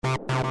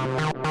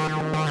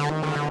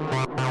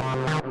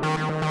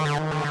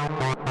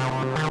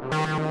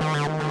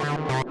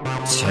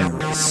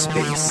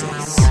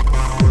TerraSpaces.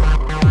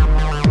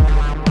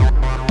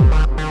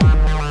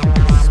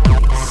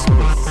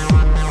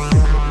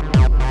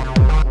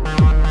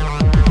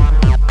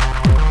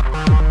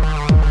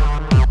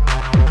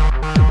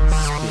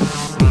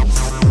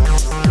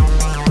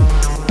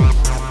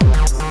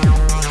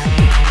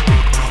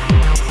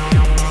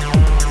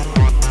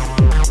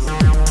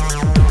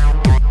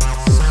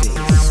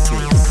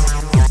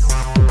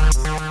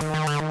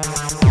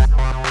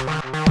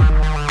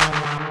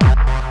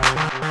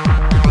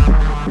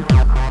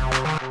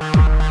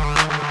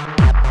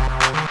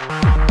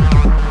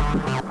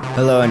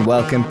 Hello and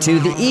welcome to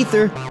The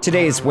Ether.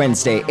 Today is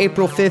Wednesday,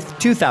 April 5th,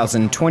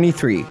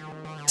 2023.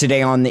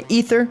 Today on The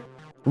Ether,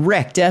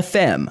 Rekt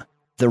FM.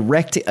 The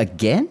Rekt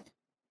again?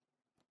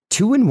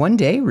 2 in 1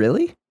 day,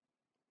 really?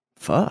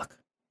 Fuck.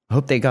 I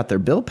hope they got their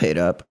bill paid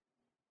up.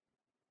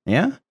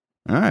 Yeah?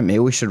 Alright, maybe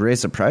we should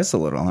raise the price a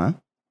little, huh?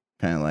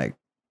 Kind of like...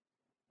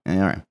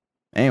 Alright.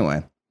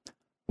 Anyway.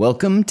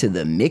 Welcome to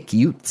the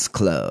mcY00ts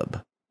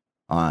Club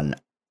on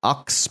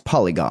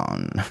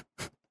Polygon.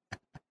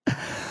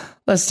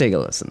 Let's take a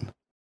listen.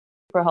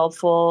 Super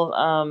helpful,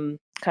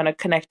 kind of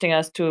connecting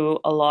us to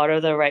a lot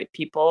of the right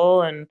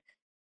people and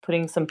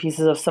putting some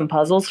pieces of some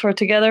puzzles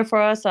together for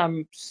us.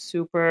 I'm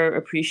super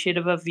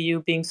appreciative of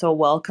you being so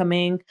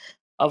welcoming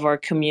of our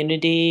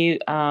community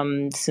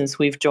since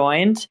we've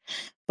joined.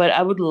 But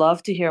I would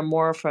love to hear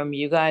more from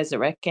you guys at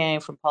Rekt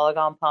Gang, from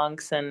Polygon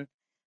Punks, and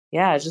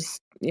yeah,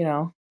 just,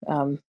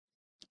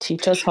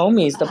 teach us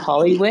homies the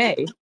Poly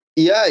way.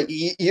 Yeah,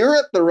 you're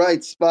at the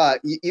right spot.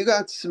 You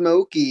got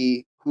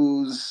Smokey,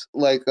 who's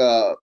like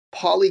a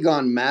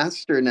Polygon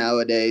master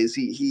nowadays.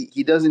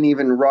 He doesn't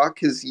even rock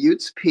his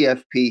y00ts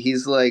PFP.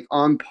 He's like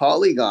on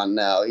Polygon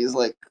now. He's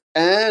like,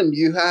 and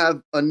you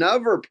have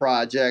another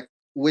project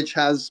which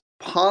has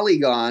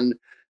Polygon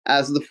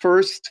as the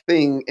first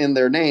thing in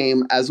their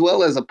name, as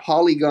well as a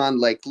Polygon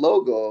like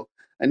logo.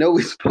 I know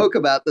we spoke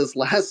about this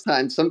last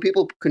time. Some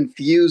people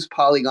confuse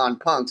Polygon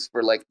Punks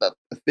for like the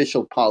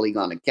official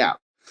Polygon account.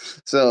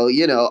 So,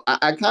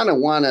 I kind of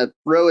want to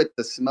throw it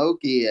to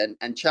Smokey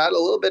and chat a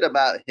little bit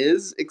about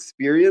his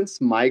experience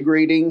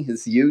migrating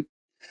his y00ts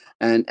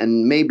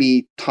and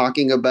maybe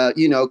talking about,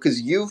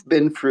 because you've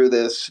been through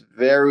this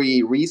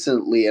very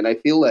recently, and I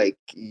feel like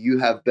you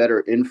have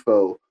better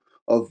info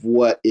of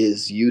what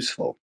is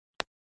useful.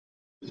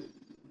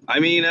 I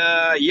mean,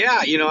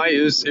 yeah,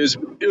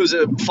 it was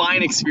a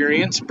fine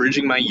experience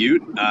bridging my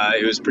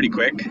y00ts. It was pretty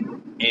quick.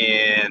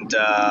 And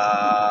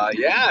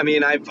yeah, I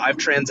mean, I've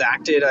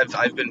transacted.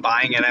 I've been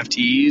buying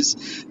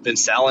NFTs, been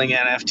selling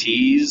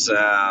NFTs,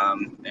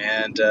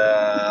 and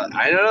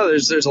I don't know.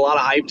 There's a lot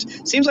of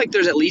hyped. Seems like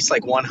there's at least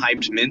like one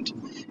hyped mint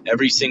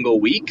every single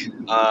week.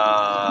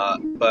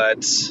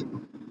 But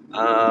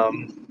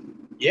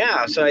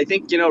yeah, so I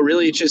think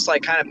really it's just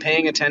like kind of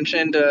paying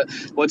attention to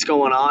what's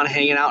going on,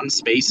 hanging out in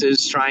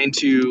spaces, trying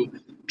to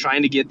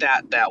get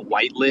that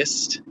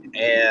whitelist.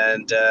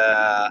 And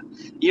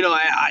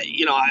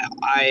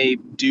I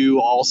do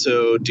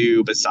also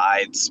do,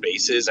 besides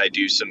spaces, I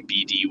do some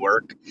BD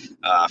work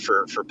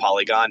for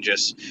Polygon,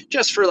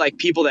 just for like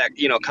people that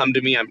come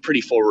to me. I'm pretty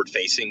forward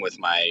facing with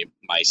my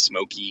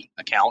Smokey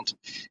account,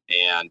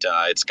 and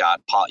it's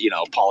got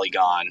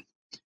Polygon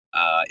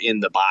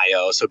in the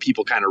bio, so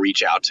people kind of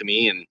reach out to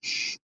me. And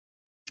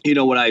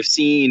what I've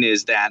seen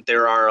is that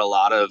there are a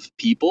lot of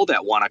people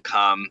that want to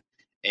come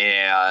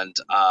and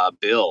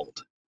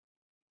build.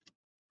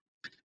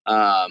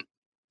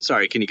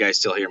 Sorry, can you guys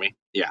still hear me?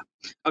 Yeah.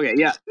 Okay,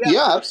 yeah.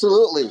 Yeah,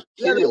 absolutely.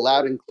 Hear you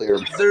loud and clear.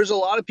 There's a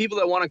lot of people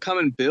that want to come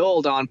and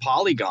build on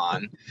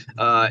Polygon.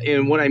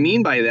 And what I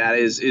mean by that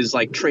is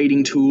like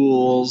trading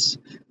tools,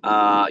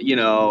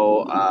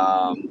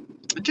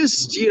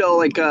 just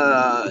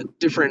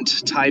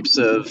different types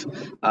of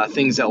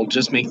things that will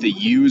just make the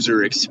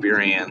user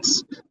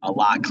experience a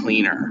lot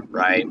cleaner,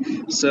 right?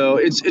 So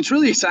it's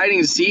really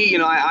exciting to see.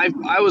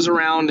 I was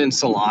around in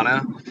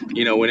Solana,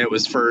 when it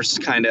was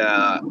first kind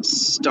of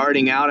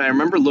starting out. I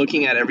remember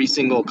looking at every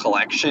single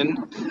collection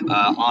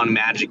on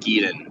Magic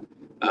Eden.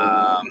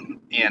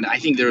 And I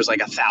think there was like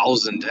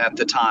 1,000 at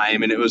the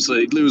time, and it was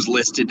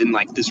listed in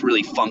like this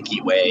really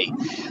funky way.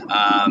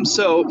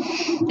 So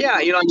yeah,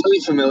 I'm really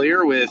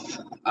familiar with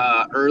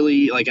an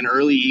early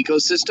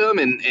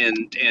ecosystem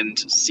and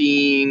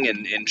seeing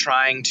and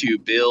trying to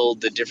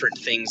build the different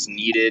things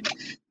needed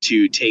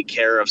to take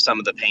care of some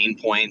of the pain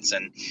points.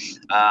 And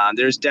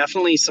there's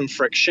definitely some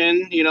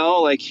friction,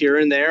 like here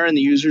and there in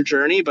the user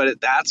journey,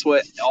 but that's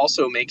what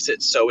also makes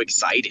it so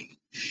exciting.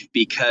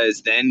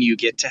 Because then you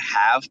get to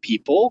have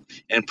people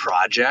and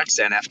projects,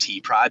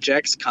 NFT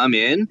projects, come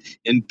in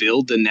and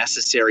build the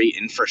necessary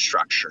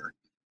infrastructure.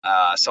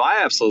 So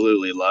I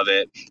absolutely love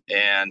it,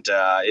 and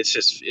it's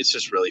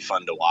just really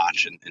fun to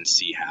watch and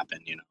see happen.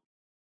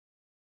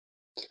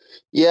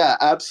 Yeah,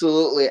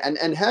 absolutely. And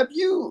have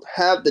you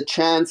had the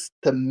chance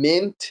to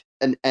mint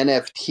an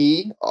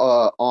NFT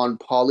on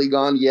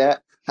Polygon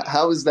yet?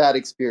 How was that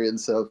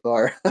experience so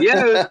far?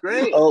 Yeah, it was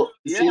great. Oh,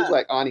 it Yeah. seems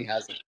like Ani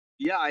has it.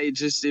 Yeah,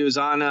 it was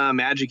on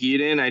Magic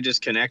Eden. I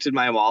just connected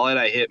my wallet.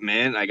 I hit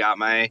mint. I got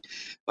my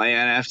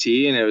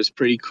NFT, and it was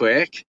pretty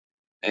quick.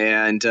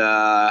 And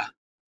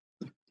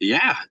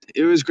yeah,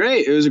 it was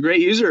great. It was a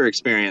great user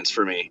experience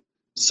for me.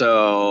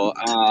 So,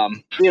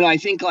 I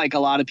think like a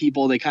lot of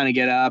people, they kind of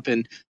get up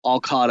and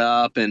all caught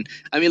up. And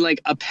I mean,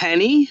 like a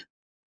penny.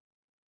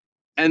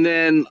 And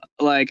then,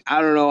 like,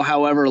 I don't know,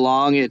 however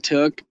long it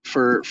took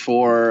for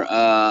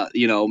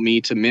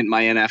me to mint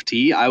my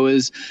NFT, I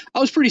was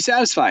pretty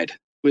satisfied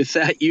with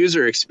that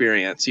user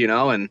experience,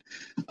 and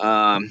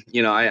I'm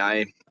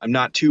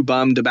not too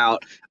bummed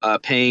about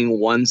paying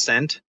 1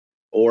 cent.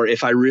 Or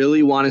if I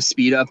really want to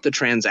speed up the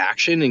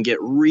transaction and get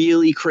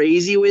really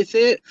crazy with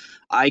it,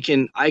 I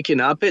can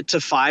up it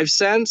to 5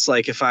 cents.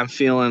 Like if I'm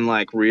feeling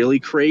like really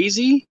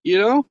crazy,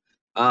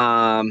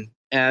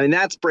 and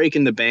that's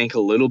breaking the bank a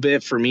little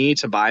bit for me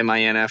to buy my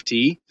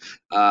NFT.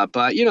 But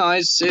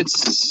I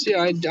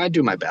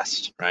do my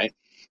best, right?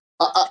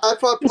 I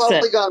thought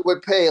Polygon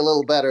would pay a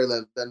little better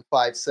than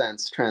 5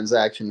 cents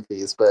transaction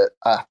fees, but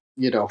I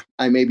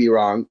may be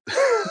wrong.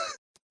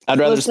 I'd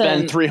rather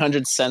spend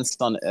 300 cents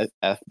on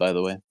F, by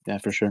the way. Yeah,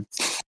 for sure.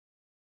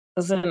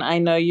 Listen, I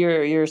know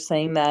you're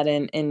saying that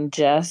in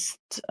jest,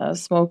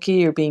 Smokey.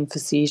 You're being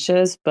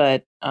facetious,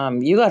 but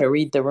you got to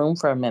read the room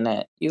for a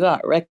minute. You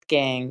got Rekt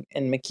Gang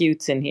and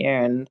mcY00ts in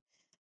here, and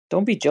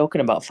don't be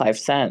joking about 5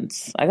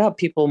 cents. I got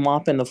people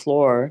mopping the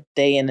floor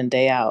day in and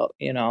day out.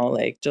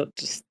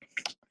 Just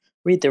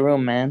read the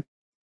room, man.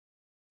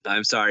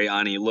 I'm sorry,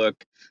 Ani.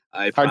 Look,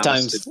 I Hard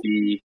promise times. to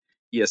be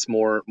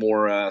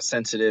more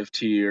sensitive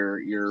to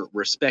your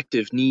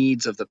respective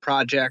needs of the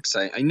projects.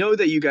 I know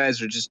that you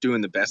guys are just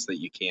doing the best that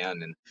you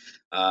can, and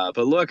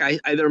but look, I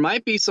there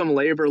might be some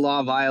labor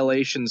law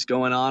violations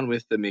going on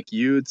with the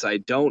mcY00ts. I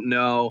don't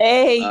know.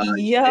 Hey,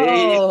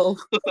 yo.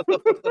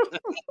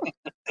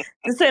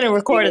 This ain't a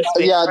recorded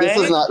space, Yeah, right? this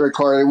is not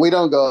recorded. We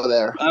don't go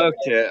there.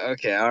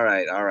 Okay, all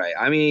right.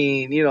 I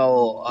mean,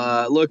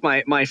 look,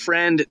 my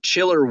friend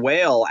Chiller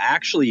Whale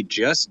actually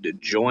just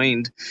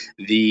joined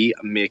the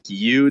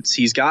mcY00ts.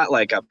 He's got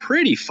like a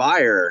pretty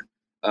fire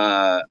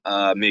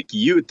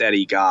mcY00ts that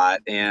he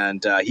got,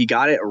 and he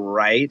got it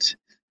right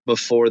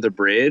before the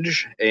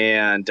bridge,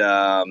 and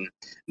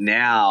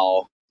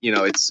now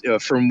it's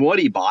from what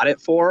he bought it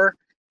for,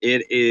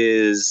 it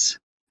is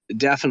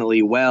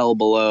definitely well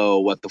below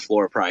what the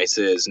floor price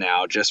is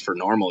now just for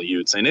normal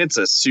mcY00ts, and it's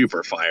a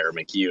super fire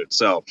mcY00ts.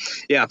 So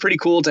yeah, pretty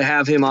cool to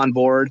have him on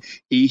board.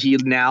 He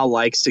now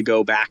likes to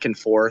go back and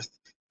forth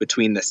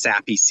between the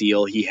sappy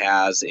seal he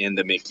has and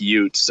the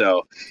mcY00ts.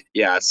 So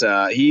yeah,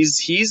 it's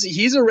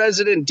he's a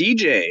resident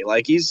DJ.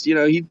 Like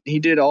he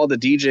did all the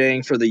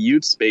DJing for the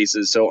mcY00ts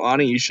spaces. So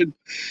Ani, you should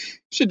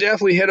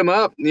definitely hit him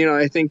up.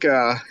 I think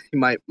he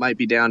might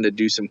be down to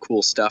do some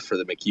cool stuff for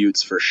the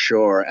mcY00ts for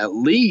sure. At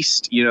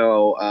least,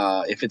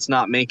 if it's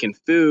not making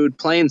food,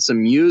 playing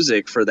some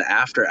music for the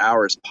after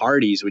hours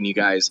parties when you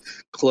guys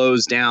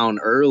close down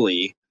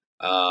early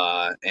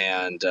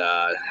and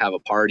have a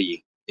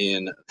party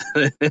in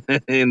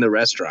in the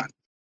restaurant.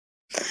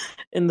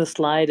 In the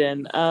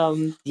slide-in.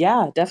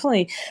 Yeah,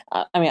 definitely.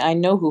 I mean, I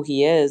know who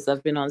he is.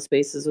 I've been on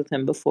spaces with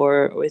him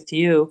before with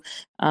you.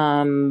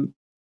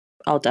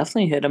 I'll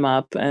definitely hit him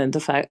up. And the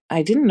fact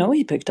I didn't know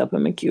he picked up a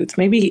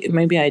mcY00ts.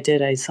 Maybe I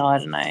did. I saw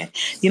it, and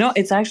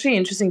it's actually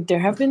interesting. There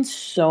have been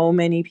so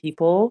many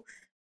people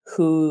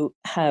who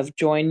have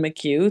joined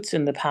mcY00ts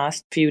in the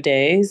past few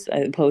days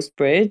post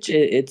bridge.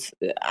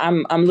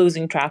 I'm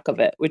losing track of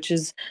it, which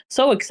is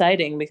so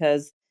exciting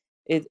because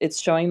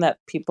it's showing that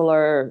people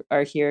are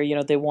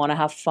here. They want to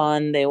have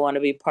fun. They want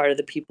to be part of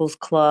the people's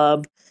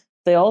club.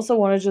 They also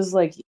want to just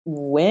like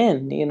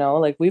win,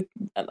 like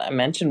I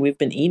mentioned, we've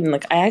been eating.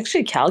 Like I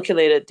actually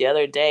calculated the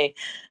other day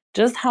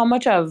just how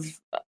much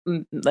I've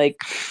like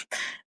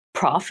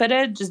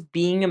profited just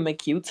being a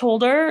mcY00ts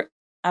holder.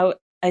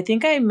 I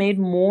think I made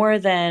more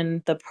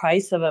than the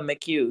price of a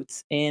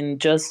mcY00ts in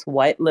just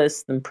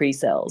whitelist and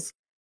pre-sales.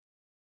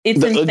 It's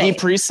the insane. Oogie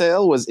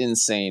pre-sale was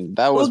insane.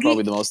 That was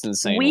probably the most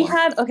insane we one.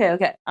 had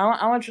okay.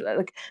 I want you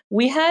like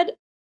we had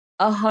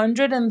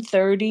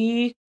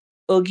 130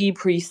 Oogie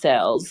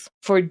pre-sales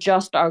for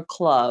just our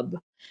club.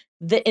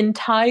 The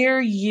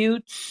entire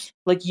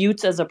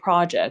mcY00ts as a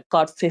project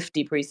got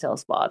 50 pre-sale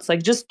spots.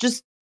 Like just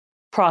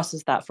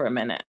process that for a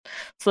minute.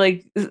 So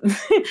like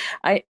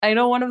I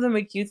know one of the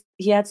mcY00ts,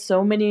 he had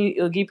so many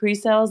Oogie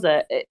pre-sales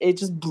that it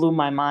just blew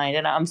my mind,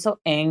 and I'm so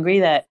angry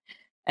that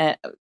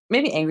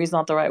maybe angry is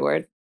not the right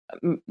word.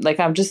 Like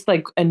I'm just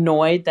like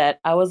annoyed that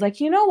I was like,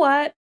 you know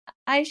what?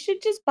 I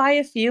should just buy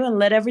a few and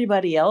let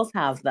everybody else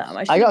have them.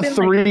 I got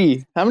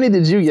 3. How many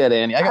did you get,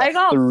 Annie? I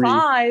got 3.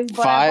 5.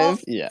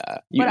 Five? Yeah.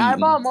 I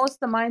bought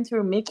most of mine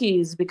through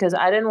Mickey's because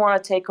I didn't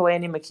want to take away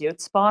any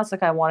mcY00ts spots.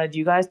 Like I wanted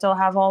you guys to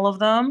have all of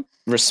them.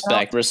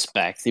 Respect.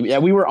 Yeah,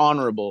 we were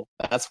honorable.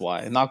 That's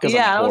why. Not because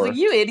I'm poor. I was like,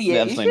 you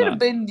idiot. Definitely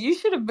you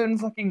should have been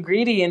fucking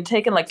greedy and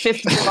taken like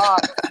 50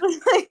 spots.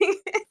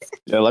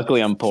 Yeah,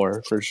 luckily I'm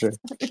poor for sure.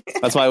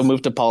 That's why I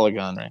moved to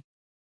Polygon, right?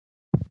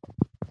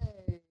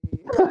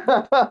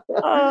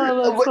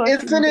 Oh, that's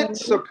Isn't fucking it funny.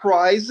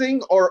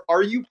 surprising, or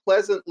are you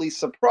pleasantly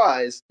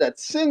surprised that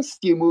since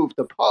you moved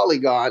to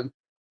Polygon,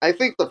 I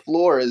think the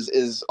floor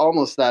is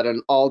almost at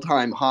an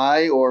all-time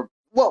high, or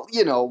well,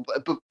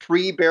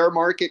 pre-bear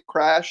market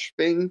crash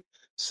thing.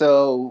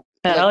 So,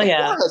 like Hell the floor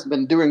yeah. has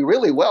been doing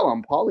really well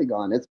on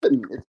Polygon. It's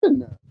been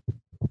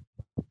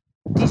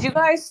Did you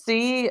guys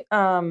see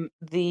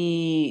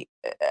the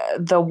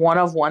one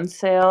of one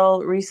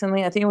sale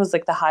recently? I think it was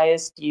like the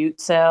highest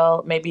Ute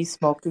sale. Maybe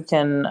Smokey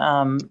can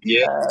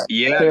Yeah,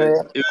 yeah. hear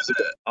it. It was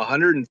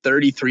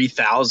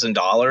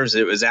 $133,000.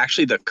 It was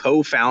actually the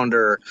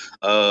co-founder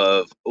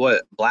of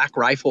what Black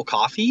Rifle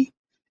Coffee,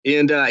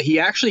 and he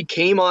actually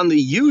came on the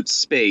Ute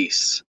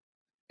space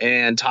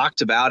and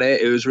talked about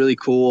it. It was really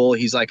cool.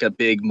 He's like a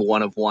big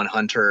one of one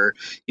hunter.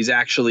 He's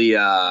actually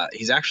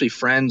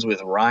friends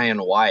with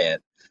Ryan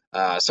Wyatt.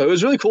 So it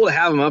was really cool to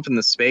have him up in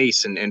the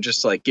space and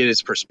just like get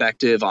his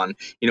perspective on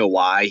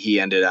why he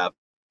ended up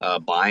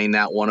buying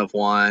that one of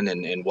one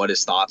and what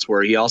his thoughts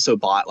were. He also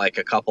bought like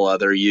a couple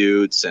other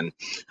Utes and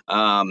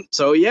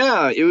so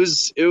yeah, it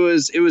was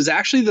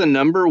actually the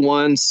number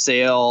one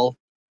sale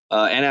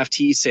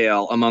NFT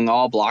sale among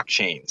all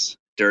blockchains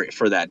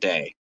for that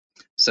day.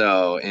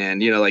 So,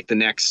 and like the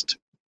next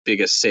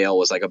biggest sale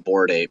was like a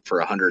Bored Ape for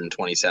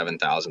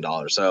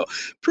 $127,000. So,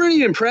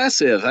 pretty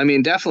impressive. I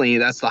mean, definitely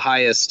that's the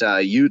highest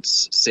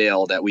Utes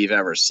sale that we've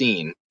ever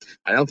seen.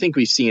 I don't think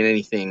we've seen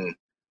anything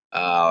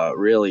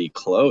really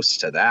close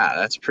to that.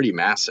 That's pretty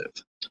massive.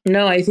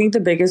 No, I think the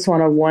biggest one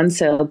of one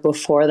sale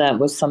before that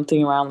was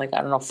something around like,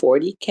 I don't know,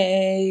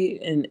 40K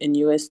in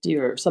USD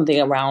or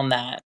something around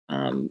that,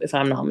 if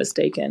I'm not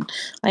mistaken.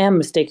 I am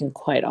mistaken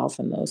quite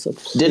often though, so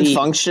Did please.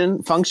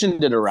 Function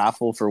did a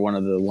raffle for one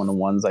of the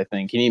one-on-ones, I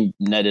think. He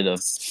netted a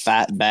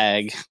fat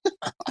bag.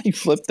 He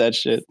flipped that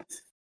shit.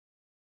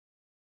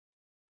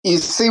 You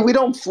see, we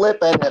don't flip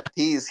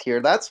NFTs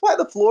here. That's why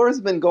the floor has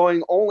been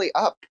going only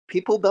up.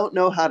 People don't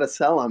know how to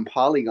sell on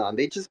Polygon.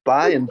 They just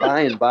buy and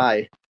buy and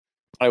buy.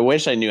 I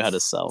wish I knew how to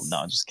sell.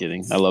 No, just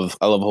kidding. I love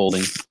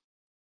holding.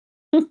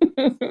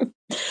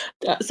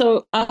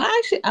 So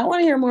I want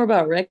to hear more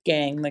about Rekt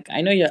Gang. Like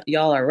I know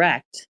y'all are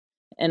wrecked,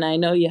 and I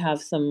know you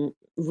have some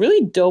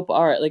really dope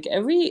art. Like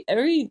every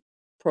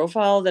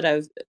profile that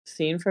I've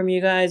seen from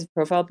you guys,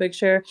 profile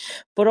picture,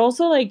 but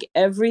also like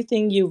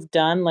everything you've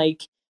done,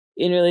 like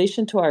in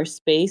relation to our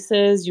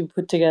spaces, you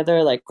put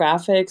together like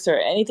graphics or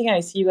anything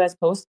I see you guys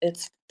post.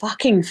 It's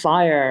fucking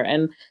fire,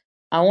 and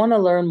I want to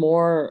learn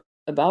more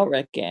about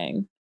Rekt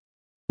Gang.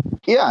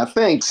 Yeah,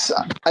 thanks.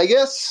 I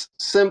guess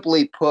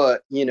simply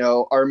put,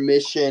 our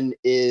mission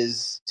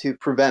is to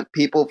prevent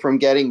people from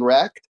getting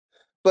wrecked,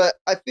 but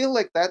I feel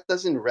like that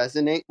doesn't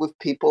resonate with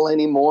people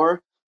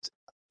anymore.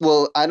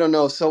 Well, I don't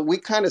know. So we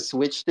kind of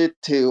switched it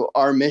to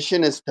our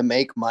mission is to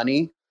make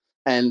money.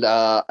 And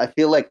I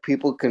feel like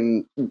people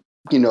can,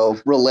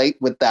 relate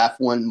with that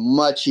one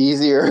much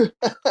easier.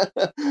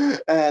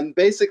 And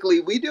basically,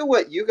 we do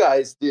what you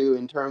guys do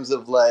in terms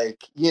of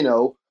like,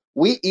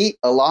 we eat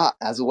a lot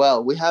as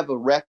well. We have a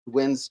Rekt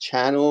Wins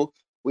channel.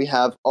 We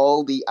have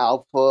all the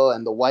alpha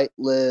and the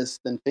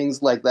whitelist and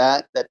things like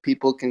that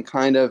people can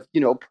kind of,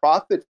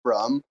 profit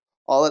from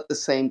all at the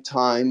same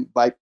time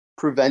by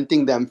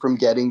preventing them from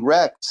getting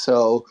wrecked.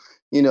 So,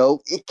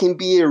 it can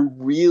be a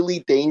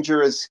really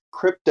dangerous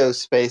crypto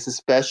space,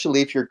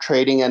 especially if you're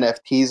trading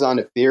NFTs on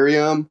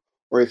Ethereum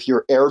or if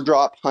you're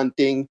airdrop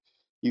hunting.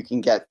 You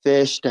can get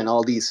phished and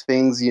all these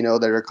things,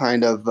 that are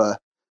kind of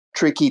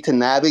tricky to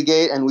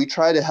navigate. And we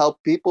try to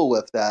help people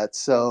with that.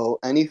 So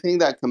anything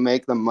that can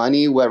make them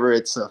money, whether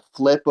it's a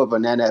flip of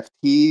an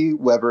NFT,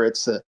 whether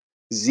it's a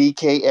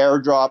ZK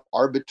airdrop,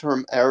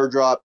 Arbitrum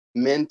airdrop,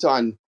 mint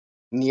on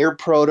Near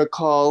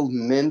Protocol,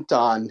 mint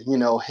on,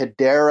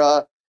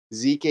 Hedera,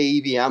 ZK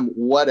EVM,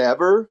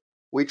 whatever,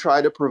 we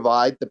try to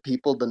provide the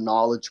people the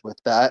knowledge with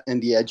that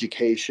and the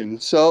education.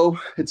 So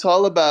it's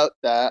all about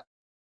that.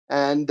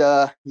 And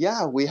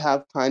yeah, we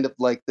have kind of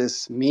like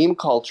this meme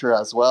culture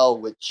as well,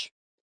 which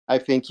I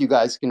think you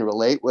guys can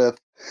relate with,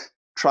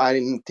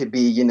 trying to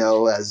be,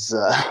 as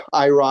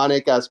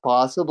ironic as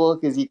possible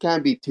because you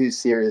can't be too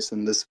serious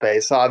in this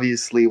space.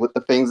 Obviously, with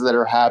the things that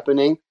are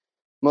happening,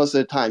 most of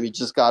the time you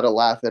just got to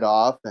laugh it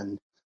off. And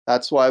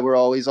that's why we're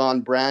always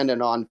on brand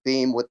and on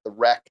theme with the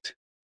Rekt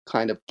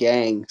kind of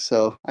gang.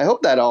 So I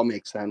hope that all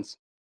makes sense.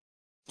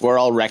 We're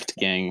all Rekt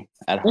Gang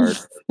at heart.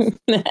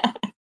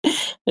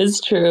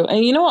 It's true.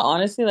 And you know what,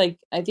 honestly, like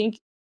I think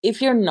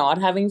if you're not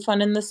having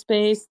fun in the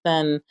space,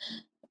 then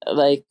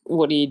like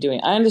what are you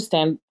doing? I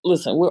understand.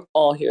 Listen, we're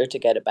all here to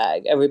get a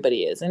bag.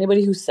 Everybody is.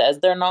 Anybody who says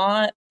they're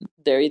not,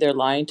 they're either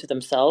lying to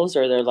themselves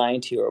or they're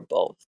lying to you or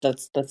both.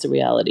 That's the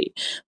reality.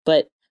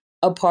 But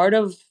a part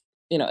of,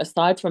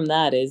 aside from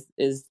that is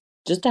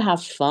just to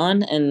have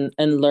fun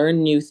and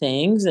learn new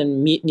things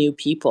and meet new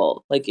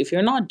people. Like if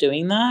you're not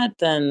doing that,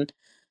 then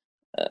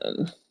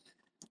um,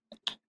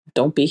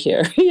 don't be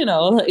here.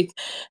 Like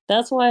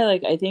that's why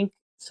like I think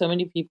so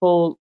many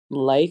people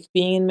like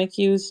being in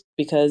mcY's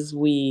because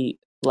we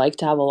like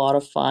to have a lot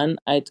of fun.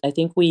 I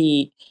think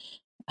we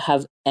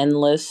have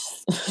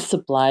endless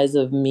supplies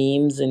of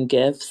memes and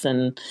gifs,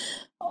 and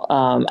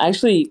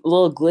actually a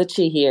little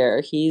glitchy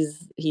here.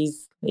 He's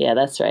yeah,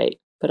 that's right.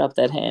 Put up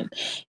that hand.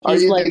 Are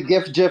He's you like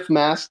the GIF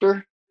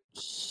master?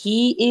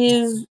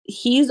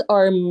 he's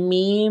our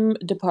meme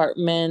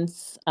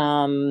department's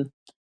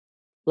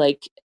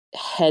like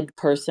head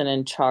person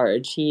in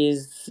charge.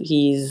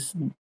 He's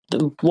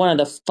one of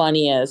the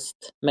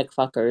funniest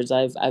McFuckers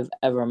I've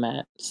ever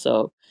met.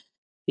 So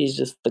he's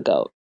just the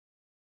goat.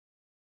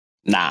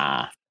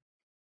 Nah.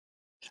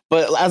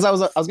 But as I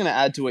was going to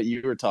add to what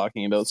you were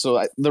talking about.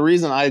 So the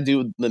reason I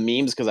do the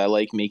memes because I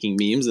like making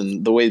memes,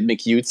 and the way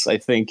mcY00ts I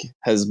think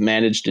has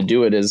managed to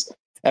do it is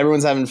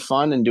everyone's having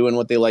fun and doing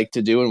what they like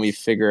to do, and we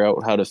figure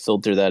out how to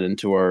filter that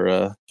into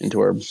our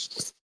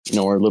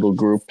our little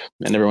group,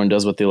 and everyone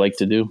does what they like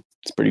to do.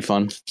 It's pretty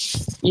fun.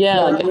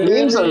 Yeah, like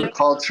Memes are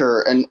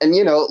culture, and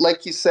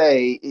like you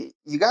say,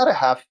 you got to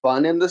have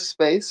fun in this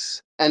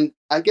space. And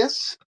I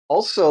guess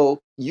also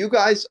you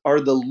guys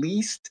are the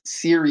least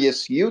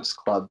serious youths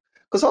club,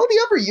 because all the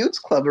other youths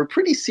club are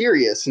pretty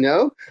serious.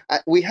 No,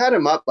 we had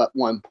them up at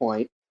one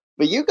point,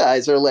 but you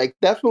guys are like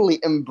definitely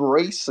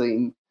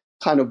embracing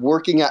kind of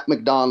working at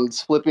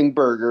McDonald's, flipping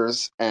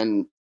burgers,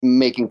 and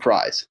making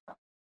fries.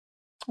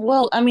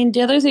 well, I mean,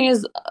 the other thing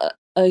is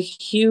a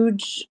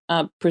huge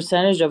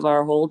percentage of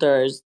our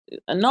holders,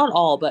 not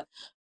all, but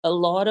a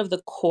lot of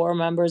the core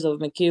members of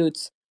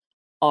mcY00ts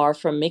are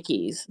from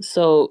Mickey's.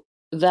 So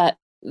that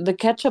the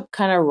ketchup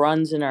kind of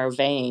runs in our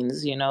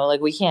veins,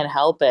 like we can't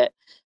help it.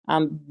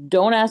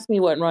 Don't ask me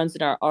what runs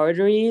in our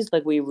arteries.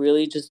 Like we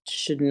really just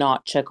should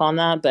not check on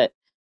that, but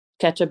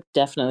ketchup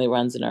definitely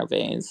runs in our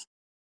veins.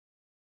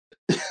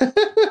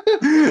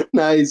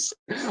 Nice.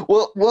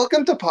 Well,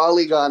 welcome to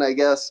Polygon, I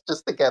guess.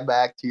 Just to get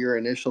back to your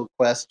initial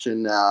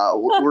question,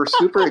 we're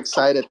super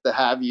excited to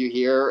have you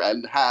here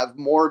and have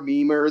more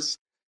memers,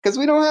 because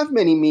we don't have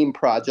many meme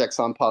projects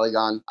on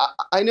Polygon.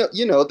 I know,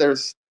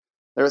 there's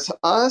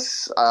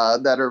us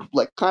that are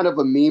like kind of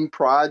a meme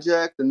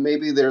project, and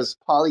maybe there's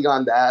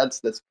Polygon Dads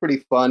that's pretty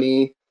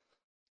funny.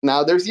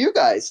 Now there's you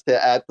guys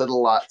to add to the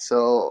lot,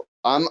 so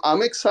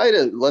I'm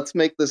excited. Let's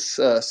make this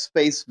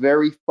space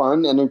very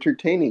fun and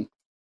entertaining.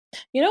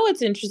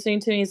 What's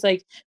interesting to me is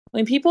like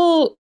when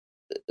people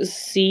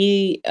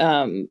see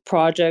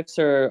projects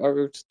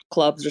or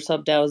clubs or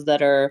sub DAOs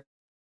that are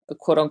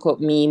quote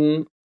unquote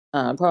meme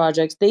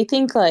projects, they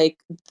think like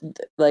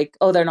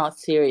oh, they're not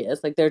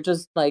serious, like they're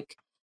just like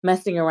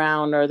messing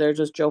around or they're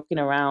just joking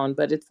around.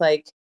 But it's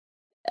like,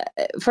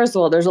 first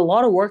of all, there's a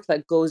lot of work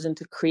that goes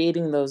into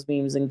creating those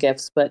memes and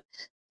gifs, but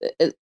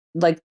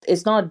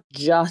it's not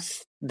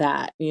just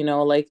that,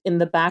 like in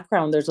the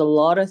background there's a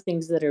lot of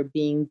things that are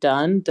being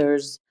done.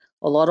 There's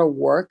a lot of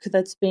work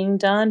that's being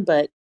done,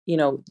 but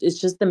it's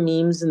just the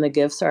memes and the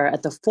gifs are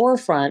at the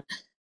forefront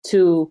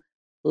to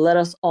let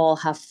us all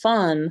have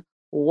fun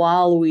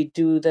while we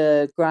do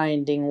the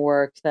grinding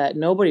work that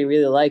nobody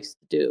really likes to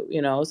do,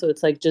 so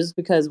it's like, just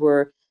because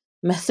we're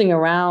messing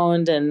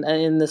around and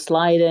in the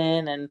slide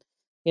in and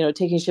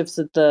taking shifts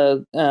at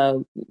the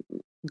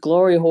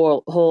glory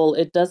hole,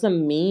 it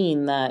doesn't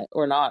mean that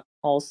we're not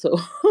also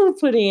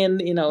putting in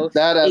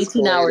That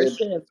 18-hour escalated.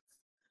 shifts.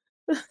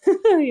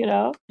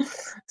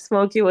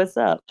 Smokey, what's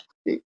up?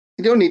 You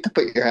don't need to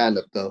put your hand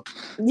up, though.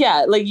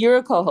 Yeah, like you're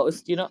a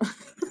co-host,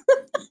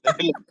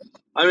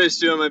 I'm just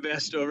doing my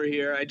best over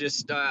here. I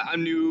just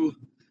I'm new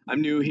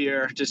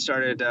here. Just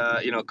started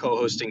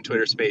co-hosting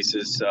Twitter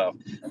Spaces. So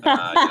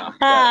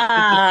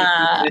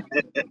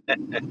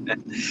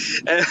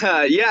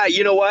yeah,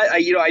 you know what?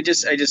 I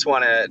just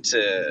wanted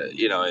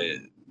to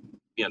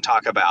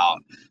talk about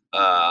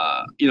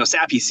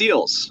Sappy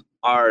Seals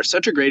are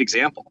such a great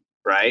example,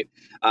 right?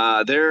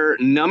 They're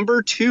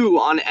number 2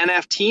 on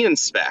NFT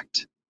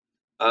Inspect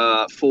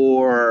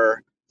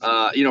for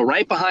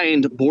right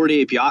behind Bored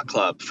Ape Yacht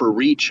Club for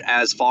reach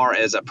as far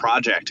as a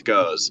project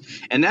goes.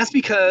 And that's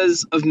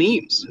because of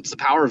memes. It's the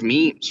power of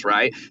memes,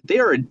 right? They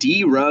are a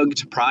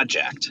derugged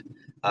project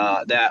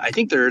that I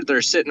think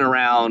they're sitting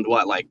around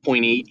like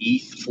 0.8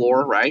 ETH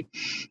floor, right?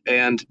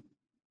 And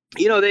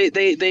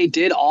they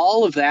did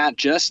all of that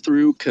just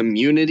through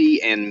community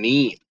and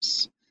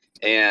memes.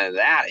 And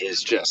that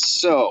is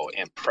just so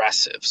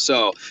impressive.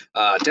 So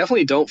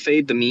definitely don't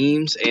fade the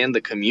memes and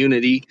the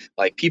community,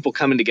 like people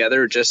coming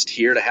together just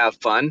here to have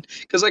fun.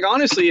 Because like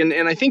honestly, and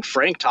I think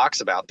Frank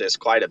talks about this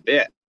quite a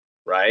bit,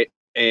 right?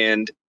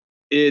 And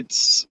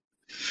it's,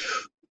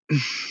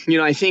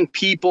 I think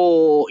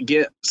people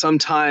get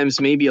sometimes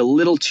maybe a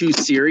little too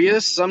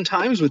serious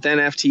sometimes with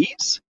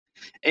NFTs.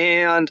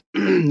 And,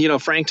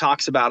 Frank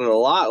talks about it a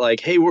lot,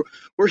 like, hey,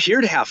 we're here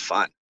to have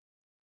fun.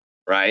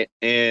 Right.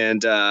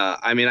 And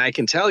I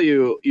can tell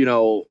you,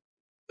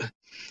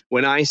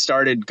 when I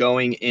started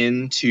going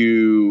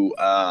into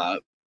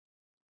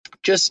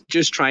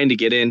just trying to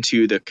get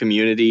into the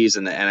communities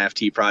and the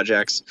NFT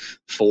projects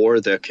for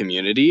the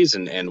communities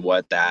and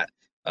what that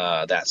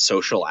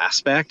social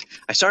aspect,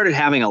 I started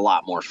having a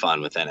lot more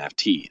fun with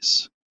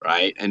NFTs.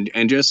 right? And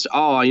just,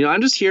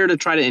 I'm just here to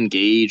try to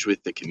engage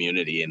with the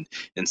community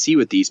and see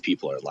what these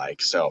people are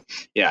like. So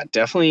yeah,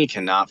 definitely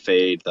cannot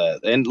fade the.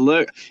 And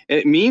look,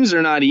 memes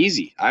are not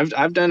easy.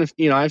 I've done,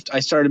 I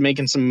started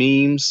making some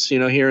memes,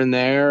 here and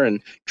there,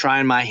 and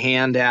trying my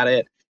hand at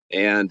it.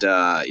 And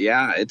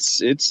yeah,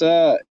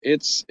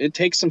 it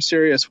takes some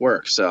serious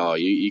work. So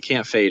you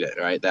can't fade it,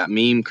 right? That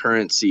meme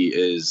currency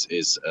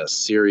is a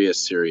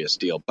serious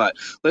deal. But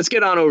let's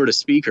get on over to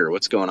Speaker.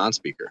 What's going on,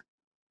 Speaker?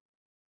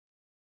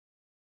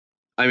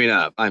 I mean,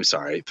 I'm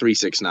sorry,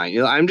 369.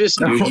 I'm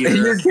just new here.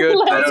 You're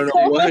good. I don't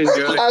know what is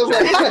good. I was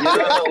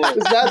like,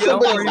 is that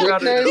somebody's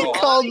nickname? He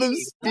called them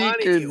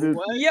Speaker, dude.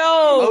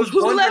 Yo,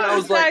 who let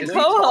this guy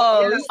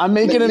co-host? I'm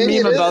making a Maybe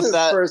it meme is about his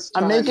that. first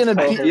I'm time making a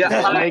co-hosting.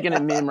 I'm making a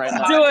meme right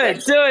now. Do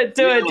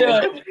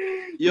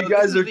it. You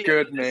guys are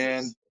good,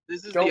 man.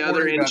 This is Don't the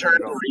other worry about intern,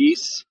 it at all.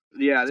 Reese.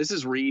 Yeah, this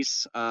is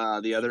Reese.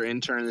 The other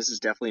intern. This is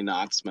definitely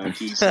not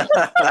Smokey. So you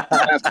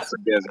have to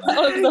forgive him.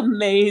 That was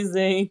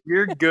amazing.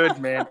 You're good,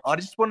 man. I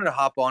just wanted to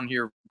hop on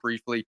here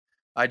briefly.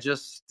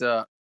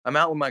 I'm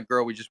out with my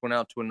girl. We just went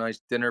out to a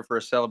nice dinner for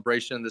a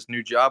celebration of this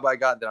new job I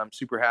got that I'm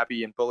super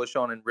happy and bullish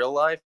on in real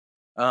life.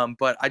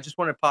 But I just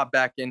want to pop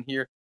back in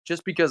here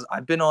just because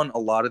I've been on a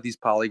lot of these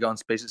Polygon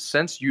spaces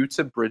since Utes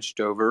have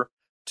bridged over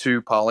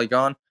to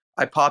Polygon.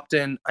 I popped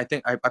in,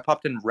 I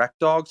popped in Rekt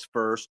Dogs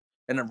first.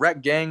 And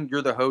Rekt Gang,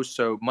 you're the host,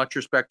 so much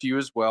respect to you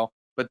as well.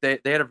 But they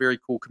had a very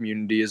cool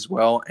community as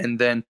well. And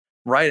then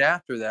right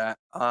after that,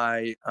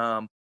 I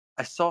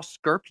saw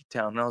Skirpy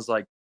Town, and I was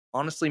like,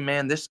 honestly,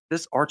 man, this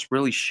art's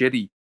really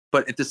shitty.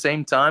 But at the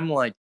same time,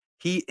 like,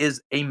 he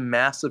is a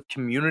massive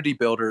community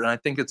builder, and I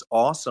think it's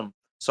awesome.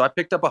 So I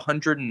picked up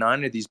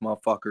 109 of these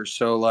motherfuckers.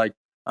 So like,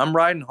 I'm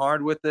riding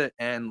hard with it,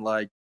 and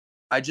like,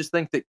 I just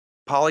think that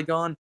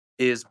Polygon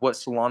is what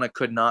Solana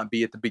could not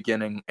be at the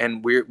beginning,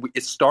 and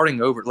it's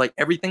starting over. Like,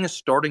 everything is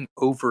starting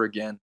over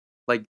again.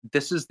 Like,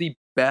 this is the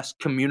best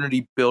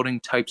community building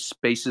type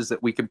spaces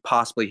that we could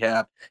possibly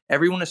have.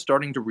 Everyone is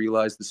starting to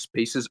realize the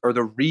spaces are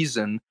the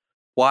reason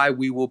why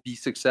we will be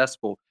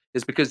successful,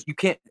 is because you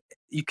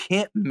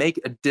can't make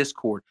a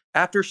Discord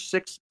after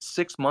six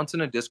months in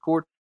a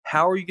Discord.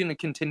 How are you going to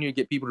continue to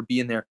get people to be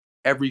in there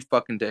every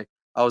fucking day?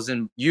 I was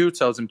in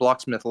Utes, I was in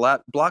Blocksmith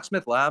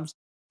Labs.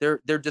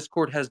 Their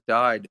Discord has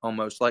died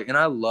almost, like, and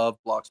I love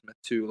Blocksmith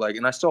too, like,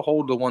 and I still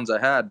hold the ones I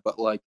had, but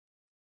like,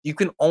 you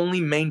can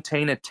only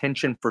maintain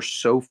attention for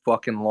so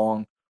fucking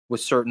long with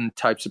certain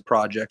types of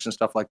projects and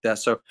stuff like that.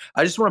 So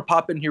I just want to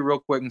pop in here real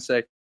quick and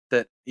say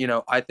that,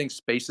 I think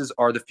spaces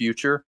are the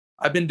future.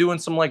 I've been doing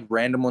some like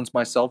random ones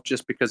myself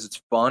just because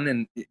it's fun,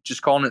 and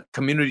just calling it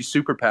community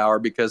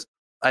superpower, because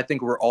I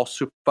think we're all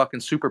fucking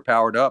super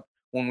powered up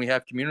when we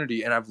have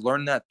community. And I've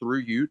learned that through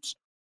Utes.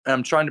 And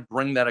I'm trying to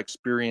bring that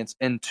experience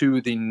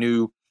into the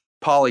new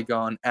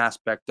Polygon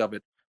aspect of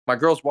it. My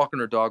girl's walking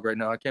her dog right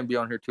now. I can't be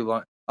on here too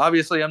long.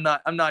 Obviously, I'm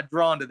not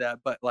drawn to that,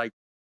 but like,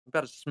 I've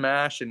got to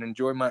smash and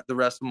enjoy the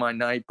rest of my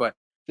night. But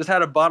just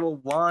had a bottle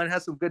of wine,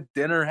 had some good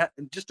dinner,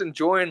 just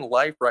enjoying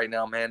life right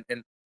now, man.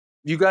 And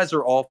you guys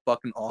are all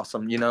fucking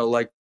awesome.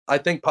 Like, I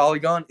think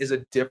Polygon is a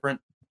different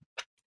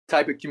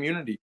type of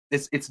community.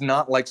 It's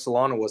not like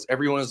Solana was.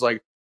 Everyone is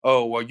like,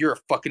 oh, well, you're a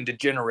fucking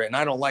degenerate, and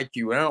I don't like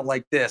you, and I don't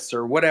like this,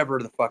 or whatever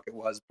the fuck it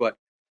was. But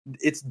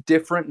it's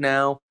different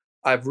now.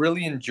 I've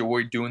really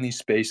enjoyed doing these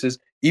spaces.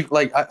 Even,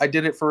 like, I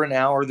did it for an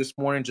hour this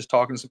morning, just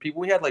talking to some people.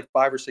 We had like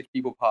 5 or 6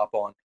 people pop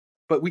on.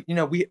 But we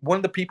one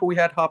of the people we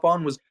had hop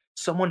on was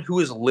someone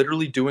who is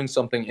literally doing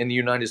something in the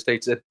United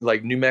States at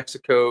like New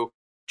Mexico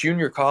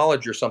Junior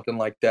College or something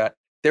like that.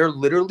 They're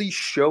literally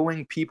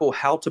showing people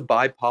how to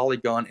buy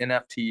Polygon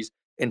NFTs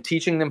and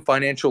teaching them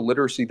financial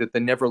literacy that they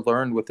never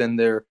learned within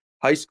their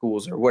high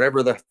schools or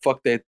whatever the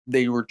fuck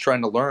they were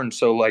trying to learn.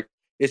 So like,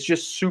 it's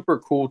just super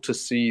cool to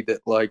see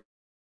that, like,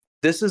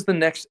 this is the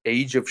next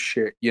age of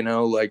shit,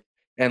 like,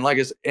 and like,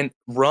 and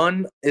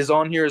Run is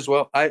on here as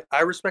well. I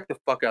respect the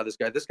fuck out of this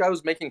guy. This guy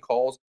was making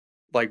calls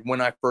like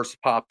when I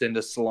first popped into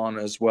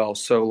Solana as well.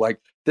 So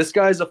like, this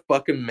guy's a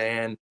fucking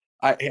man.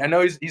 I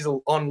know he's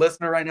on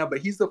listener right now, but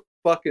he's the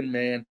fucking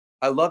man.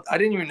 I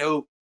didn't even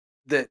know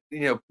that,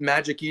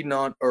 Magic Eden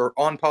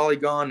on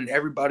Polygon, and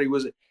everybody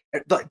was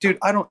like, dude,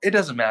 it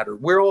doesn't matter.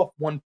 We're all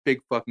one big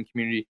fucking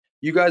community.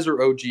 You guys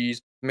are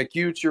OGs.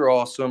 mcY00ts, you're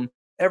awesome.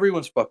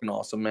 Everyone's fucking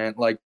awesome, man.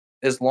 Like,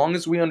 as long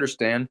as we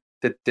understand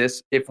that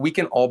if we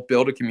can all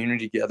build a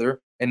community together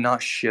and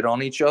not shit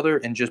on each other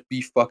and just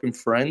be fucking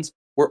friends,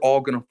 we're all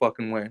gonna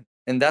fucking win.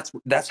 And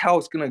that's how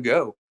it's gonna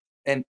go.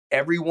 And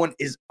everyone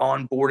is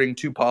onboarding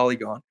to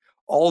Polygon.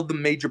 All the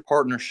major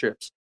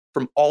partnerships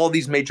from all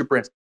these major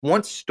brands.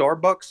 Once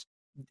Starbucks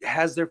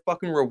has their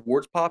fucking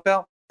rewards pop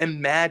out,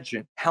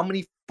 imagine how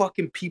many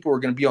fucking people are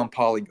going to be on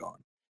Polygon.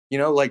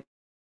 Like,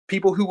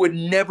 people who would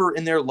never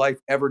in their life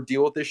ever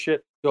deal with this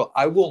shit. So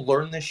I will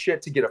learn this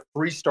shit to get a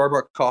free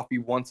Starbucks coffee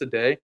once a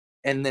day,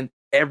 and then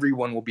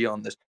everyone will be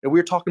on this. And we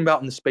were talking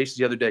about in the spaces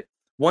the other day,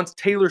 once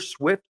Taylor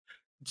Swift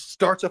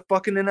starts a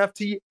fucking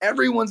NFT,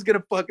 everyone's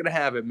gonna fucking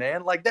have it,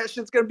 man. Like, that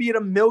shit's gonna be at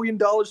 $1 million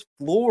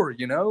floor,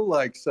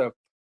 like. So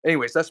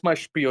anyways, that's my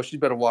spiel. She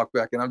better walk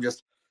back, and I'm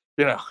just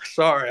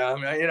Sorry,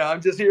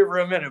 I'm just here for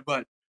a minute,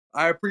 but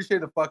I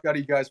appreciate the fuck out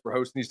of you guys for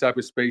hosting these type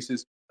of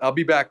spaces. I'll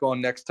be back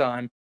on next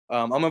time.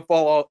 I'm gonna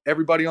follow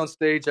everybody on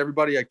stage,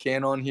 everybody I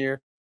can on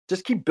here.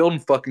 Just keep building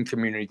fucking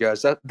community,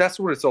 guys. That's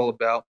what it's all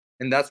about,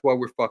 and that's why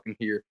we're fucking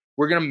here.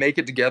 We're gonna make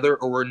it together,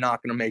 or we're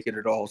not gonna make it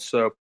at all.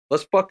 So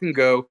let's fucking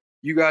go.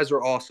 You guys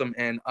are awesome,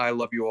 and I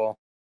love you all.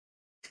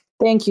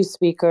 Thank you,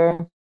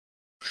 speaker.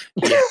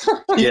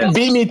 You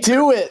beat me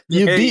to it.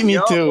 You beat me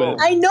to it.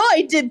 I know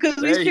I did because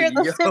we There share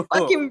the you same go.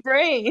 fucking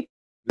brain.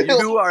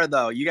 You are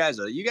though. You guys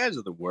are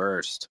the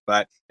worst.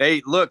 But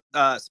hey, look,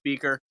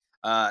 speaker.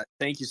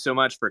 Thank you so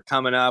much for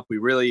coming up. We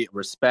really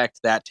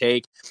respect that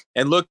take.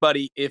 And look,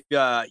 buddy, if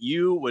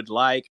you would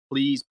like,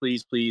 please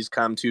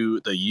come to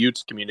the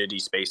Utes community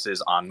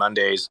spaces on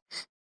Mondays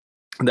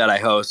that I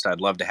host. I'd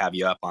love to have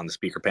you up on the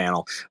speaker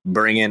panel,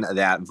 bring in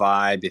that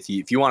vibe.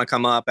 If you want to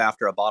come up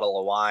after a bottle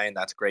of wine,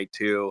 that's great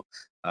too.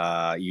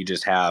 You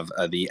just have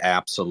the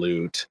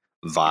absolute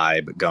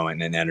vibe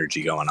going and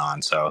energy going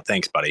on. So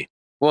thanks, buddy.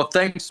 Well,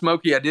 thanks,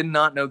 Smokey. I did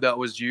not know that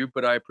was you,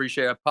 but I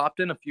appreciate it. I popped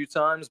in a few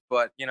times,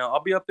 but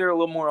I'll be up there a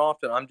little more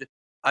often.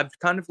 I've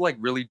kind of like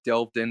really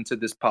delved into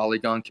this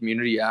Polygon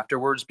community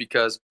afterwards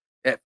because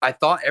I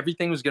thought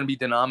everything was going to be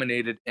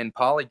denominated in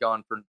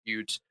Polygon for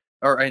Utes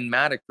or in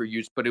Matic for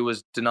Utes, but it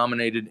was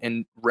denominated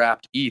in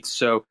wrapped ETH.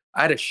 So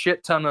I had a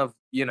shit ton of,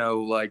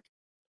 like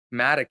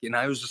Matic, and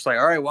I was just like,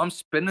 all right, well, I'm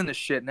spending this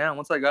shit now.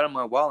 Once I got in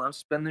my wallet, I'm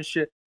spending this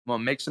shit. I'm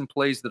going to make some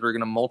plays that are going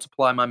to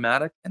multiply my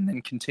Matic and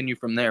then continue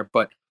from there.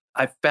 But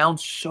I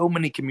found so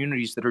many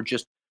communities that are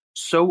just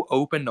so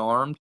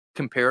open-armed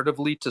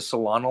comparatively to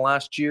Solana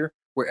last year,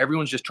 where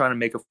everyone's just trying to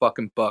make a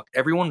fucking buck.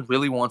 Everyone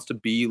really wants to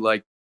be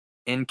like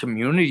in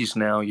communities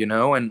now,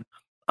 and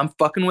I'm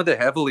fucking with it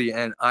heavily.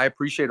 And I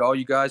appreciate all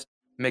you guys.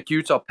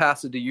 mcY00ts, I'll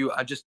pass it to you.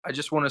 I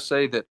just want to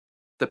say that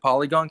the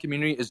Polygon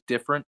community is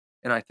different,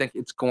 and I think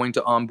it's going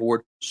to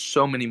onboard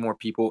so many more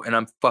people, and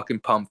I'm fucking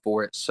pumped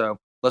for it. So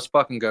let's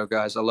fucking go,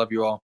 guys. I love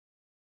you all.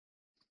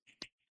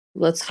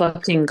 Let's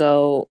fucking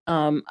go.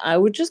 I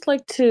would just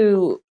like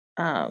to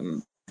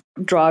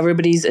draw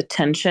everybody's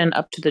attention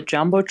up to the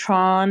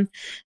Jumbotron.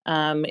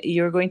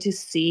 You're going to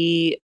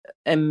see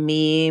a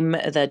meme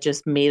that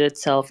just made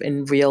itself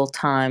in real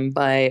time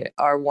by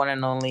our one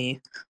and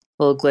only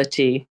Lil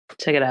Glitchy.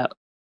 Check it out.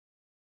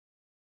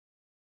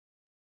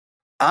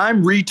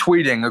 I'm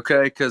retweeting,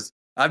 okay? Because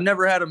I've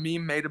never had a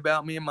meme made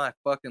about me in my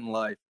fucking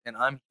life, and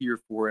I'm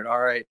here for it,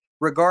 all right?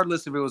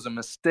 Regardless if it was a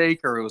mistake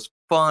or it was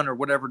fun or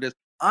whatever it is,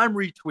 I'm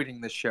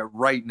retweeting this shit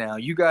right now.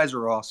 You guys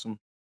are awesome.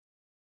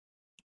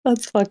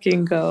 Let's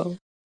fucking go.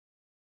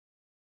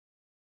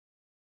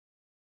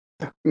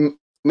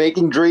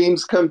 Making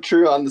dreams come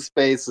true on the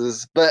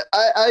spaces. But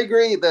I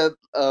agree that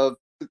the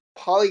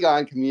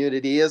Polygon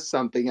community is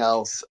something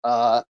else.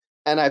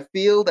 And I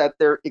feel that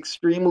they're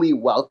extremely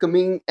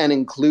welcoming and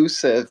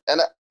inclusive.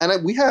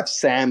 And we have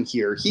Sam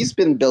here. He's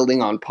been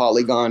building on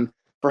Polygon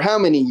for how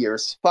many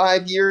years?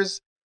 5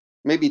 years?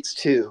 Maybe it's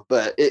 2,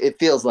 but it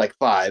feels like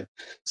 5.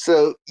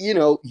 So,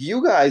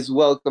 you guys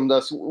welcomed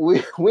us.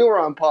 We were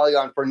on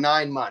Polygon for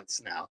 9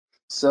 months now.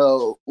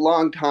 So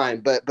long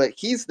time, but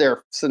he's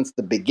there since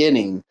the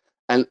beginning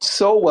and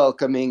so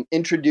welcoming,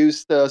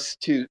 introduced us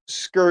to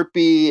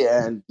Skirpy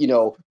and,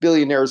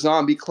 Billionaire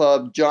Zombie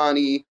Club,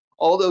 Johnny,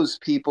 all those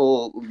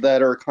people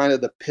that are kind of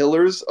the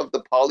pillars of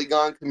the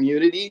Polygon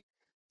community.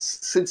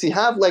 Since you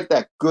have like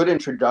that good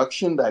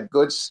introduction, that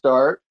good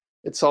start,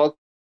 it's all,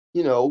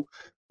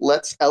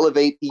 let's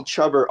elevate each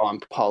other on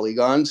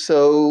Polygon.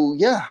 So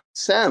yeah,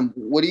 Sam,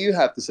 what do you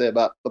have to say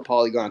about the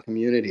Polygon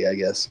community, I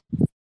guess?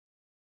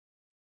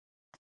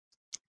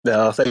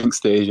 No, thanks,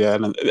 Steve. Yeah,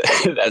 and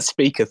that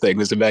speaker thing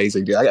was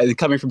amazing.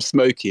 Coming from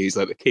Smokey, who's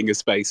like the king of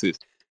spaces,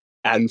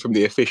 and from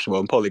the official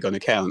on Polygon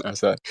account, I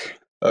was like,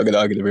 I'm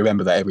gonna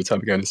remember that every time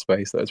we go into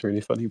space. That's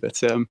really funny.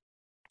 But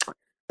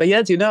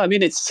yeah,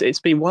 it's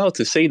been wild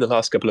to see the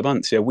last couple of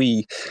months. Yeah,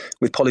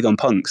 with Polygon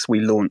Punks, we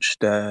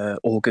launched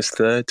August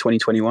 3rd,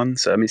 2021.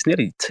 So it's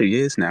nearly 2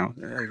 years now,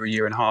 over a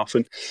year and a half,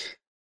 and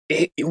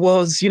it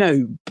was,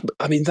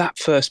 that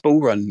first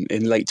bull run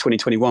in late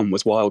 2021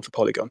 was wild for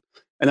Polygon.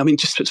 And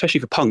just especially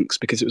for punks,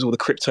 because it was all the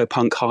crypto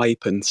punk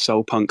hype and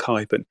soul punk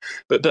hype,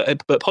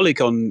 but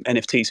Polygon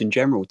NFTs in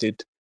general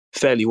did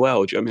fairly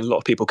well. A lot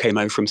of people came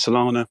over from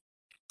Solana,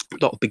 a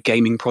lot of big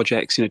gaming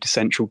projects,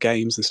 Decentral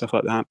Games and stuff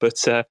like that.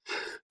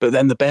 But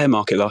then the bear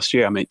market last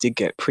year, it did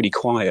get pretty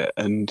quiet,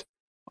 and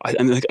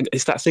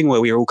it's that thing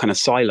where we were all kind of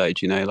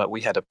siloed. Like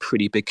we had a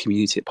pretty big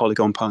community at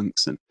Polygon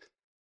Punks and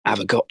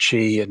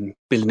Avagotchi and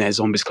Billionaire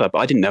Zombies Club. But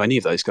I didn't know any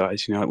of those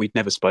guys. We'd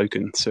never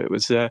spoken, so it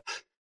was.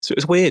 So it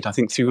was weird. I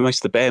think through most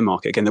of the bear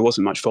market, again, there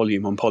wasn't much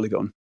volume on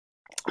Polygon.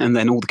 And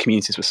then all the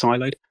communities were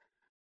siloed.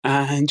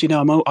 And,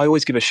 I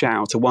always give a shout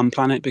out to One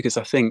Planet because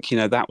I think,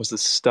 that was the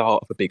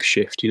start of a big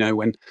shift,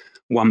 when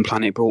One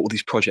Planet brought all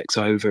these projects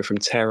over from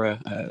Terra,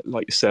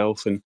 like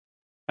yourself. And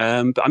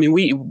but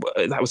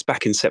that was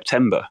back in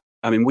September.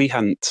 We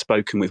hadn't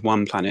spoken with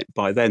One Planet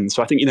by then.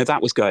 So I think,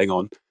 that was going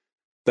on.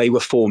 They were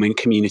forming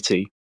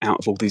community out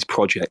of all these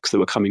projects that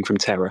were coming from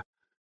Terra.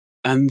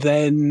 And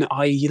then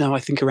I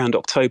think around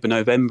October,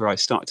 November, I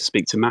started to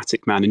speak to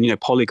mcY00ts,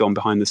 and Polygon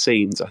behind the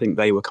scenes. I think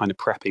they were kind of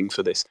prepping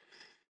for this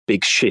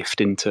big shift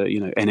into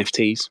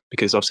NFTs,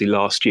 because obviously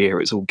last year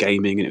it was all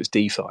gaming and it was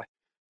DeFi.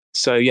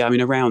 So yeah, I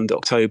mean around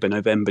October,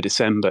 November,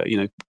 December,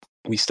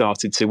 we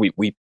started to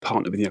we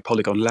partnered with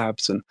Polygon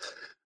Labs and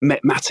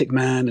met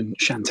mcY00ts and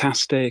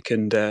Shantastic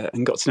and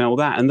got to know all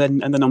that. And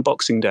then on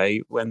Boxing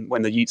Day, when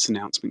the y00ts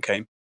announcement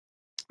came,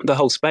 the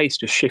whole space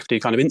just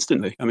shifted kind of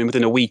instantly. I mean,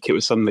 within a week, it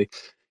was suddenly.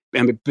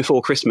 And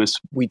before Christmas,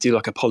 we do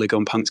like a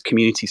Polygon Punks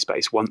community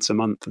space once a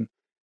month, and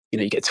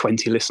you get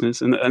 20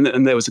 listeners, and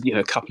there was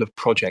a couple of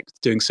projects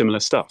doing similar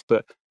stuff.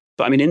 But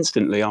I mean,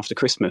 instantly after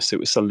Christmas, it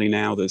was suddenly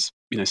now there's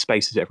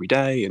spaces every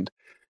day, and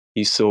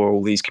you saw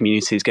all these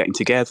communities getting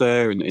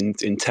together and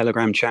in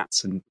Telegram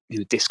chats and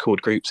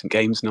Discord groups and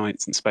games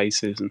nights and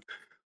spaces and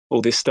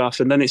all this stuff.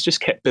 And then it's just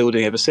kept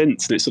building ever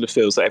since. And it sort of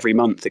feels that every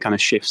month it kind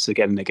of shifts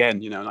again and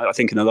again. And I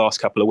think in the last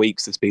couple of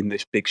weeks, there's been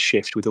this big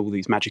shift with all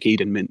these Magic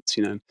Eden mints,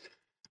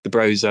 the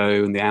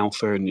Brozo and the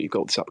Alpha, and you've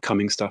got this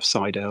upcoming stuff,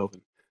 Side Elf.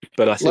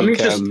 But I think...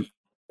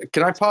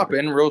 Can I pop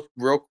in real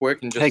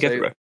quick and just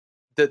say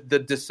that the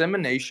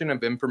dissemination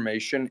of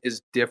information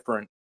is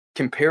different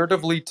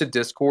comparatively to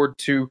Discord,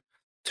 to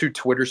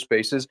Twitter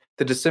Spaces.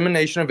 The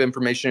dissemination of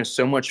information is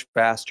so much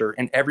faster,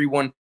 and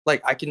everyone,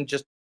 like, I can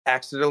just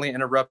accidentally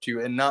interrupt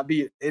you and not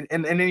be in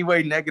any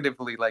way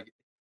negatively,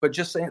 but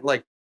just saying,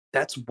 like,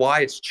 that's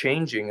why it's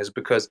changing, is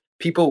because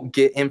people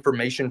get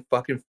information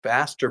fucking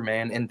faster,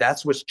 man, and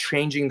that's what's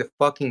changing the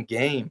fucking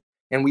game.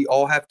 And we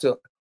all have to,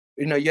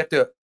 you have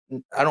to,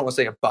 I don't want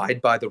to say abide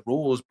by the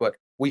rules, but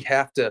we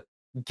have to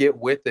get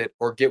with it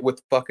or get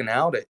with fucking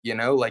out it,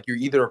 like, you're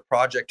either a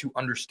project who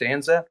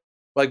understands that.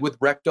 Like with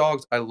Rekt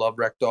Dogs, I love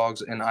Rekt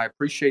Dogs and I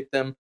appreciate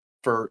them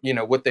for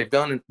what they've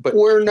done. But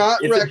we're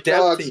not Rekt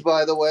Dogs,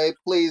 by the way.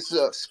 Please,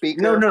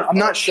 speaker. No, I'm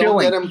not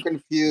shilling. Don't get them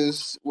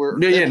confused. We're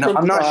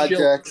I'm not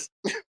projects.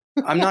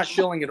 I'm not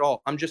shilling at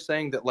all. I'm just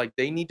saying that, like,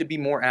 they need to be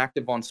more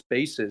active on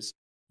Spaces,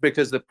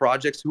 because the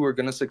projects who are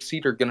going to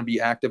succeed are going to be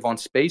active on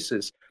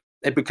Spaces,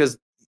 and because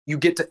you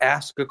get to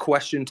ask a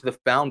question to the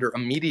founder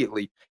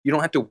immediately. You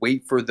don't have to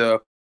wait for the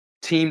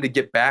team to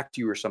get back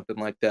to you or something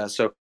like that.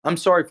 So I'm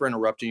sorry for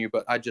interrupting you,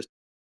 but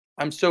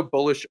I'm so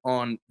bullish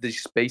on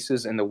these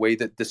spaces and the way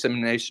that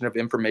dissemination of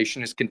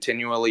information is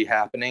continually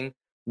happening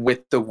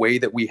with the way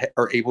that we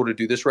are able to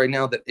do this right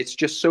now, that it's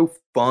just so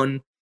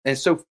fun and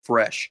so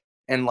fresh.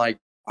 And like,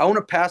 I want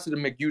to pass it to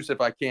mcY00ts if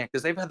I can,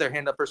 because they've had their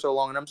hand up for so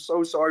long, and I'm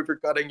so sorry for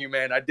cutting you,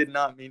 man. I did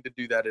not mean to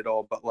do that at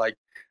all. But like,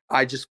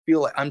 I just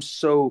feel like I'm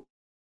so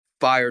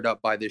fired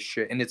up by this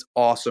shit, and it's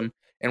awesome.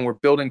 And we're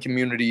building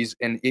communities,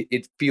 and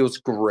it feels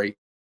great.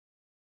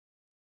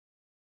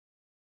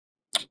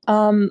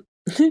 I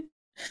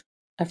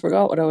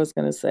forgot what I was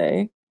going to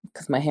say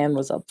because my hand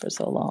was up for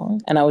so long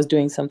and I was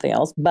doing something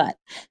else. But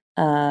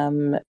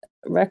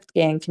Rekt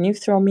Gang, can you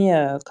throw me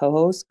a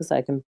co-host, because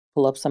I can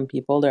pull up some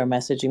people that are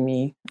messaging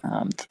me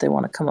that they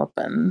want to come up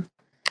and...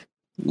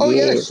 Oh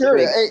yeah, sure.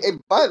 Hey,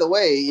 by the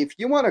way, if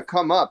you want to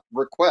come up,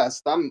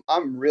 request. I'm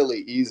really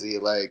easy.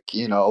 Like,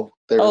 there's...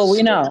 Oh,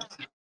 we know.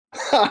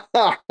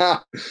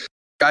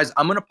 Guys,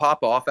 I'm gonna pop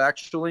off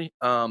actually,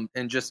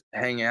 and just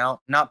hang out.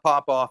 Not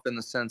pop off in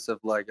the sense of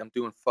like I'm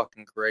doing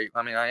fucking great.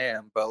 I mean, I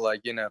am, but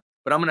like,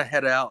 but I'm gonna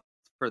head out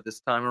for this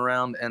time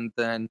around, and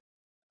then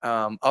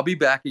I'll be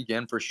back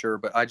again for sure.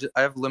 But I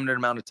have a limited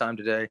amount of time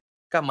today.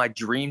 Got my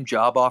dream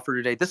job offer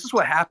today. This is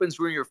what happens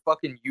when you're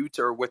fucking y00ts,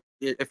 or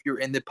if you're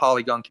in the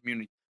Polygon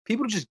community.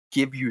 People just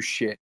give you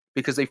shit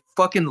because they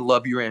fucking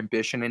love your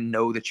ambition and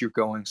know that you're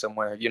going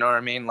somewhere. You know what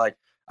I mean? Like,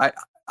 I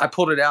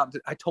pulled it out.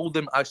 I told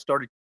them I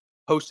started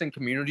hosting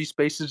community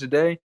spaces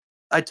today.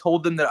 I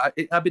told them that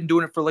I've been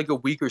doing it for like a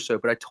week or so,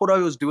 but I told I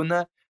was doing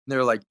that, and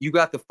they're like, "You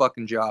got the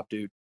fucking job,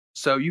 dude."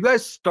 So you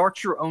guys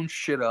start your own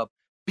shit up.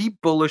 Be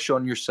bullish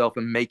on yourself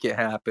and make it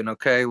happen,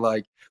 okay?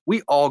 Like,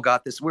 we all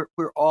got this. We're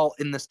all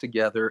in this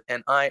together,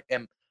 and I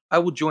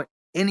will join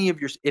any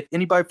of your. If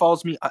anybody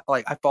follows me,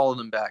 I follow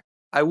them back.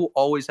 I will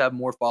always have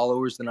more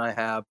followers than I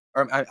have,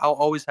 or I'll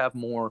always have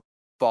more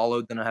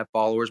followed than I have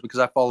followers, because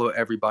I follow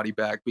everybody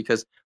back,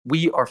 because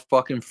we are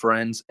fucking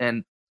friends,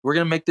 and we're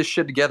going to make this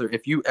shit together.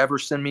 If you ever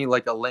send me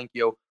like a link,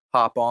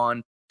 hop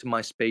on to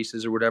my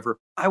spaces or whatever,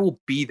 I will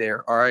be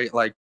there. All right.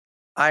 Like,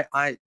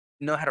 I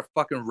know how to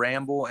fucking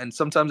ramble, and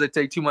sometimes I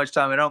take too much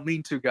time. I don't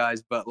mean to,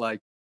 guys, but like,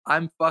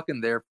 I'm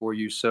fucking there for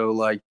you. So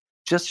like,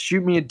 just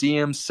shoot me a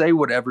DM, say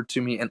whatever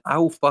to me, and I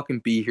will fucking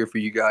be here for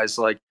you guys.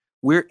 Like,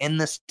 we're in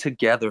this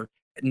together.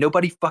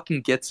 Nobody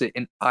fucking gets it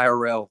in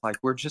IRL. Like,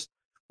 we're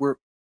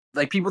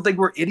like, people think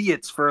we're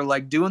idiots for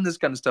like doing this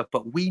kind of stuff,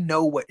 but we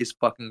know what is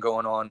fucking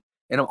going on.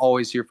 And I'm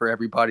always here for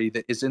everybody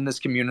that is in this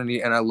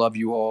community, and I love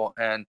you all.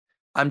 And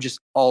I'm just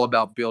all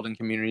about building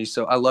communities.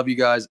 So I love you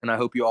guys, and I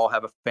hope you all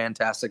have a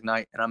fantastic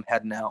night, and I'm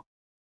heading out.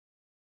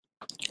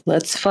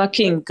 Let's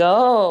fucking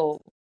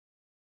go.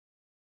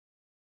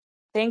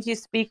 Thank you,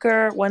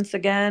 speaker. Once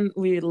again,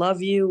 we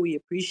love you. We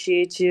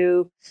appreciate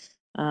you.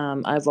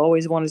 I've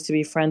always wanted to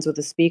be friends with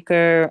a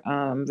speaker.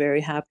 I'm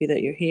very happy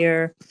that you're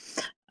here.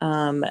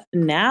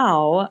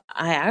 Now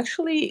I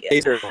actually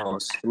Hey,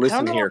 co-host. I don't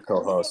Listen know. here,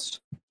 co-host.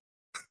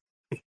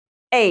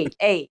 Hey.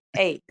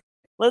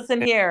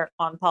 Listen here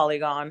on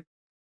Polygon.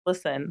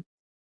 Listen.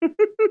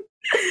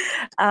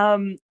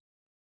 um,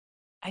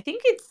 I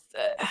think it's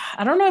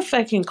I don't know if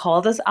I can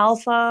call this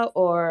alpha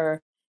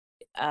or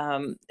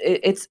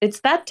it's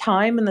that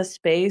time in the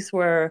space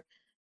where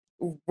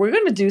we're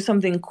gonna do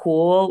something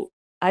cool.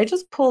 I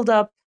just pulled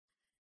up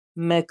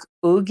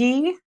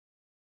mcY00ts.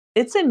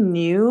 It's a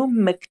new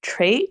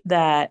mcTrait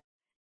that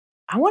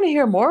I want to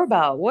hear more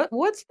about.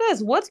 What's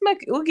this? What's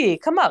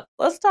mcY00ts? Come up,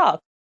 let's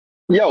talk.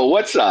 Yo,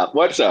 what's up?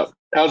 What's up?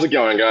 How's it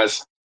going,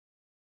 guys?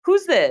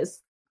 Who's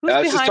this? Who's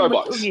This is behind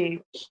Toebox.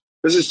 mcY00ts?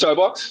 This is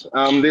Toebox.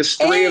 There's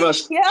three of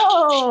us.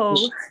 Yo!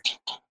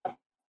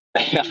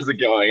 How's it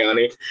going,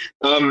 Arnie?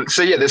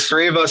 So yeah, there's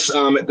three of us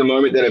at the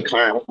moment that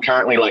are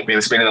currently like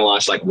been spending the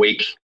last like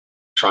week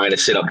trying to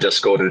set up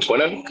Discord and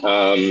Twitter.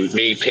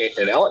 Me, Pet,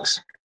 and Alex.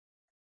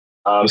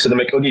 So the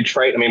mcY00ts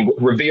trait, I mean,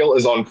 reveal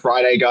is on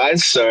Friday,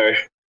 guys. So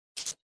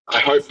I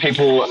hope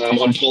people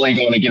on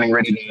Polygon are getting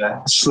ready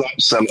to slap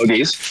some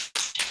oogies.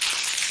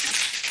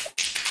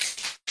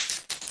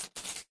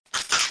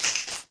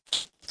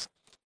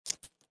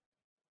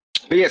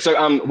 But yeah,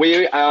 so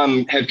we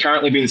have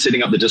currently been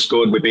setting up the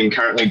Discord. We've been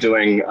currently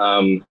doing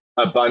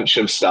a bunch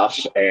of stuff,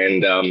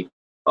 and oh,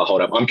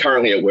 hold up. I'm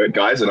currently at work,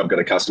 guys, and I've got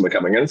a customer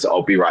coming in, so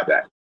I'll be right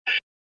back.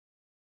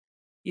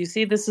 You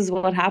see, this is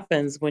what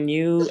happens when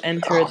you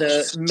enter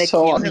the Mick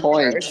So on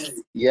universe. point.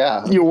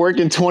 Yeah. You're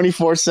working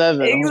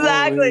 24/7.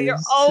 Exactly, Holy you're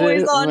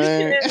always shit, on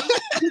man. shit.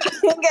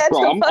 You get Bro,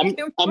 your I'm fucking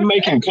break.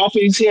 making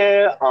coffees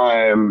here.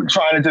 I'm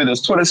trying to do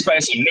this Twitter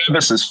space. I'm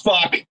nervous as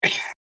fuck.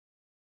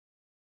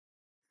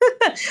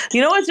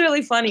 You know what's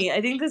really funny?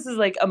 I think this is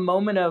like a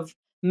moment of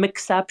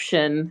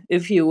mixception,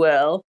 if you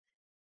will.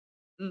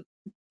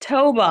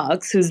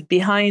 Toebox, who's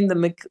behind the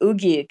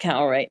mcY00ts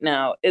account right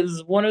now,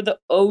 is one of the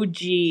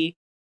OG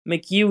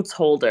mcY00ts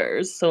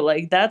holders. So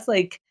like that's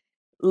like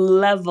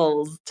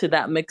levels to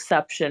that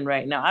mixception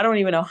right now. I don't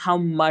even know how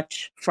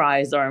much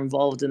fries are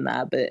involved in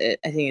that, but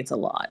I think it's a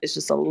lot. It's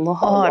just a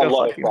lot of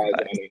fucking fries.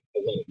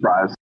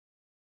 Fries.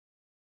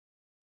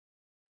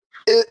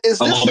 Is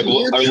A this lot a of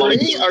new gl- a lot of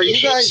tree? Are you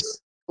glorious guys?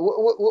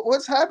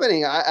 What's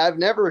happening? I've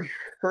never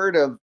heard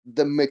of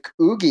the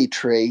mcY00ts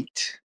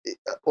trait,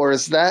 or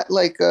is that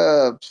like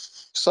a?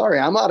 Sorry,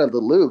 I'm out of the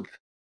loop.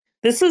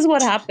 This is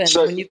what happens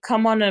So- when you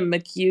come on a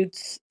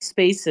mcY00ts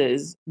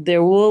spaces.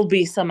 There will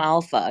be some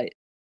alpha.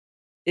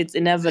 It's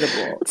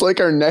inevitable. It's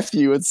like our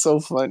nephew. It's so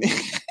funny.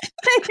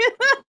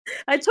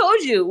 I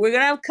told you, we're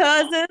gonna have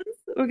cousins,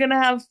 we're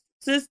gonna have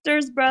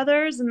sisters,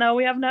 brothers, and now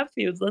we have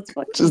nephews. Let's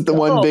fucking Just the go.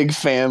 one big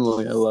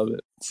family. I love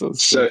it. So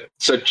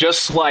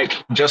just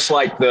like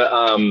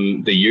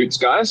the Utes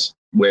guys,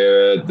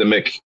 where the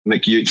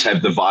mcY00ts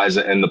have the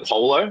visor and the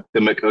polo, the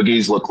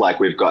mcY00ts look like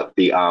we've got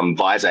the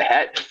visor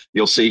hat.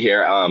 You'll see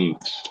here,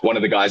 one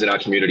of the guys in our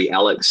community,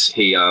 Alex,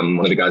 he one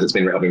of the guys that's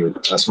been helping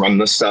us run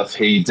this stuff,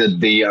 he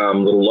did the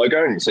little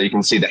logo, and so you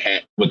can see the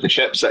hat with the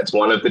chips. That's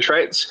one of the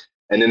traits,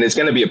 and then there's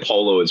going to be a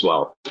polo as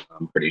well.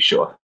 I'm pretty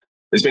sure.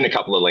 There's been a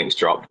couple of links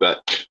dropped,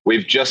 but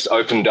we've just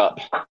opened up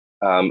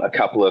a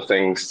couple of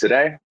things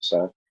today,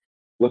 so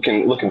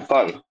looking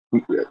fun.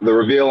 The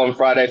reveal on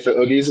Friday for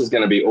oogies is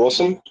going to be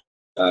awesome.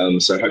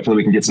 So hopefully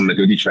we can get some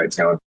mcY00ts traits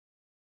going.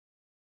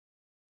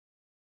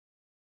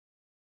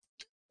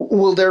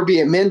 Will there be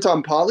a mint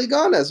on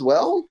Polygon as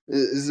well?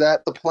 Is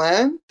that the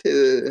plan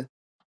to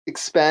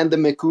expand the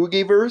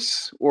mcY00ts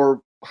verse,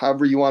 or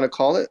however you want to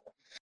call it?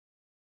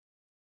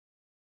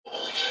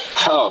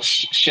 Oh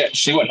shit!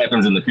 See what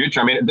happens in the future.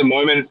 I mean, at the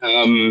moment,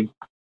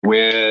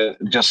 we're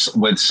just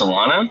with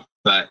Solana,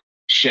 but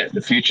shit,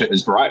 the future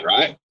is bright,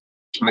 right?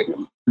 Like,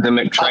 the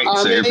mcTraits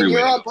I are mean, everywhere.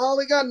 you're on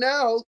Polygon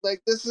now.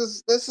 Like this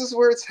is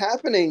where it's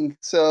happening.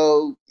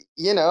 So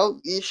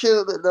you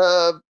should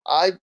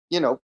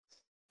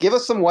give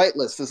us some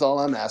whitelists is all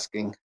I'm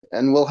asking,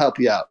 and we'll help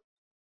you out.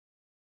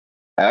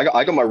 I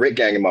got my Rekt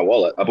gang in my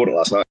wallet. I bought it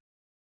last night.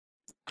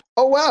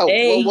 Oh wow!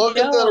 Hey, well,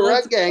 welcome to the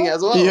let's Rekt gang go.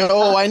 as well.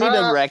 Yo, I need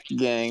a wrecked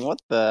gang. What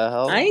the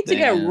hell? I need to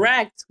get Damn.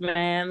 wrecked,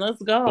 man.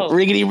 Let's go.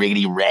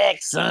 Riggedy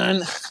wrecked,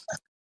 son.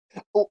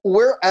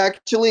 We're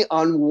actually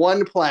on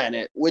one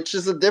planet, which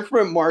is a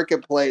different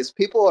marketplace.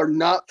 People are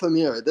not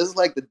familiar. This is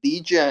like the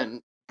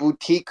DGen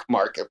boutique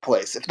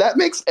marketplace, if that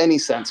makes any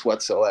sense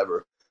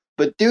whatsoever.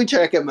 But do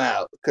check them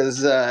out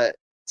because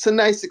it's a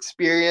nice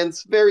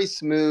experience, very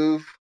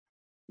smooth.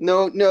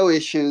 No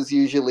issues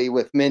usually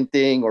with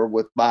minting or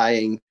with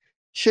buying.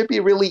 Should be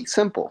really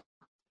simple.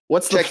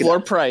 What's the Check it floor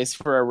out. price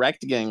for a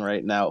wrecked gang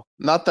right now?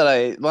 Not that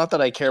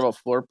I care about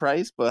floor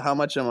price, but how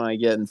much am I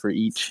getting for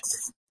each?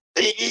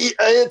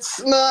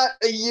 It's not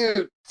a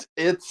Ute.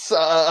 It's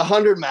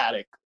 100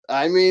 Matic.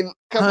 I mean,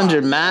 come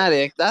 100 on.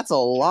 Matic. That's a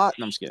lot.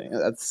 No, I'm just kidding.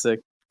 That's sick.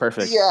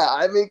 Perfect. Yeah,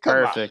 I mean, come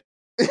Perfect.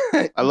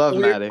 on. I love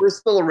Matic. We're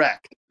still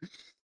wrecked.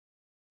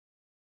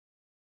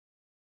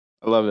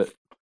 I love it.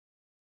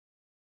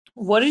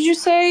 What did you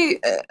say?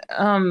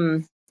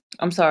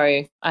 I'm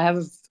sorry. I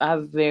have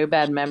very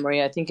bad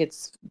memory. I think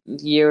it's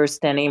years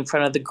standing in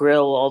front of the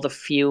grill, all the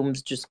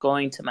fumes just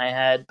going to my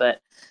head.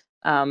 But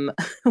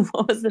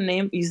what was the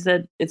name? You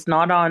said it's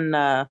not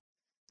on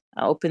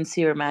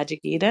OpenSea or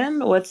Magic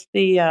Eden. What's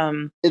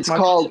the It's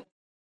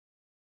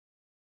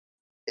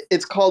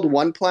called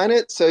One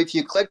Planet. So if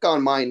you click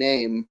on my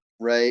name,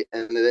 right,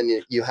 and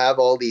then you have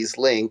all these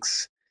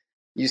links,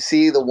 you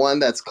see the one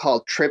that's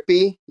called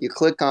Trippy. You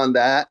click on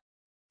that,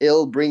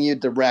 it'll bring you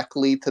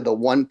directly to the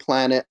One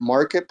Planet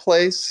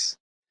marketplace.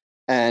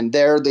 And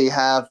there they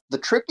have the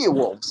Tricky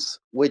Wolves,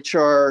 which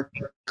are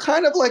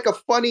kind of like a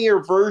funnier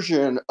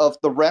version of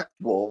the Rekt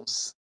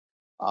Wolves.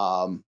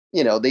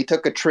 They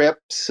took a trip,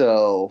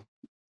 so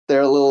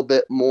they're a little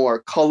bit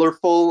more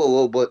colorful, a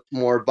little bit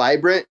more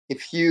vibrant.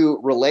 If you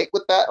relate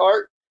with that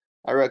art,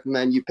 I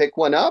recommend you pick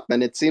one up,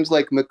 and it seems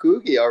like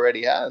mcY00ts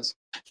already has.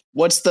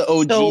 What's the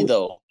OG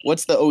though?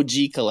 What's the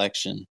OG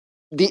collection?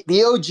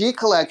 The OG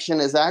collection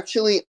is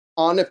actually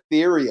on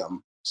Ethereum.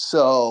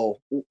 So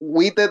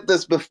we did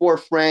this before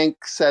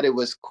Frank said it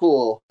was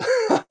cool.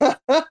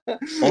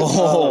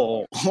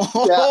 Oh,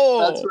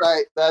 yeah,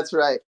 that's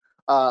right.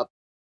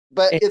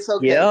 But it's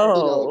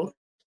okay.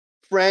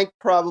 Frank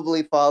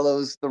probably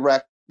follows the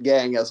Rekt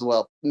gang as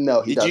well.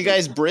 No, he doesn't. Did you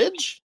guys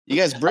bridge? You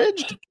guys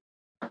bridged?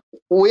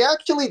 We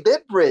actually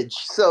did bridge.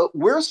 So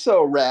we're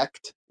so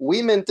wrecked.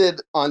 We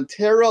minted on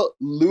Terra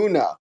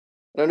Luna. I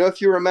don't know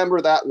if you remember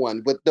that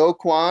one with Do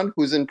Kwon,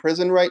 who's in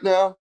prison right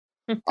now.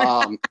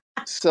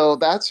 So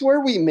that's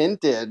where we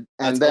minted,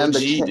 and that's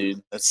then OG,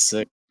 dude. That's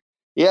sick.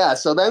 Yeah,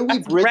 so then we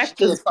bridged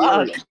to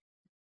Ethereum.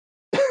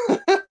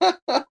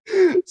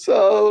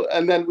 So,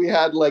 and then we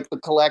had like the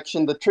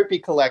collection, the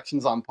trippy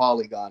collections on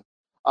Polygon.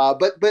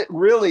 But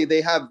really, they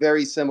have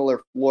very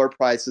similar floor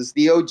prices.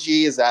 The OG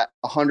is at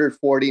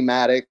 140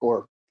 Matic,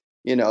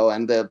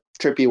 and the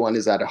trippy one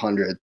is at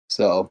 100.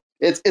 So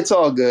it's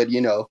all good,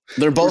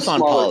 They're both on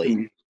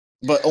Poly,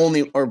 but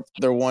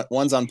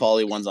one's on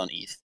Poly, one's on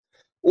ETH.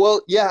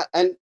 Well, yeah,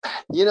 and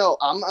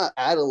I'm gonna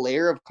add a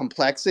layer of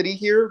complexity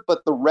here,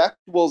 but the Rekt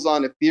Wolves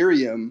on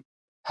Ethereum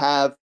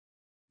have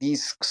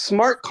these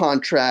smart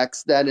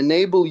contracts that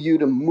enable you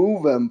to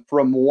move them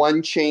from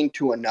one chain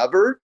to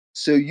another.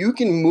 So you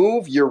can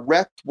move your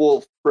Rekt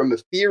Wolf from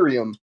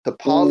Ethereum to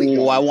Polygon.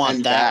 Oh, I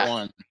want that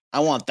one. I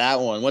want that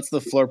one. What's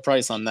the floor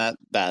price on that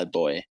bad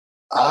boy?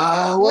 Wait.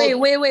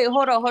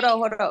 Hold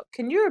on.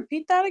 Can you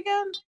repeat that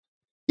again?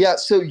 Yeah,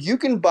 so you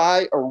can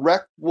buy a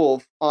Rekt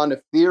Wolf on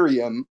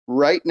Ethereum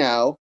right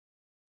now,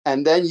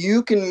 and then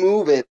you can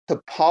move it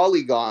to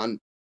Polygon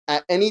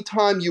at any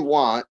time you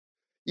want.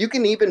 You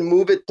can even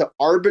move it to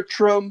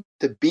Arbitrum,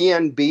 to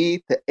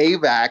BNB, to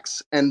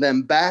AVAX, and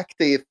then back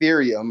to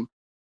Ethereum,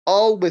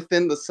 all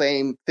within the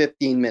same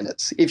 15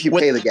 minutes if you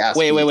pay the gas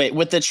fee. Wait.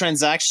 With the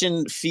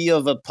transaction fee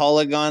of a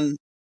Polygon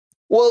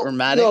or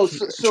Matic no,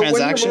 so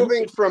when you're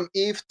moving from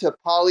ETH to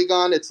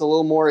Polygon, it's a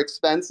little more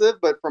expensive,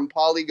 but from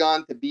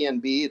Polygon to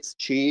BNB, it's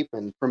cheap,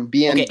 and from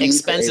BNB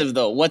expensive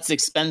though. What's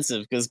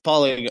expensive? Because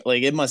Polygon,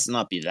 it must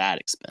not be that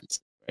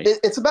expensive. Right?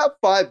 It's about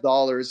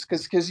 $5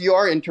 because you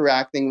are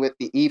interacting with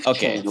the ETH.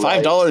 Okay, chain, $5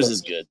 right?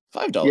 is good.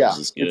 $5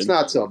 is good. It's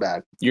not so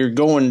bad. You're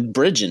going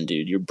bridging,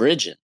 dude. You're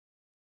bridging.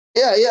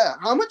 Yeah.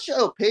 How much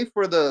I'll pay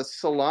for the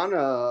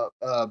Solana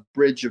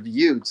bridge of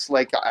mcY00ts?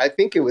 Like, I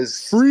think it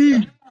was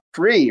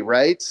free,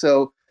 right?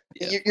 So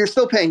you're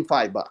still paying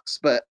 $5,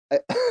 but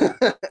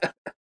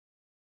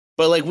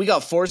but we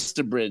got forced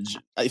to bridge.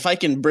 If I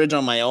can bridge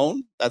on my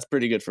own, that's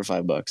pretty good for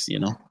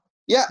 $5,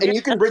 Yeah, and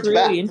you can bridge really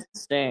back.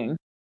 Interesting.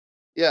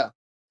 Yeah.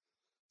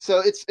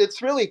 So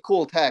it's really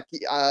cool tech.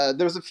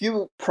 There's a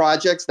few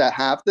projects that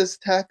have this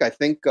tech. I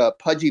think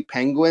Pudgy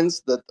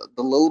Penguins, the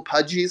little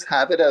Pudgies,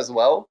 have it as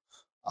well.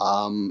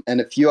 And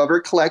a few other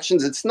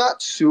collections. It's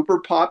not super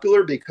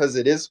popular because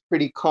it is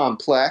pretty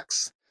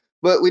complex,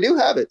 but we do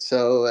have it.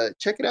 So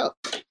check it out.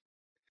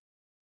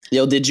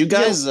 Yo, did you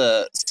guys?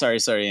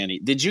 Sorry, Andy.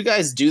 Did you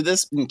guys do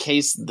this in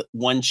case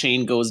one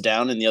chain goes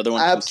down and the other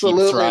one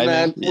Absolutely, keep thriving?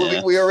 Man.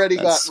 Yeah, we already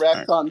got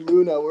wrecked on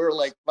Luna. We were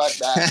like, fuck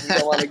that. We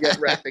don't want to get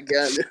wrecked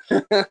again.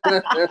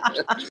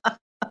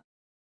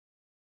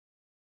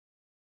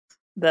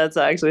 That's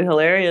actually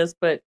hilarious,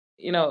 but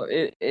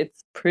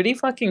it's pretty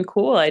fucking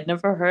cool. I'd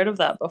never heard of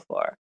that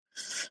before.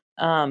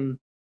 I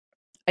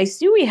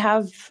see we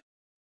have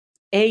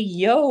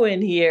Ayo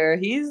in here.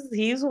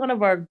 He's one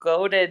of our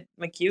goated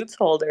mcY00ts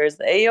holders.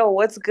 Ayo,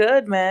 what's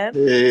good, man?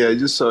 Hey, I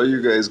just saw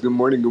you guys. Good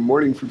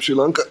morning from Sri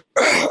Lanka.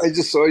 I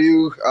just saw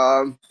you.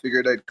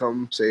 Figured I'd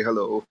come say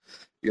hello.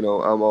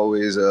 I'm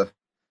always a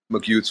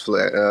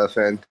mcY00ts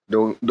fan.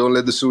 Don't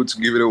let the suits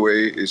give it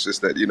away. It's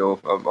just that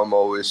I'm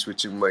always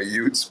switching my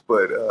mcY00ts,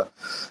 but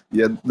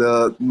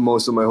the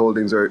most of my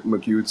holdings are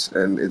mcY00ts,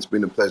 and it's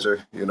been a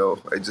pleasure.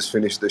 I just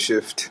finished the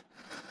shift.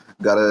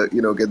 Gotta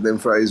get them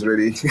fries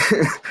ready.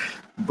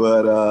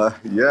 But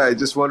I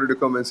just wanted to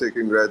come and say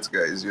congrats,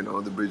 guys.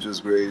 The bridge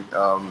was great.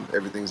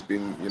 Everything's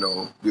been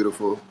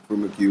beautiful for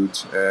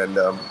mcY00ts, and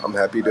I'm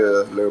happy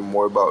to learn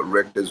more about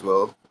Rekt as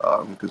well,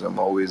 because I'm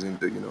always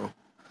into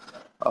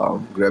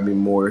grab me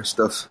more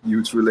stuff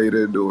Utes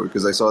related, or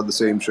because I saw the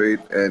same trait.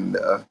 And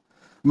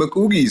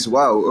mcY00ts,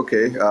 wow,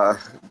 okay,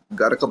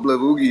 got a couple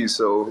of oogies,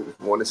 so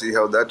want to see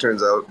how that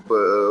turns out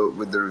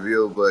with the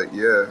reveal. But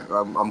yeah,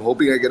 I'm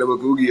hoping I get a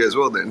mcY00ts as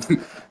well then,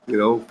 you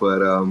know.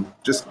 But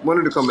just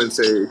wanted to come and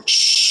say.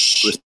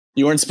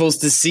 You weren't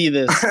supposed to see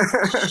this.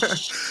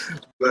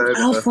 But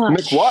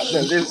Mick, what?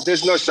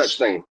 There's no such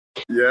thing.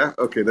 yeah,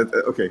 okay,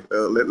 okay.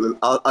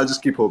 I'll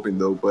just keep hoping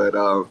though. But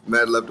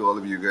mad love to all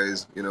of you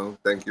guys. You know,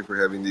 thank you for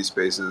having these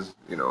spaces.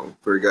 You know,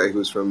 for a guy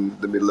who's from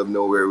the middle of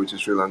nowhere, which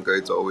is Sri Lanka,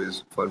 it's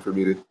always fun for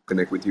me to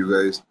connect with you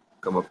guys,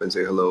 come up and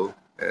say hello.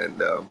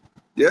 And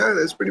yeah,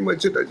 that's pretty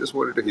much it. I just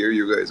wanted to hear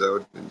you guys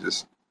out and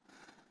just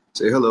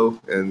say hello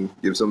and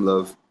give some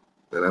love.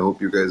 And I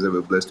hope you guys have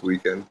a blessed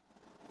weekend.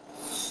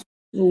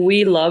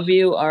 We love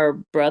you, our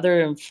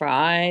brother in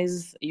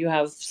fries. You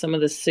have some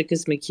of the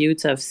sickest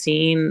mcY00ts I've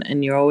seen,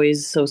 and you're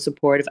always so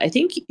supportive. I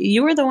think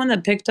you were the one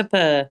that picked up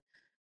a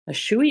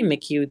Shui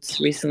mcY00ts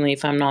recently,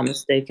 if I'm not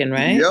mistaken,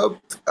 right? Yep.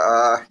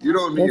 You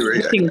know me, right?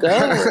 You can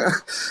go.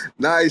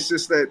 Nah, it's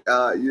just that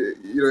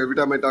you know, every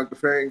time I talk to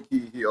Frank,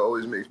 he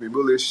always makes me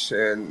bullish,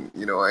 and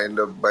you know, I end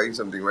up buying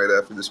something right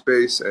after the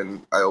space,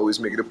 and I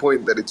always make it a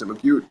point that it's a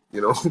mcY00ts,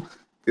 you know,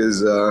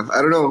 because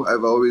I don't know,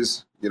 I've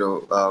always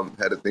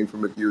had a thing for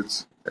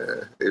mcY00ts.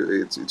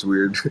 It's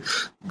weird,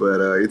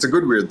 but it's a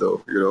good weird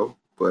though, you know.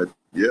 But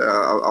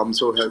yeah, I'm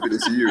so happy to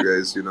see you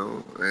guys, you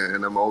know,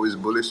 and I'm always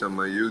bullish on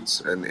my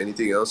Utes and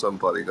anything else on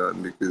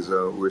Polygon because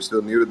we're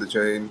still new to the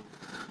chain.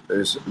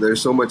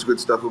 There's so much good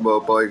stuff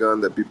about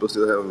Polygon that people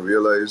still haven't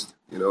realized.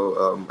 You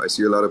know, I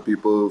see a lot of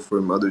people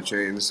from other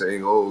chains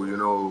saying, "Oh, you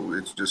know,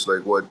 it's just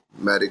like what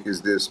Matic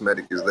is this,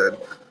 Matic is that."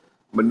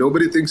 But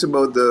nobody thinks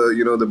about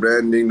the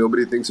branding.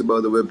 Nobody thinks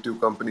about the Web2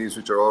 companies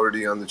which are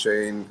already on the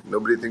chain.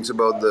 Nobody thinks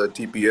about the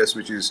TPS,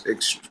 which is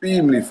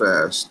extremely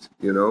fast,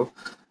 you know.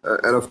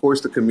 And of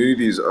course, the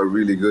communities are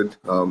really good.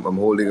 I'm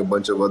holding a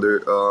bunch of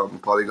other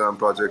Polygon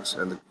projects,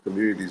 and the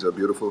communities are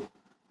beautiful.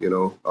 You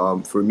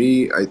know, for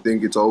me, I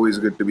think it's always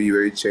good to be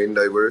very chain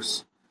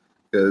diverse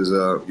because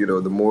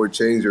the more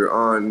chains you're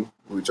on,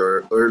 which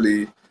are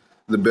early,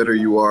 the better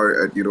you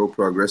are at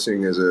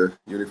progressing as a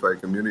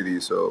unified community.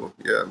 So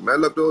yeah, mad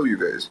love to all of you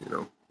guys. You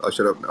know, I'll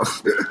shut up now.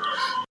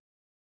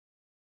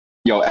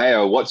 Yo,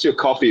 Ayo, what's your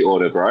coffee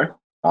order, bro?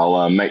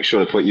 I'll make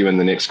sure to put you in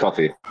the next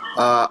coffee.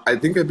 I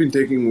think I've been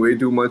taking way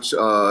too much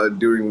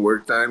during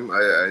work time.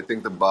 I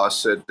think the boss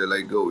said to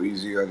like go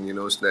easy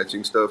on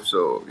snatching stuff.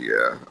 So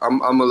yeah,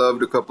 I'm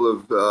allowed a couple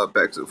of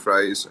packs of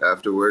fries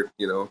after work.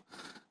 You know,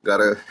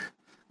 gotta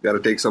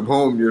take some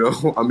home. You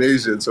know, I'm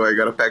Asian, so I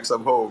gotta pack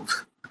some home.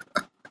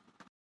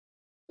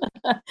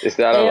 Is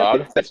that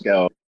allowed? Let's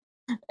go.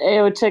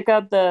 Ayo, check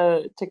out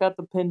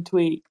the pinned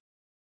tweet.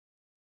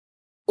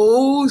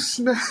 Oh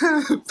snap!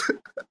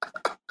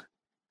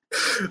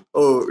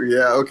 Oh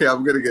yeah, okay.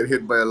 I'm gonna get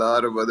hit by a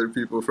lot of other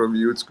people from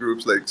youth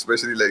groups, like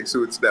especially like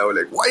Suits now.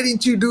 Like, why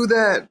didn't you do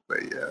that?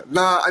 But yeah,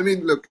 nah. I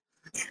mean, look.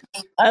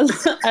 I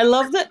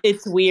love that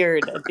it's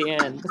weird at the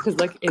end because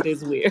like it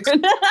is weird.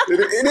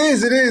 It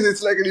is.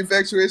 It's like an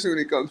infatuation when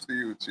it comes to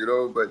youths, you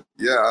know. But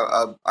yeah,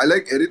 I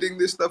like editing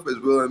this stuff as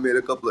well. I made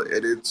a couple of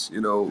edits,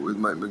 with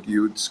my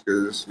mcY00ts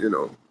because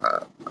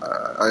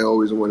I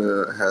always want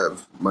to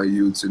have my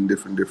youths in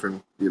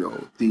different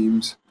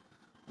themes.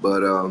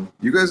 But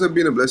you guys have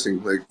been a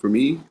blessing. Like for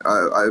me,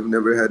 I've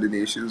never had any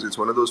issues. It's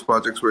one of those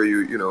projects where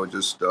you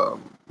just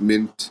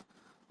mint,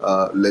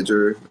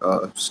 ledger,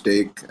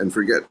 stake, and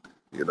forget.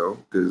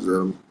 Because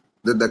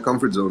that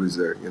comfort zone is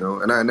there.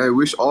 And I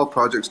wish all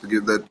projects to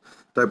give that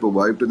type of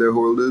vibe to their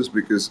holders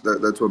because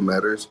that's what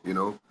matters.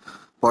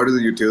 Part of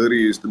the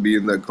utility is to be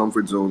in that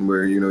comfort zone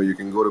where you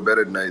can go to bed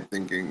at night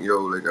thinking,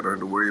 like I don't have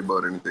to worry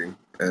about anything.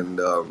 And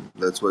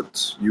that's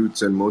what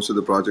youths and most of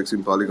the projects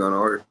in Polygon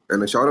are.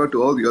 And a shout out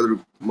to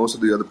most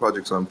of the other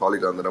projects on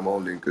Polygon that I'm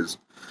holding because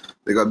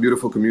they got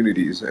beautiful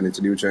communities and it's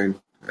a new chain.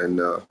 And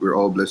we're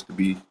all blessed to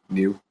be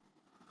new.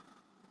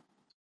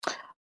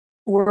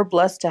 We're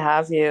blessed to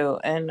have you.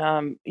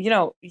 And,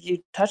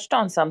 you touched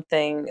on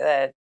something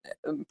that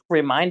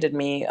reminded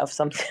me of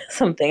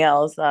something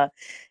else.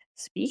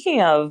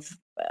 Speaking of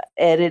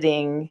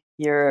editing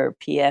your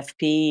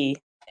PFP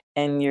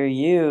and your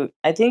U,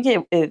 I think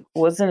it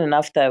wasn't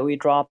enough that we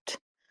dropped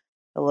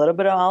a little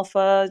bit of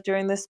alpha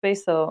during this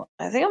space. So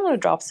I think I'm going to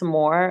drop some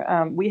more.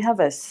 We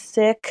have a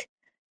sick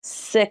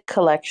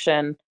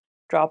collection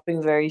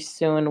dropping very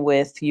soon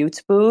with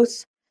Utes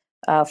Booth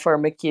for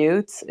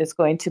mcY00ts. It's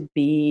going to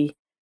be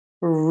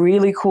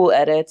really cool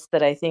edits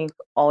that I think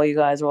all you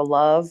guys will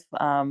love,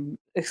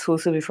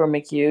 exclusively for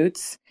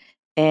mcY00ts.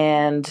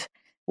 And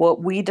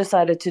what we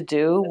decided to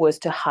do was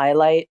to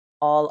highlight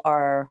all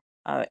our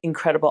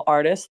incredible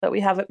artists that we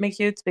have at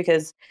mcY00ts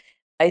because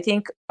I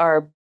think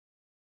our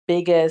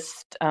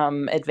biggest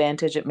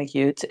advantage at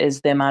mcY00ts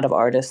is the amount of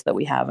artists that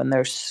we have, and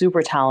they're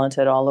super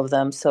talented, all of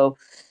them. So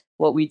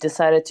what we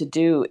decided to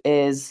do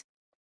is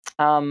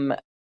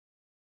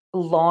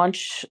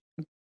launch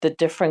the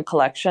different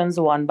collections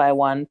one by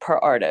one per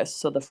artist.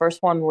 So the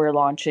first one we're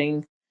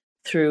launching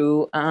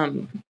through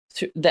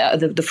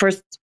the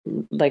first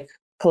like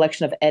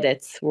collection of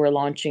edits we're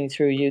launching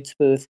through Utes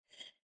booth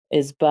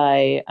is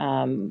by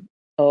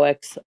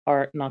OX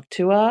Art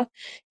Noctua.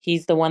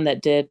 He's the one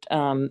that did,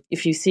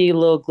 if you see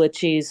Lil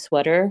Glitchy's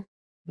sweater,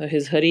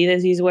 his hoodie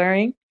that he's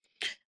wearing,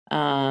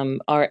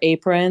 our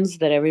aprons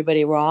that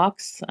everybody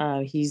rocks,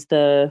 he's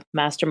the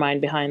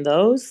mastermind behind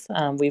those.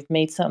 We've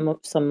made some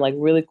like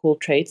really cool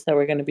traits that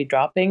we're going to be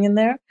dropping in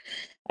there.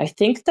 I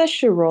think that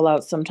should roll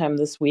out sometime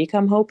this week,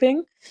 I'm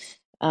hoping.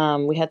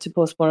 We had to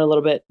postpone a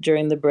little bit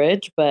during the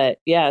bridge, but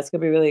yeah, it's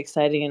going to be really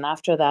exciting. And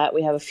after that,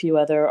 we have a few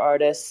other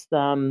artists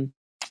in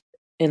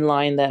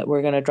line that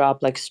we're going to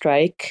drop, like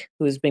Strike,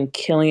 who's been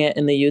killing it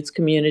in the Utes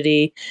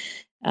community,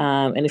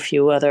 and a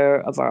few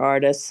other of our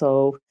artists.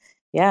 So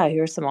yeah,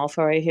 here's some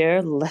alpha right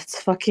here.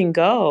 Let's fucking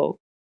go.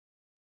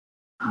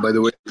 By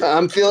the way,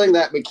 I'm feeling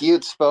that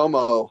mcY00ts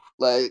FOMO.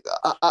 Like,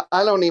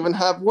 I don't even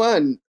have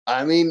one.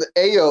 I mean,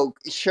 Ayo,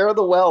 share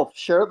the wealth,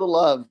 share the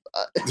love.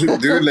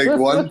 dude, like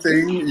one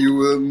thing you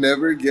will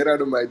never get out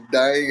of my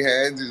dying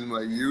hands is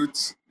my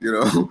youths, you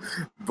know.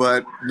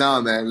 But nah,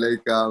 man,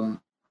 like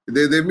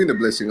they've been a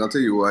blessing. I'll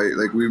tell you why.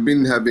 Like we've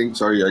been having.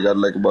 Sorry, I got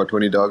like about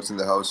 20 dogs in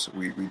the house.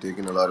 We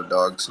taking a lot of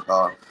dogs.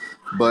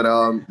 But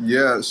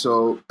yeah.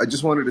 So I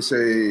just wanted to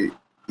say,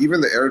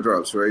 even the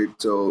airdrops, right?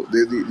 So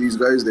these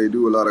guys, they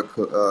do a lot of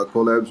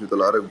collabs with a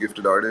lot of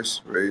gifted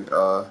artists, right?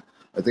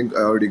 I think I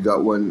already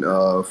got one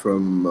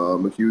from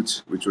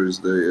mcY00ts, which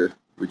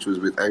was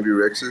with Angry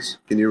Rexes.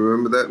 Can you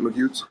remember that,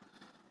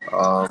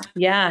 mcY00ts?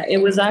 Yeah, it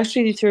was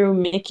actually through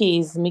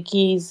Mickey's.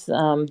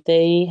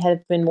 They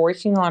had been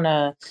working on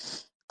a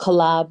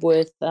collab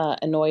with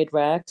Annoyed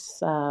Rex,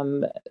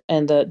 and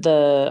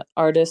the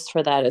artist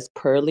for that is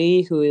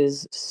Pearly, who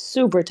is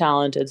super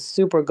talented,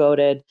 super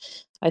goated.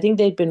 I think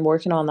they'd been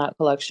working on that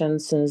collection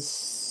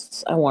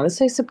since, I want to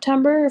say,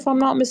 September, if I'm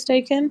not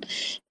mistaken.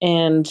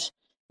 And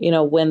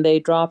when they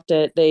dropped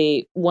it,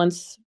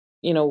 once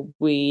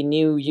we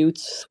knew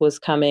Utes was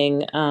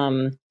coming,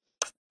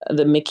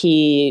 the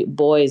Mickey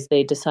boys,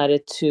 they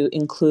decided to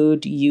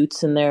include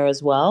Utes in there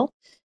as well.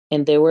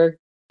 And they were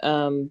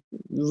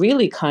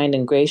really kind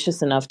and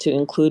gracious enough to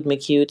include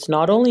mcY00ts,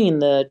 not only in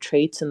the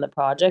traits in the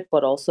project,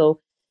 but also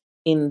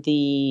in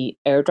the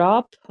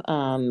airdrop.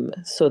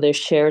 So they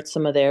shared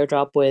some of the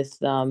airdrop with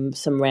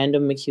some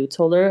random mcY00ts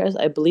holders.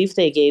 I believe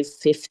they gave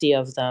 50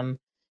 of them,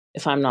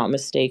 if I'm not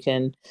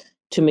mistaken,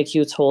 to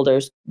mcY00ts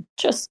holders,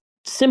 just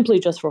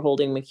for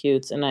holding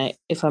mcY00ts. And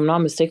if I'm not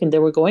mistaken, they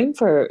were going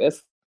for,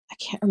 if I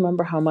can't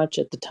remember how much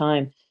at the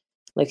time,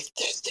 like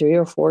 3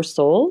 or 4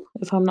 SOL,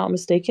 if I'm not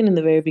mistaken, in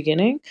the very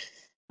beginning.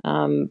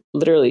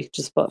 Literally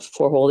just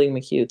for holding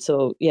mcY00ts.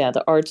 So yeah,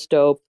 the art's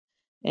dope,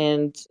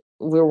 and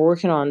we're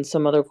working on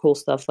some other cool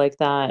stuff like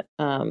that.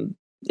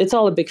 It's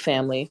all a big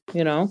family,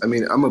 I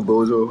mean, I'm a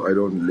bozo. I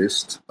don't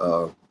list.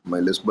 My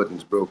list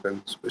button's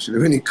broken, especially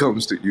when it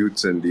comes to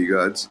youths and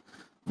DGods.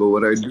 But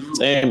what I do,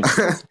 Same.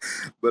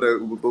 but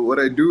what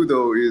I do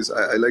though is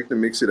I like to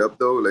mix it up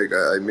though. Like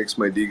I mix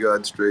my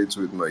DGods trades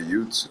with my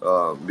youths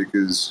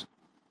because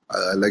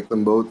I like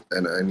them both,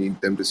 and I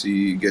need them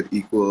to get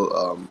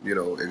equal,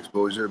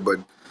 exposure. But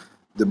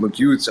the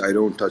mcY00ts, I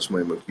don't touch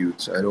my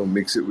mcY00ts. I don't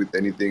mix it with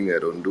anything. I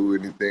don't do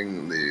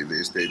anything.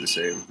 They stay the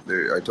same.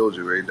 I told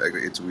you, right?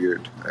 It's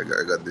weird. I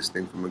got this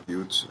thing for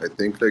mcY00ts. I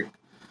think like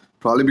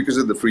probably because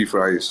of the free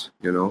fries,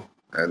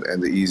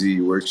 and the easy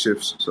work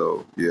shifts.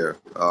 So yeah.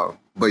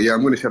 But yeah,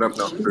 I'm gonna shut up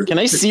now. Can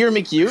I see your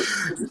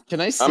mcY00t? Can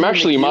I see? I'm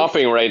actually mcY00t?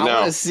 mopping right I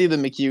now. want to see the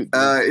mcY00t.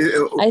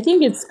 I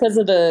think it's because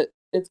of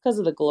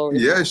the glory.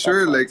 Yeah,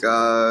 sure. Like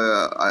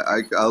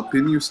I'll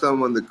pin you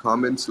some on the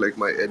comments, like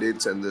my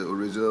edits and the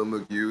original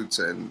mcY00ts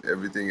and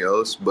everything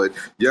else. But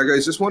yeah,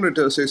 guys, just wanted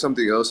to say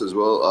something else as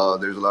well.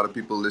 There's a lot of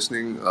people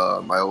listening.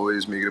 I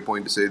always make it a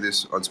point to say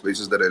this on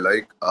spaces that I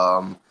like.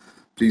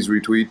 Please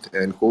retweet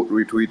and quote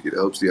retweet. It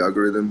helps the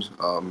algorithms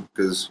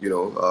because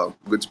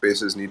good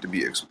spaces need to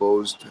be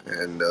exposed,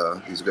 and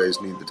these guys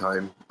need the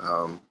time.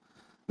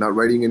 Not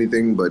writing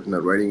anything, but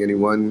not writing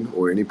anyone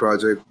or any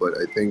project. But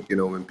I think,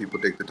 when people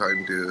take the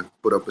time to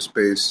put up a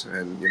space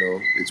and,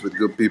 it's with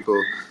good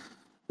people,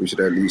 we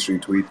should at least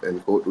retweet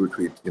and quote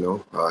retweet,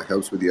 it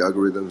helps with the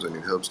algorithms and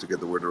it helps to get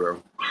the word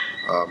around.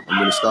 I'm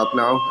going to stop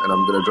now and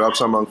I'm going to drop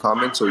some on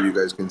comments so you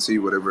guys can see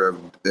whatever I've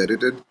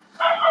edited.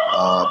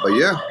 But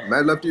yeah,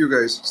 mad love to you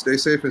guys. Stay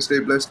safe and stay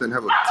blessed and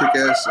have a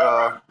kick-ass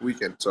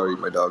weekend. Sorry,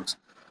 my dogs.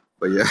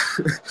 But yeah.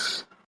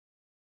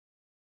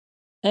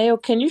 Hey,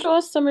 can you show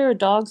us some of your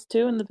dogs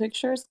too in the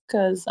pictures?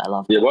 Because I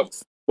love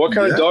dogs. What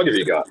kind of dog have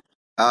you got?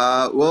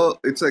 Well,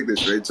 it's like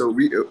this, right? So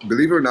we,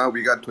 believe it or not,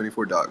 we got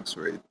 24 dogs,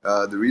 right?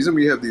 The reason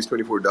we have these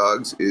 24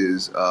 dogs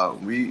is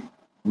when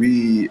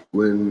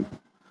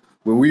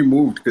we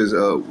moved, because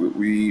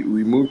we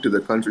moved to the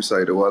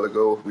countryside a while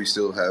ago. We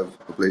still have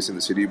a place in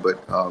the city,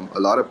 but a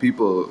lot of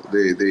people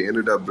they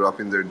ended up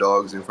dropping their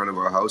dogs in front of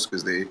our house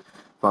because they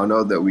found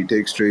out that we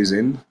take strays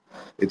in.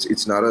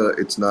 It's not a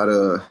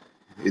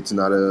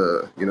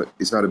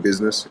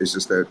business. It's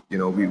just that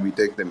we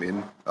take them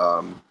in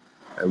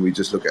and we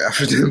just look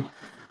after them.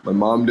 My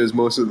mom does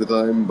most of the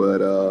time, but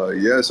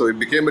yeah, so it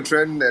became a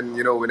trend. And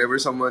whenever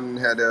someone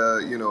had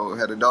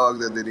a dog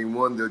that they didn't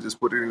want, they'll just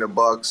put it in a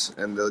box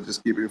and they'll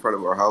just keep it in front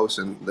of our house,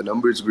 and the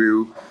numbers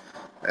grew.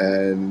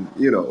 And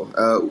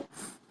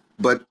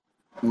but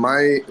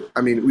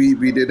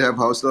we did have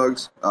house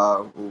dogs.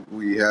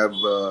 We have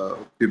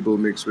pit bull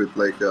mixed with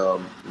like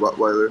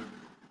Rottweiler,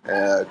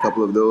 a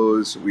couple of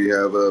those. We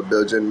have a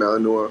Belgian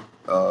Malinois,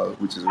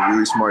 which is a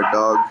really smart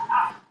dog.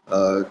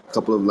 A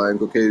couple of Lion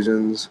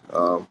Caucasians.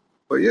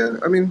 But yeah,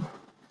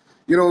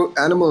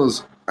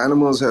 animals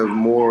have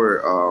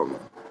more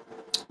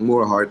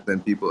heart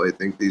than people, I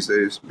think, these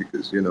days,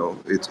 because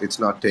it's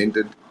not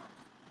tainted,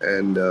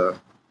 and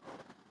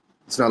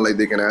it's not like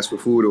they can ask for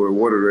food or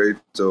water, right?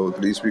 So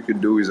the least we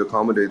could do is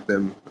accommodate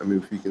them.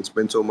 If we can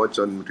spend so much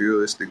on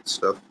materialistic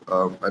stuff,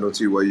 I don't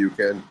see why you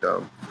can't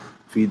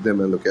feed them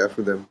and look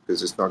after them,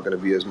 because it's not going to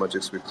be as much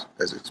as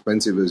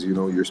expensive as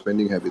your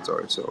spending habits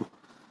are. So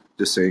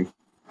just saying.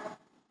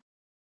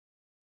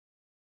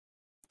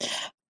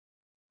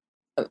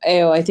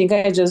 Ayo, I think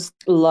I just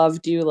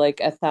loved you like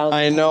 1,000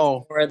 I times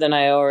know. more than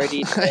I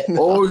already did.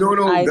 Oh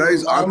no, I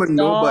guys! I'm a love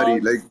nobody.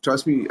 dogs. Like,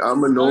 trust me,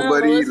 I'm a No, no,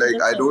 but nobody. listen,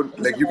 Like, I listen, don't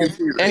like. You can listen.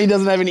 see, And he right?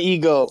 doesn't have an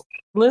ego.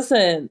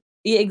 Listen,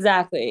 yeah,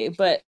 exactly.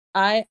 But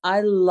I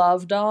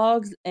love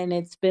dogs, and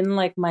it's been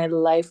like my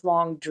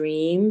lifelong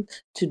dream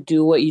to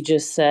do what you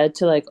just said,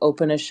 to like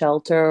open a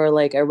shelter or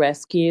like a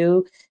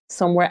rescue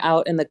somewhere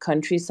out in the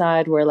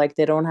countryside where like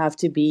they don't have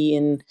to be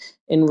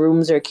in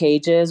rooms or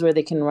cages, where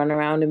they can run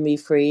around and be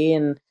free,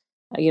 and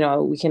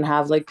we can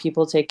have like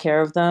people take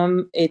care of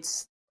them.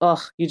 It's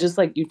you just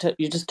like you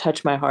just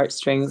touch my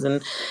heartstrings.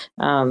 And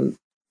um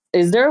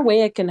is there a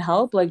way I can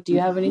help? Like, do you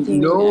have anything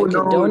No, I could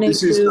no. donate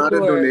This is to, not a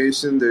or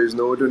donation. There's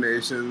no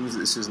donations.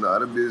 This is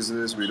not a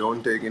business. We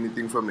don't take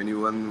anything from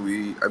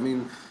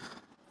anyone.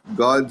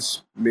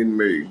 God's been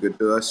very good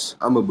to us.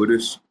 I'm a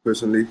Buddhist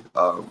personally.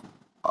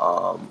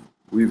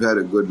 We've had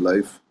a good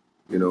life.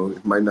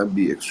 It might not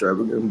be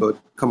extravagant, but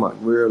come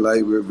on, we're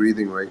alive, we're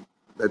breathing, right?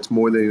 That's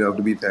more than enough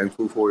to be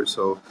thankful for.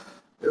 So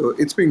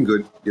it's been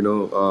good.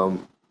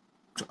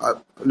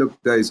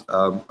 Look, guys,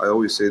 I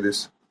always say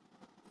this.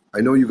 I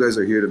know you guys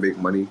are here to make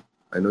money.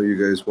 I know you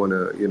guys want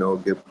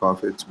to, get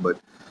profits, but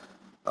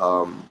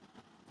um,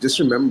 just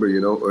remember,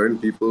 earn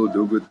people,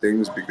 do good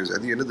things, because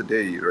at the end of the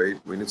day, right,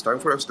 when it's time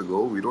for us to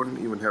go, we don't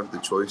even have the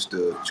choice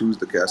to choose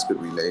the casket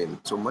we lay in.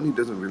 So money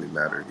doesn't really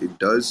matter. It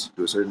does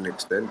to a certain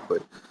extent,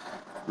 but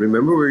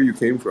remember where you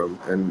came from.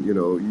 And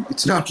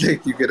it's not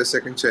like you get a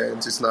second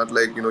chance. It's not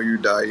like you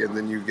die and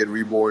then you get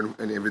reborn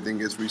and everything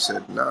gets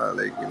reset. Nah,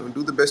 like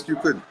do the best you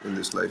could in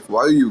this life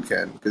while you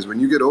can, because when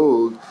you get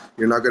old,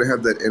 you're not going to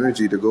have that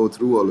energy to go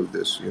through all of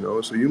this.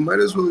 So you might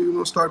as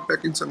well start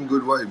packing some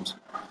good vibes.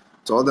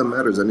 It's all that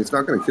matters, and it's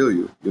not going to kill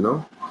you.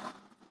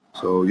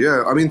 So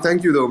yeah,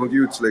 thank you though,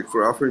 mcY00ts, like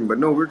for offering, but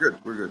no, we're good,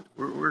 we're good.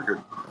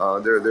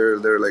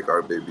 They're like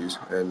our babies,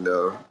 and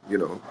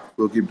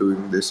we'll keep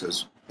doing this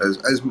as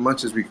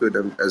much as we could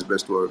and as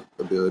best to our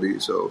ability.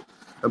 So,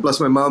 and plus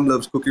my mom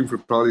loves cooking for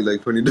probably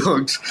like 20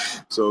 dogs,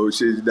 so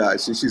she's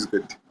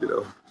good.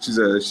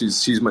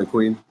 She's my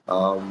queen.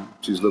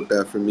 She's looked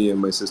after me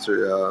and my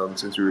sister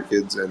since we were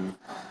kids, and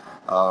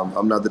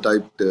I'm not the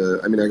type to.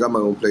 I got my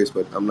own place,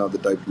 but I'm not the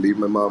type to leave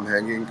my mom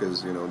hanging,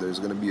 because there's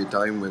gonna be a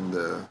time when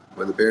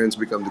the parents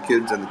become the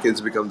kids and the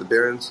kids become the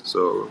parents.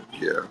 So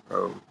yeah,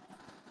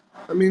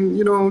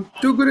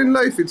 do good in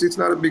life. It's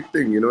not a big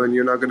thing, and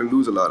you're not gonna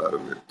lose a lot out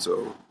of it.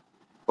 So,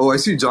 oh, I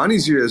see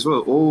Johnny's here as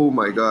well. Oh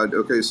my God.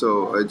 Okay,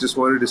 so I just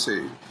wanted to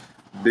say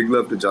big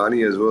love to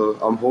Johnny as well.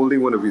 I'm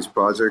holding one of his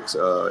projects.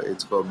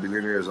 It's called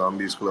Billionaire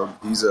Zombies Club.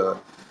 He's a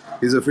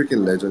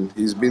freaking legend.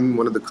 He's been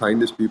one of the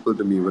kindest people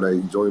to me when I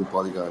joined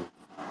Polygon.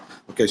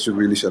 Okay, I should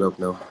really shut up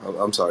now.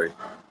 I'm sorry.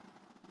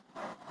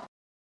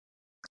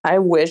 I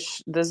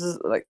wish this is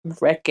like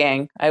Rekt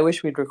Gang. I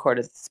wish we'd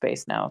recorded the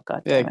space now.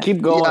 God Yeah, damn it.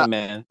 keep going, Yeah,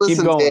 man. Keep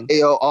listen to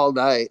going. AO all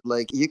night.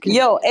 Like, you can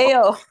Yo,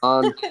 Ayo.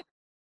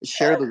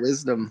 share the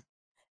wisdom.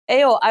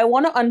 Ayo, I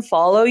want to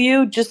unfollow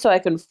you just so I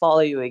can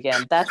follow you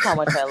again. That's how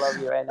much I love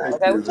you right now.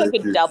 Like, I wish I Thank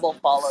could you. double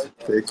follow you.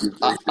 Thank you.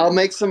 I'll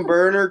make some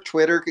burner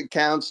Twitter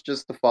accounts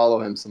just to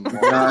follow him some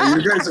more. Nah,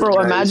 you guys are Bro,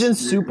 nice. imagine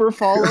super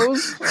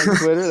follows on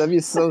Twitter. That'd be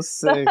so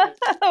sick.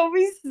 That would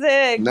be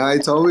sick. Nah,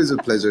 it's always a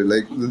pleasure.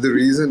 Like, the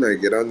reason I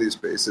get on these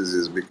spaces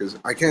is because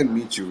I can't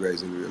meet you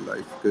guys in real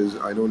life, because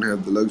I don't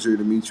have the luxury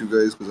to meet you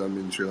guys, because I'm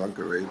in Sri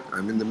Lanka, right?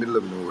 I'm in the middle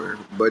of nowhere.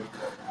 But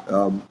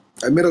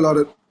I met a lot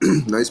of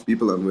nice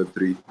people on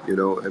Web3,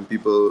 and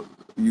people,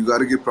 you got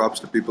to give props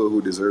to people who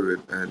deserve it.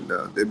 And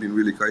they've been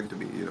really kind to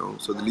me,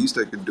 So the least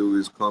I could do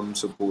is come,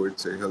 support,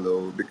 say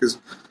hello, because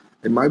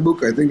in my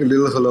book, I think a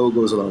little hello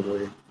goes a long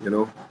way,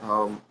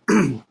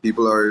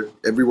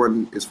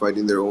 everyone is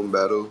fighting their own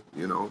battle,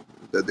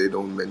 that they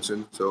don't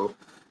mention. So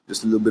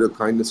just a little bit of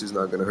kindness is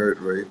not going to hurt,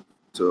 right?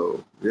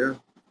 So yeah,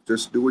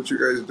 just do what you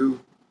guys do,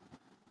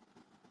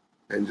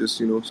 and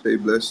just, stay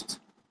blessed.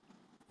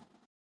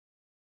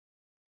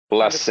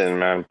 Blessing,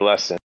 man.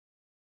 Blessing.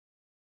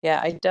 Yeah,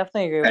 I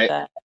definitely agree with Hey,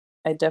 that.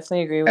 I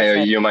definitely agree with hey,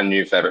 that. you're my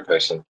new favorite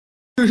person.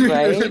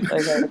 right?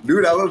 Like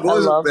Dude, I'm a I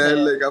boss, love man.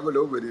 him. Like I'm a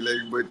nobody.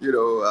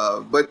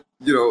 But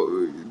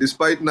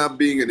despite not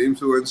being an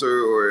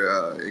influencer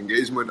or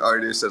engagement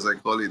artist, as I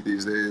call it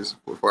these days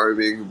for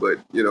farming, but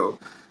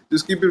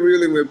just keep it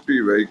real in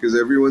Web3, right? Because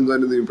everyone's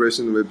under the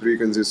impression Web3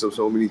 consists of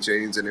so many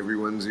chains and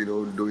everyone's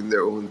doing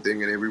their own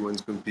thing and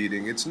everyone's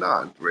competing. It's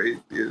not, right?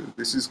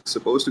 This is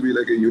supposed to be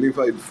like a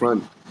unified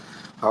front.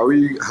 How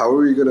are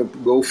we gonna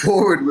go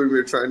forward when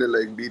we're trying to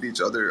like beat each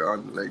other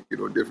on like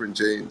different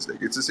chains?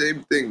 Like it's the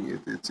same thing.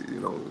 It's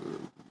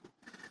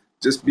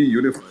just be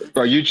unified.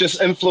 Bro, you just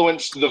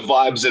influenced the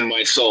vibes in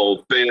my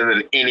soul better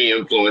than any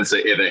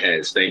influencer ever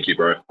has. Thank you,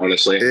 bro.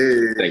 Honestly,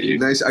 thank Hey, you.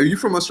 nice. Are you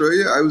from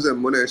Australia? I was at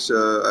Monash.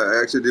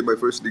 I actually did my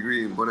first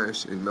degree in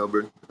Monash in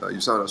Melbourne.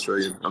 You sound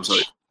Australian. I'm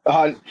sorry.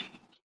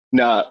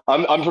 Nah,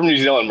 I'm from New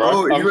Zealand, bro.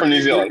 Oh, I'm from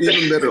New Zealand.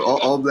 even better.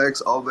 All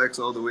blacks all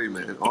the way,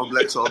 man. All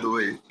blacks all the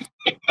way.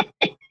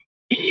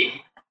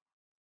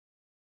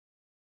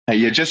 Hey,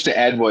 yeah, just to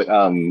add what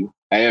Ao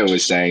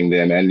was saying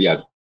there, man.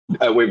 Yeah,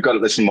 we've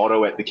got this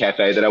motto at the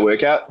cafe that I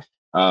work at.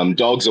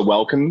 Dogs are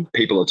welcome,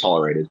 people are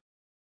tolerated.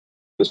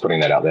 Just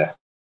putting that out there.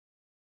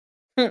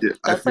 Yeah,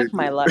 That's like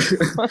my life.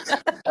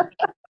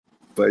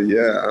 But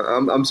yeah,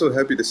 I'm so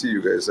happy to see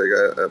you guys.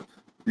 Like,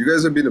 you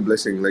guys have been a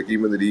blessing. Like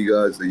even the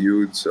Ligas, the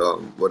youths,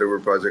 whatever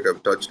project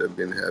I've touched, I've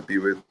been happy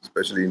with,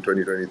 especially in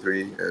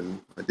 2023.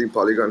 And I think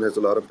Polygon has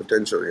a lot of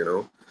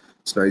potential.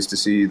 It's nice to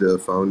see the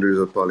founders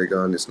of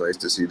Polygon. It's nice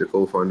to see the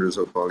co-founders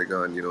of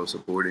Polygon,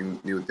 supporting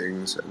new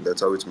things, and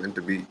that's how it's meant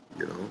to be.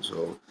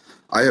 So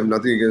I have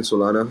nothing against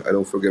Solana. I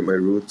don't forget my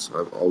roots.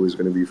 I'm always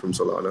going to be from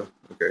Solana.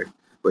 Okay.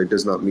 But it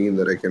does not mean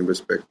that I can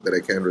respect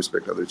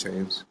other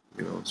chains.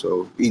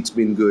 So ETH's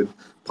been good,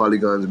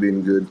 Polygon's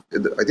been good.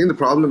 I think the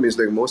problem is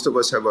like most of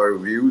us have our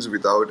views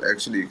without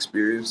actually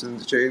experiencing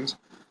the chains.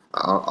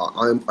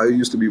 I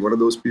used to be one of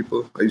those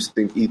people. I used to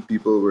think ETH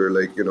people were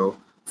like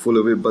full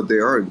of it, but they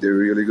aren't. They're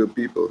really good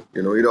people.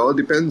 It all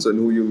depends on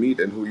who you meet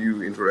and who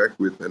you interact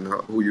with and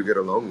who you get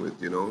along with.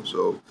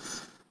 So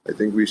I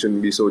think we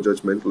shouldn't be so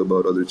judgmental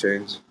about other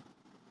chains.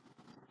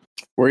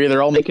 We're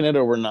either all making it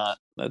or we're not.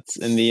 That's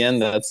in the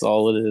end. That's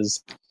all it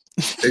is.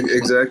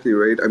 Exactly,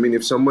 right? I mean,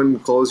 if someone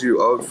calls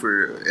you out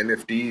for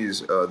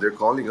NFTs, they're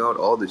calling out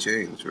all the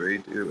chains,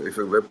 right? If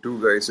a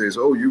Web2 guy says,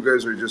 "Oh, you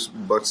guys are just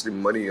busting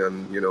money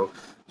on,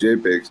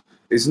 JPEGs,"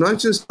 it's not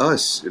just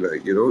us,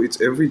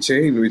 it's every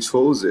chain which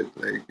holds it,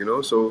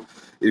 So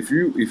if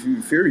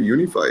you're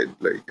unified,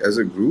 like as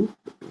a group,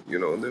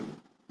 then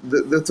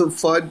that's a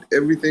FUD.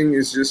 Everything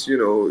is just,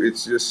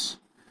 it's just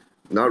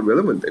not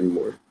relevant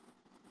anymore.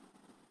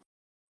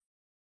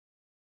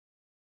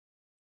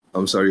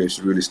 I'm sorry, I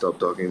should really stop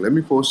talking. Let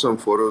me post some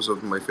photos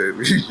of my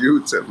favorite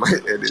youths at my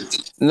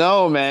edits.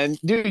 No, man,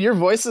 dude, your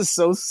voice is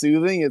so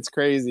soothing. It's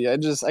crazy. I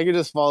could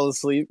just fall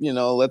asleep.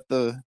 Let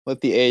the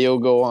AO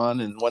go on,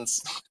 and once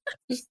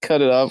just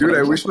cut it off. Dude,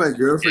 I wish my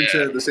girlfriend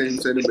shared the same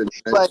sentiment.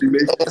 Like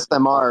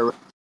ASMR,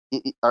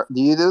 do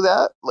you do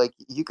that? Like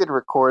you could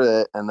record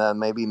it and then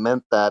maybe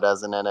mint that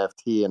as an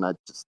NFT, and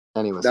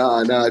anyways.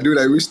 Nah, dude,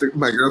 I wish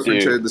my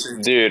girlfriend shared the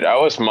same. Dude, I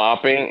was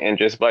mopping, and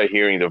just by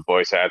hearing the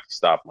voice, I had to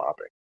stop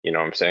mopping. You know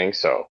what I'm saying?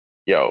 So,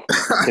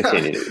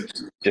 continue.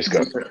 Just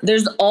go.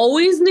 There's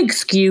always an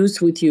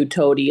excuse with you,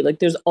 Toady. Like,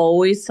 there's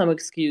always some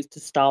excuse to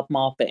stop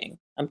mopping.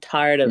 I'm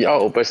tired of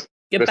it. But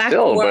Get back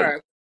still, to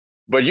work.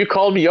 But you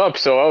called me up,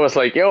 so I was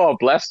like, I'm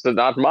blessed to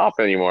not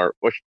mop anymore.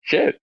 Well,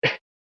 shit.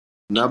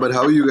 Nah, but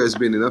how you guys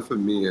been? Enough of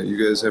me. Are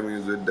you guys having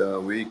a good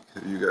week?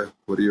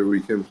 What are your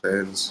weekend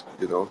plans?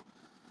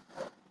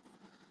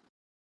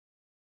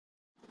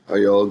 Are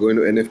y'all going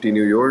to NFT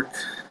New York?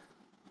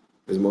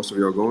 Is most of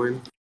y'all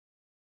going?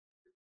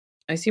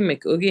 I see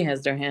mcY00ts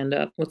has their hand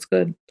up. What's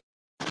good?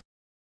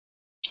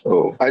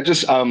 Oh, I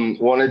just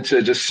wanted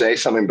to just say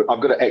something, but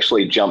I've got to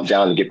actually jump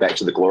down and get back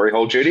to the glory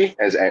hole duty,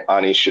 as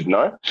Arnie should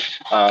know.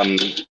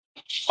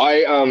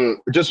 I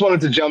just wanted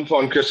to jump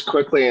on just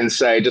quickly and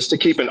say, just to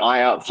keep an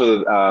eye out for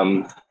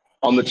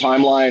on the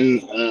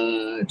timeline,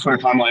 Twitter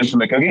timeline for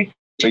mcY00ts.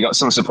 We got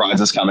some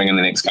surprises coming in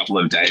the next couple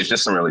of days,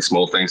 just some really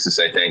small things to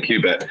say thank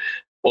you, but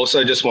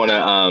also just want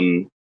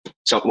to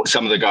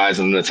some of the guys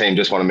in the team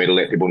just wanted me to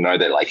let people know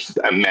that like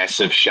a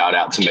massive shout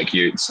out to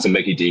mcY00ts, to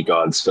Mickey D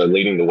Gods for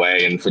leading the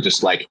way and for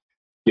just like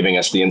giving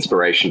us the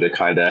inspiration to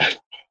kind of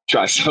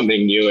try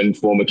something new and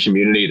form a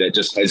community that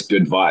just has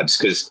good vibes,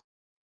 because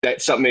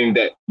that's something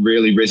that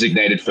really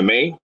resonated for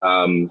me.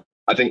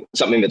 I think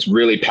something that's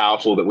really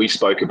powerful that we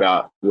spoke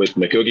about with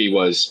mcY00ts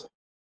was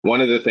one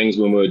of the things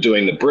when we were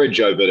doing the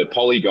bridge over to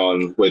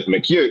Polygon with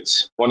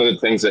mcY00ts, one of the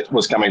things that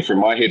was coming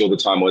through my head all the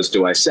time was,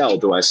 do I sell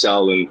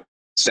and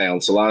stay on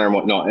Solana and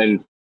whatnot?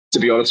 And to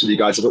be honest with you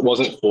guys, if it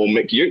wasn't for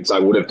mcY00ts, I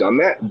would have done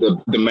that.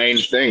 The main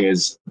thing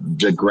is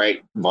the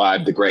great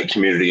vibe, the great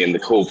community, and the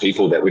cool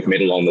people that we've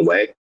met along the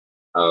way.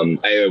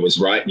 AO was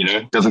right,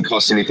 it doesn't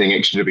cost anything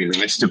extra to be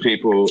nice to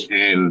people,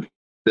 and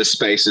this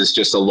space is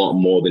just a lot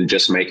more than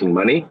just making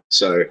money.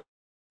 So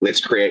let's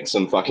create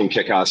some fucking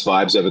kick-ass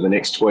vibes over the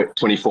next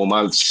 24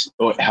 months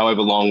or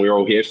however long we're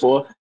all here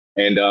for.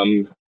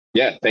 And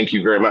thank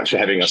you very much for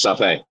having us up,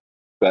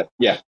 But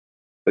yeah,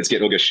 let's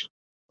get hoogish.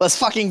 Let's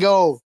fucking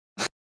go.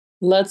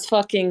 Let's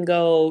fucking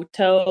go.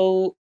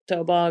 Toe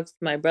box,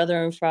 my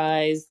brother in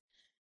fries,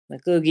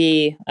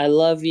 mcY00ts. I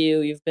love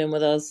you. You've been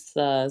with us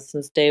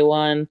since day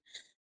one.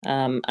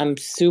 I'm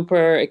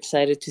super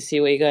excited to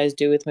see what you guys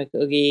do with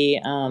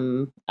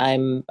mcY00ts.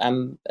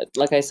 I'm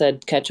like I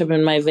said, ketchup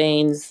in my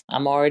veins.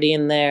 I'm already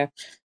in there.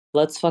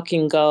 Let's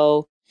fucking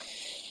go.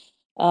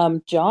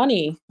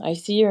 Johnny, I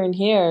see you're in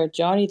here.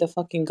 Johnny the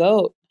fucking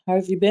goat. How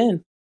have you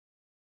been?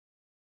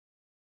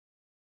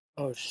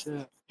 Oh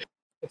shit,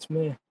 it's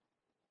me.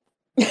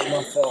 It's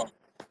my fault.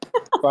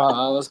 Bro,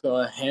 I was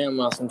going ham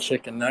on some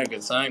chicken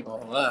nuggets. I ain't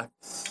gonna lie.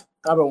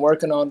 I've been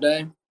working all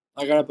day.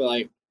 I got up at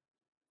like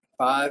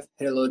 5,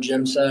 hit a little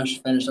gym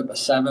sesh, finished up at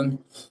 7.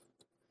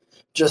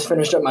 Just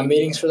finished up my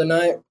meetings for the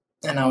night.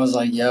 And I was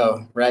like,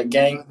 yo, Rekt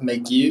Gang,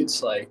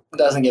 mcY00ts, like, it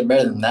doesn't get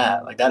better than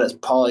that. Like, that is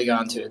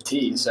Polygon to a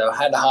T. So I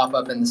had to hop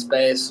up into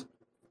space.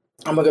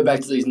 I'm gonna go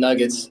back to these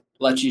nuggets,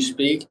 let you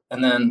speak,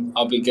 and then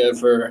I'll be good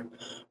for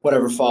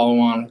whatever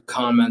follow-on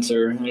comments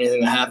or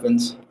anything that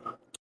happens.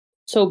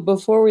 So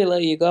before we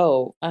let you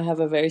go, I have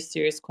a very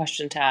serious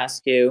question to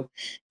ask you.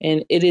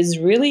 And it is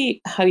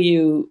really how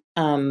you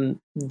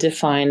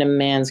define a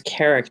man's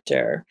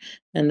character.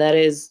 And that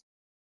is,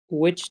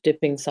 which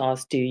dipping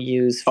sauce do you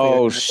use for your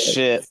nuggets?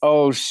 Shit.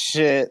 Oh,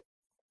 shit.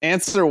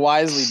 Answer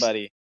wisely,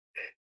 buddy.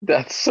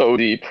 That's so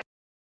deep.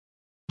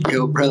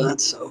 Yo, bro,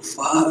 that's so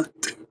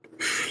fucked.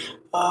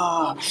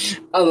 I'm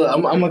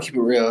gonna keep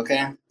it real,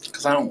 okay?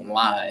 Because I don't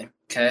lie,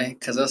 okay?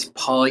 Because us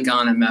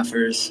Polygon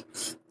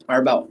MFers are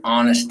about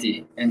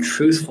honesty and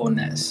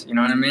truthfulness. You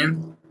know what I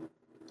mean?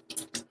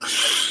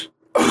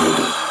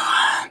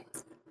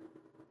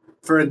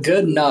 For a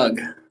good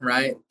nug,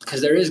 right?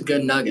 Because there is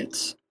good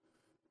nuggets.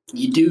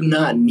 You do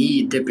not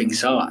need dipping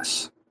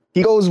sauce.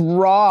 He goes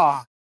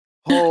raw.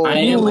 Oh, I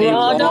am a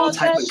raw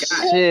type of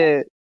guy.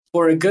 Shit.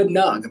 For a good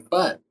nug,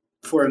 but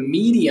for a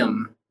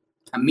medium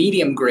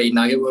grade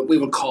nugget, what we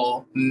would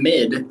call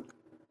mid,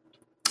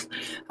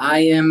 I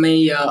am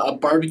a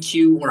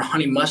barbecue or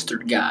honey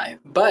mustard guy.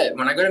 But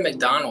when I go to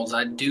McDonald's,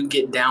 I do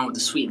get down with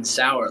the sweet and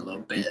sour a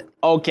little bit.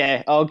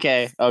 Okay.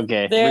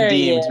 There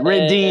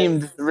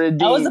Redeemed.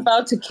 I was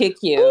about to kick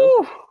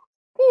you.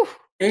 Woo.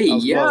 Hey,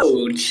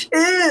 yo,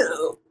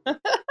 chill.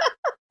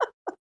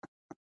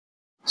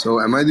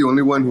 So am I the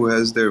only one who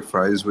has their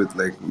fries with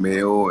like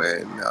mayo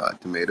and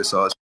tomato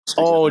sauce?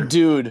 Oh,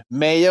 dude,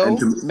 mayo and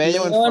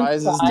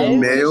fries is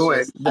delicious. Mayo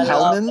and the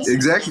Hellmann's,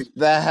 exactly.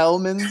 The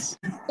Hellmann's,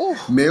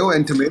 mayo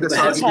and tomato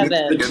sauce. But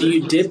do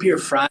you dip your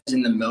fries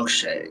in the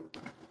milkshake?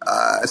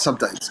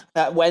 Sometimes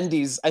at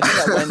Wendy's. I think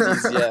at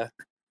Wendy's, yeah.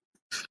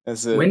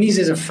 That's it. Wendy's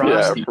is a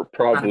frosty. Yeah,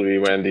 probably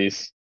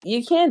Wendy's.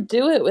 You can't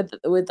do it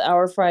with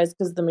our fries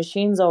because the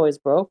machine's always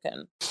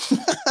broken.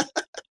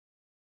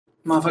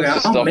 Motherfucker, There's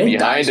stuff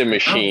behind the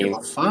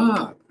machine.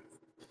 Fuck.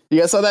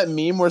 You guys saw that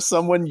meme where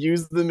someone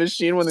used the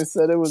machine when they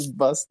said it was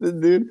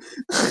busted, dude?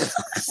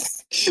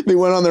 They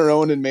went on their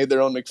own and made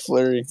their own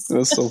McFlurry. It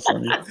was so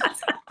funny.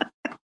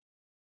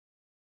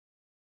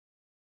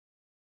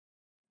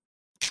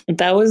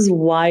 That was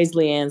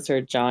wisely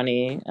answered,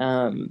 Johnny.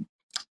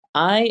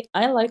 I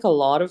like a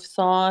lot of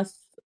sauce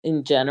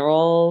in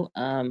general.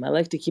 I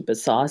like to keep it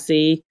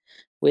saucy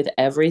with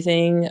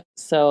everything.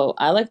 So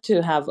I like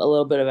to have a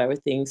little bit of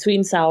everything. Sweet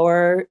and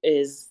sour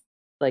is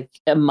like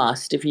a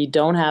must. If you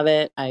don't have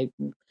it, I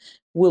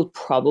will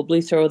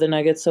probably throw the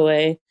nuggets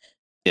away.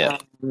 Yeah.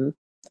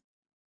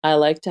 I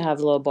like to have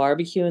a little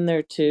barbecue in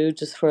there too,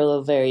 just for a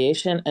little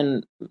variation.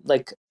 And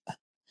like,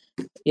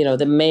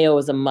 the mayo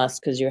is a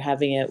must because you're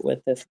having it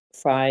with the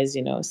fries,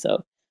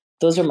 so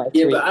those are my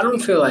three. Yeah, but I don't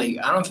feel like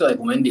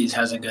Wendy's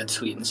has a good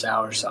sweet and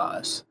sour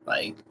sauce.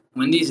 Like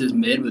Wendy's is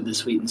mid with the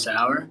sweet and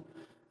sour.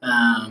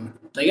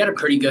 They got a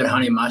pretty good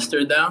honey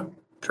mustard though.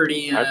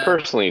 I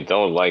personally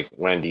don't like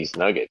Wendy's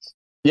nuggets.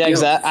 Yeah,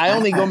 exactly. I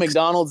only go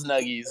McDonald's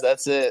nuggies.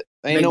 That's it.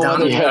 Ain't no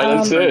other. Yeah,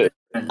 that's it.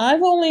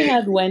 I've only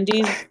had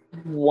Wendy's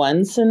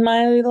once in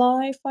my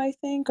life, I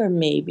think, or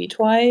maybe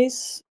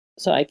twice.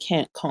 So I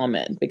can't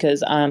comment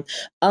because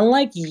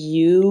unlike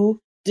you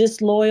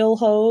disloyal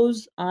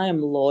hoes, I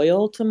am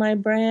loyal to my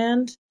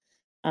brand.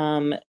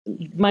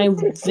 My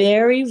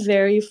very,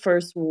 very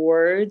first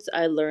words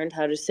I learned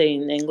how to say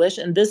in English,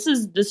 and this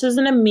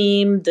isn't a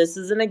meme, this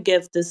isn't a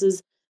gift, this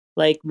is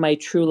like my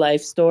true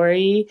life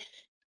story.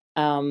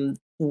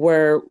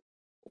 Were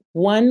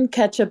one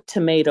ketchup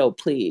tomato,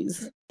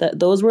 please.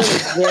 Those were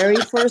the very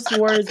first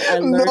words I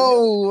learned.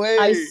 No way!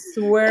 I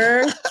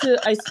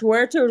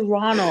swear to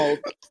Ronald.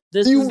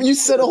 You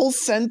said a whole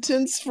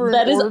sentence for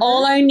that is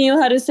all I knew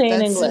how to say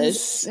in English.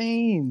 That's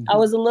insane. I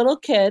was a little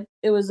kid.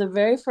 It was the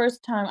very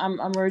first time.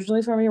 I'm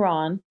originally from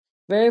Iran.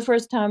 Very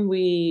first time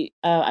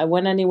I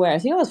went anywhere. I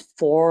think I was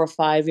 4 or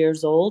 5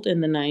 years old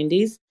in the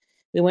 90s.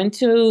 We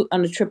went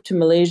on a trip to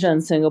Malaysia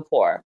and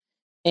Singapore,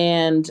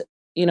 and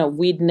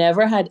we'd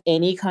never had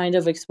any kind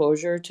of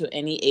exposure to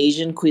any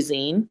Asian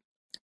cuisine,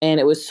 and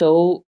it was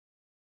so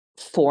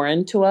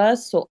foreign to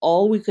us. So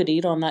all we could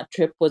eat on that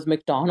trip was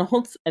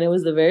McDonald's, and it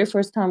was the very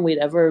first time we'd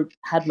ever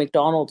had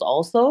McDonald's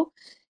also.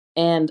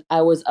 and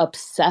I was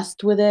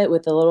obsessed with it,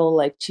 with the little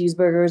like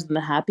cheeseburgers and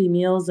the Happy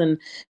Meals, and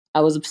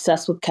I was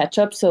obsessed with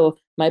ketchup. So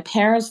my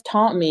parents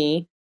taught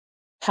me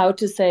how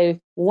to say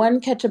one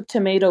ketchup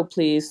tomato,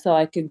 please, so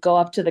I could go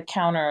up to the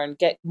counter and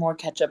get more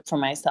ketchup for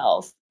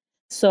myself.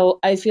 So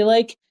I feel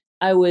like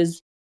I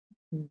was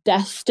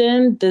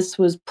destined, this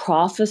was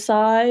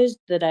prophesized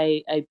that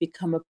I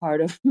become a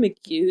part of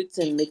mcY00ts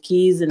and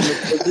mcKeys and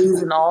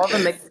mcBoogies and all the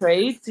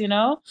mcTraits, you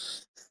know?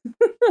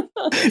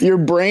 Your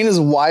brain is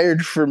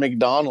wired for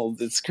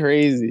McDonald's. It's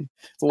crazy.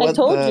 I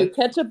told you,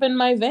 ketchup in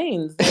my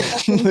veins.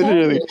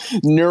 Literally,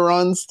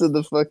 neurons to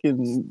the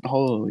fucking.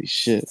 Holy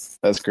shit.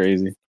 That's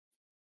crazy.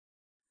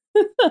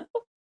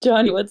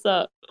 Johnny, what's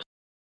up?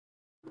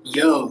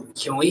 Yo,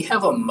 can we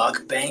have a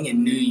mukbang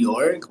in New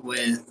York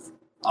with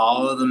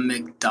all of the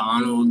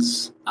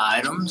McDonald's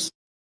items?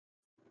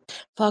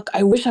 Fuck,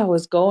 I wish I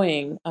was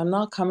going. I'm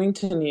not coming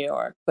to New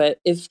York, but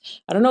if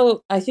I don't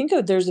know, I think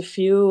there's a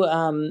few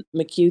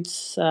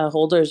mcY00ts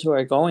holders who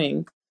are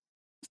going.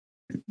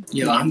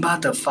 Yo, I'm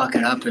about to fuck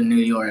it up in New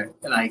York.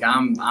 Like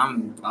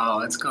oh,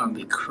 it's gonna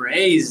be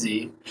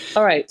crazy.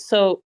 All right,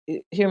 so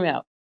hear me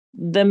out.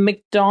 The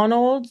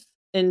McDonald's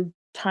in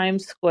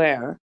Times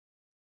Square,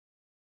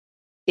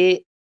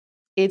 it's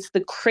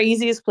the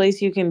craziest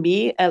place you can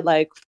be at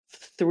like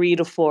 3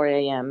 to 4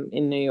 a.m.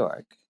 in New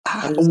York.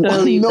 I'm just gonna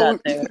leave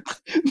that there.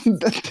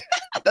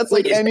 That's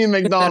like any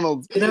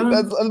McDonald's.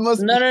 That's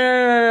almost No.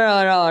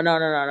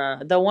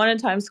 The one in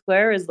Times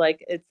Square is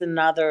like it's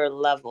another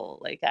level.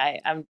 Like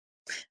I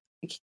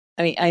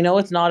mean, I know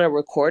it's not a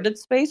recorded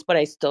space, but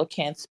I still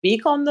can't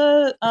speak on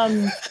the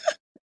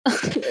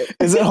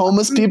Is it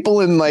homeless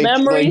people and like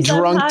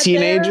drunk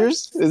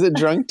teenagers? Is it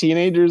drunk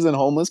teenagers and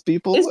homeless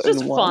people? It's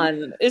just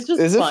fun. It's just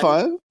Is fun. it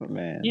fun? Oh,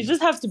 man. You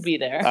just have to be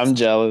there. I'm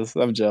jealous.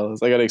 I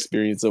gotta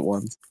experience it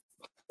once.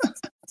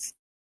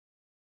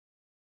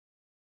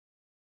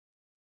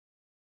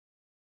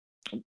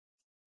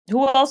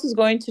 Who else is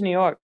going to New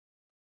York?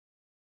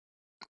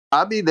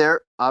 I'll be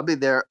there. I'll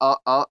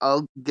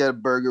get a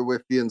burger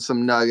with you and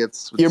some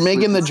nuggets. You're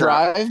making the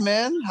drive,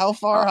 man? How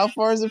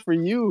far is it for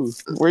you?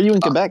 Where are you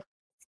in Quebec?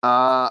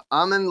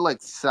 I'm in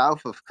like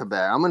south of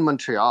Quebec. I'm in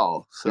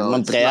Montreal. So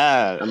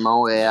Montreal.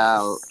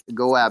 Montreal.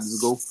 Go Abs,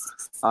 go.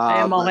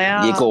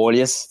 Montreal.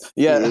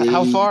 Yeah.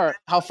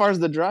 How far is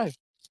the drive?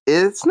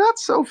 It's not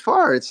so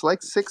far. It's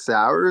like 6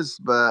 hours,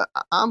 but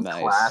I'm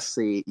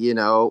classy, you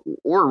know.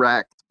 We're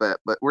wrecked, but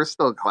we're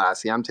still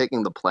classy. I'm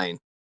taking the plane.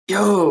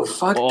 Yo,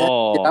 fuck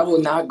that. I will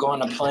not go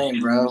on a plane,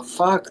 bro.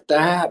 Fuck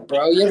that,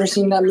 bro. You ever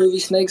seen that movie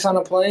Snakes on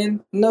a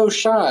Plane? No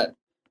shot.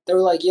 They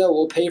were like, yo,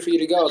 we'll pay for you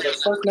to go. I was like,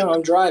 fuck no,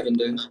 I'm driving,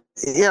 dude.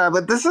 Yeah,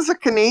 but this is a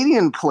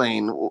Canadian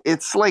plane.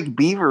 It's like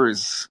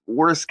Beaver's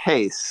worst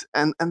case.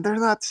 And they're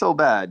not so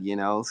bad, you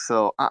know?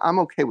 So I'm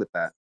okay with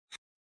that.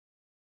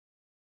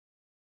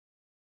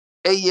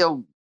 Hey,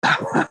 yo,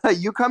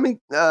 you coming?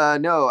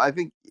 No, I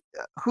think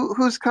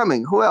who's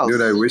coming? Who else?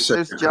 Dude, I wish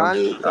There's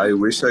Johnny. I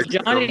wish I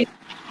could Johnny. come.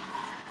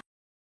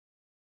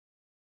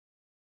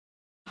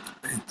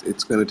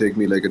 It's gonna take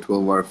me like a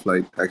 12-hour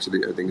flight.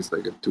 Actually, I think it's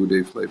like a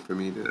 2-day flight for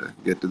me to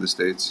get to the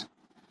States.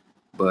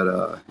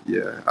 But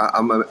yeah,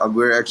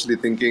 we're actually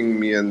thinking,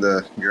 me and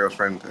the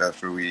girlfriend,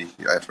 after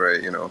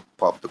I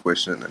pop the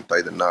question and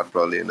tie the knot,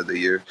 probably end of the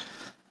year,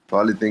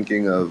 probably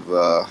thinking of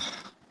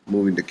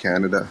moving to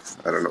Canada.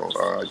 I don't know.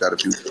 I got a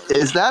few.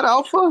 Is that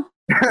Alpha?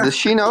 Does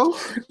she know?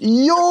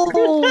 Yo!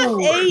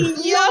 Hey,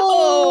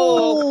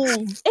 yo!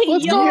 Hey,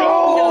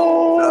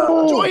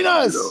 yo! Join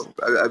us! You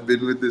know, I've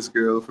been with this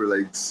girl for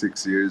like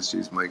 6 years.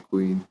 She's my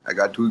queen. I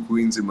got 2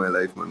 queens in my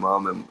life, my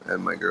mom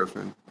and my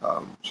girlfriend.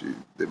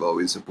 They've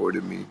always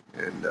supported me,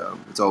 and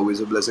it's always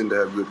a blessing to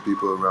have good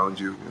people around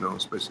you, you know,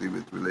 especially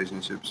with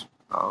relationships.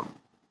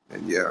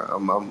 And yeah,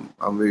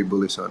 I'm very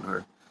bullish on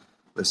her.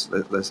 Let's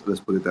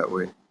put it that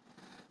way.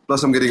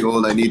 Plus, I'm getting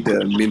old. I need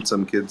to mint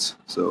some kids.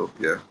 So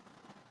yeah.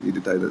 Need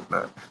to tie that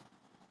knot.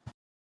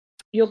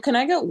 Yo, can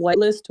I get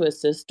whitelist to a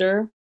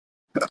sister?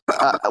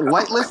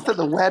 Whitelist to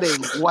the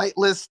wedding.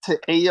 Whitelist to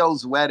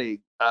Ayo's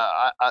wedding.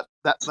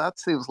 That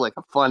seems like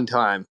a fun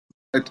time.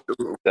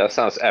 That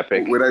sounds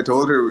epic. When I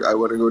told her I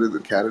want to go to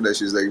Canada,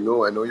 she's like,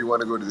 "No, I know you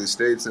want to go to the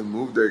States and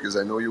move there because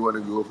I know you want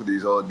to go for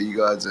these all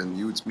D-Gods and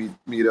youths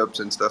meetups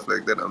and stuff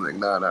like that." I'm like,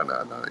 nah.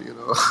 You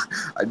know,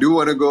 I do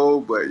want to go,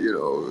 but you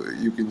know,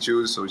 you can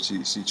choose. So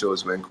she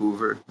chose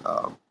Vancouver.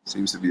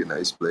 Seems to be a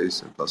nice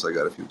place, and plus I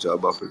got a few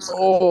job offers.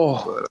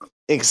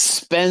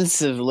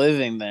 Expensive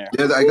living there.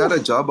 Yeah, I got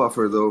a job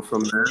offer though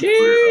from there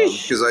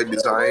because I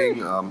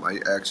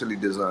actually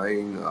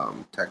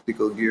design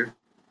tactical gear.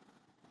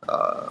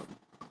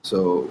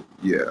 So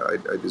yeah,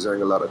 I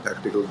design a lot of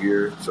tactical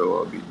gear, so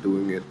I'll be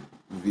doing it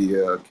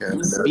via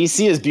Canada.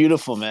 BC is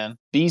beautiful, man.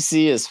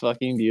 BC is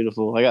fucking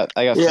beautiful. I got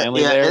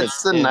family there.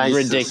 It's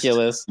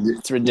ridiculous.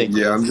 It's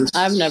ridiculous. Yeah,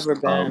 I've never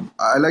been.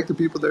 I like the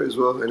people there as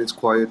well, and it's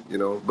quiet, you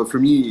know. But for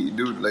me,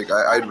 dude, like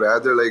I'd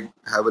rather like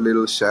have a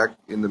little shack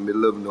in the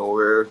middle of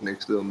nowhere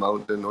next to a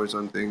mountain or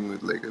something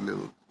with like a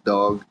little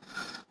dog.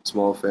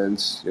 small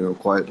fence,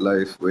 quiet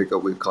life, wake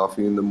up with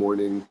coffee in the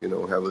morning,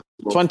 have a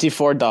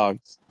 24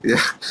 dogs.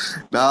 Yeah.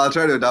 Now I'll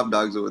try to adopt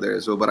dogs over there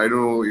as well, but I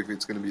don't know if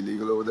it's going to be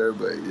legal over there.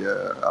 But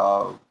yeah,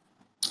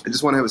 I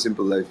just want to have a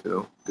simple life,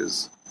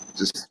 because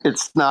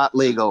it's not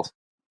legal.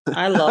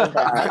 I love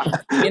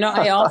that.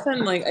 I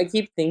often I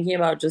keep thinking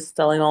about just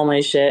selling all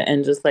my shit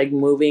and just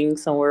moving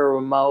somewhere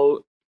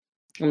remote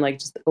and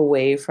just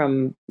away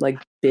from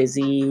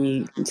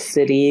busy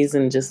cities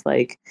and just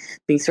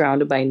being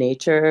surrounded by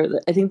nature.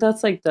 I think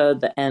that's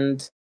the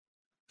end.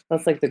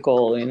 That's the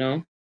goal,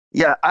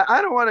 Yeah,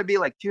 I don't want to be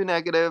too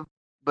negative,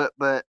 but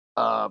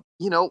I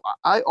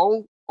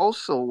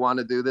also want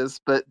to do this,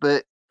 but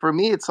for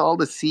me it's all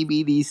the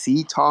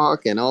CBDC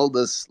talk and all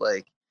this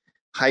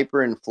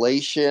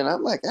hyperinflation.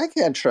 I'm I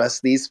can't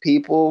trust these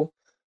people,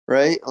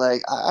 right?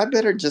 I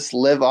better just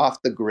live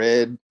off the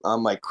grid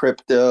on my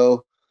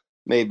crypto,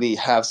 maybe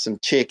have some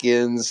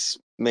chickens,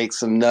 make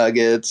some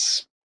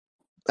nuggets.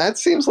 That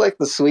seems like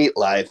the sweet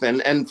life,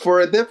 and for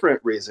a different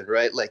reason,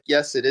 right?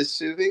 Yes, it is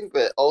soothing,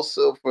 but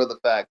also for the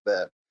fact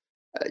that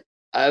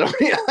I don't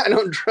I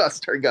don't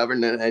trust our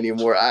government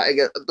anymore. I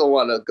don't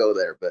want to go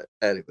there, but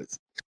anyways.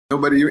 No,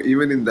 but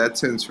even in that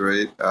sense,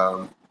 right?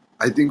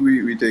 I think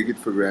we take it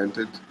for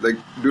granted.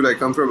 Dude, I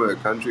come from a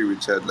country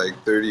which had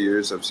 30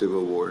 years of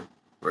civil war,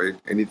 right?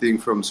 Anything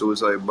from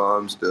suicide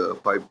bombs to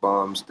pipe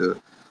bombs to,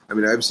 I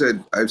mean, I've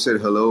said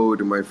hello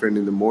to my friend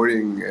in the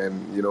morning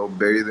and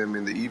bury them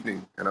in the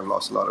evening, and I've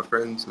lost a lot of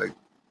friends,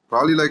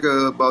 probably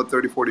about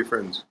 30, 40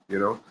 friends,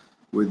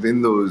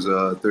 within those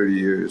 30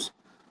 years.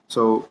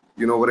 So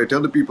what I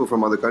tell the people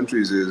from other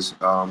countries is,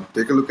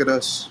 take a look at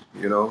us.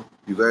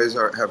 You guys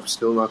have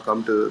still not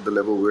come to the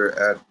level we're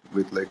at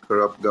with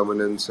corrupt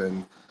governance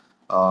and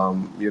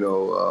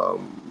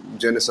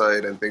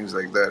genocide and things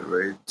like that,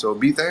 right? So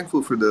be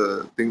thankful for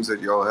the things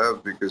that y'all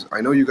have, because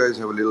I know you guys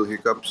have a little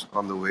hiccups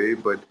on the way,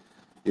 but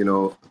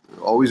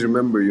always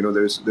remember,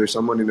 there's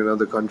someone in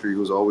another country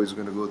who's always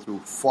going to go through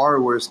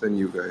far worse than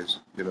you guys.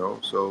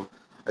 So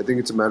I think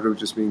it's a matter of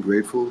just being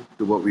grateful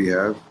to what we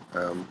have,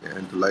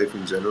 and to life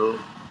in general.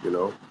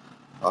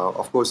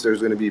 Of course, there's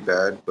going to be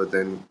bad, but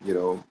then,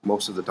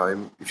 most of the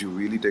time, if you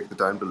really take the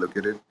time to look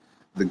at it,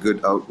 the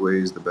good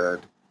outweighs the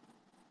bad.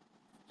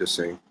 Just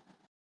saying.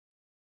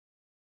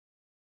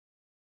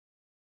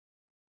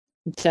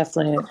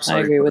 Definitely. I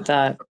agree with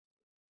that.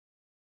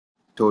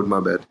 Toad, my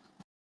bad.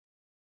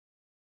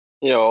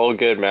 All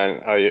good,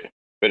 man.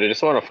 But I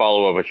just want to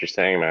follow up what you're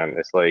saying, man.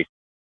 It's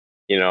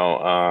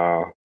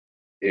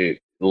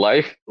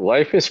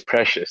life is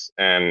precious,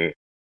 and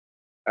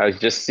I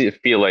just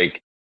feel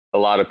like a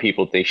lot of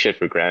people take shit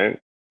for granted,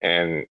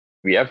 and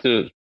we have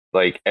to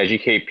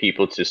educate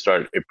people to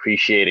start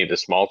appreciating the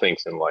small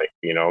things in life,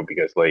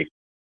 because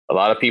a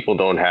lot of people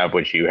don't have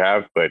what you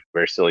have, but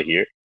we're still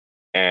here,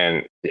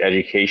 and the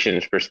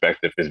education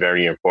perspective is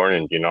very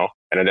important, and I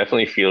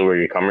definitely feel where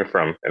you're coming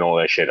from and all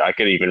that shit. I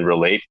could even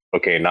relate,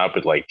 okay, not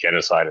with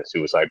genocide and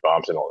suicide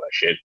bombs and all that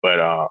shit, but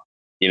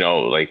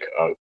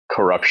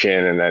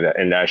corruption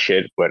and that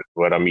shit,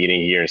 what I'm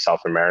eating here in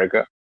South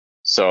America.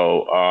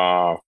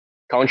 So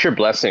count your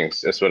blessings,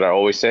 that's what I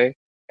always say,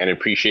 and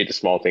appreciate the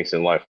small things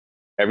in life.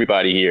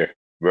 Everybody here,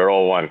 we're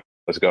all one.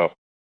 Let's go.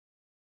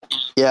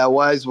 Yeah,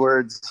 wise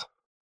words.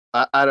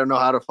 I don't know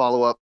how to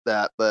follow up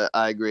that, but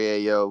I agree,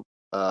 Ayo.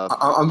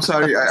 I'm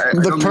sorry.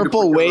 The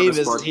purple wave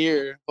is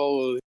here.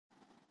 Holy.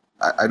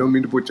 I don't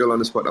mean to put y'all on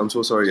the spot. I'm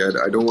so sorry.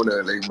 I don't want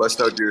to bust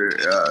out your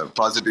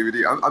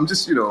positivity. I'm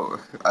just,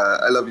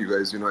 I love you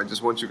guys. I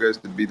just want you guys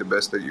to be the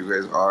best that you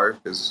guys are,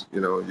 because,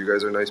 you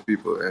guys are nice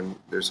people and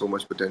there's so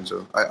much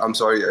potential. I'm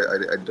sorry.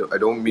 I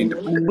don't mean to.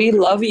 We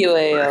love you,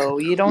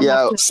 Ayo. You don't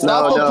have to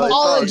stop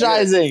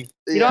apologizing.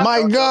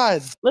 My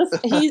God.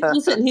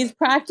 Listen, he's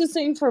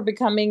practicing for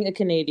becoming a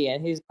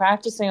Canadian. He's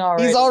practicing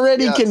already. He's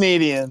already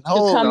Canadian.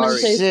 Holy come and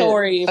say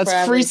sorry.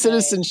 That's free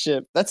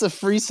citizenship. That's a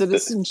free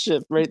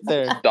citizenship right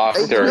there.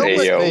 Dr.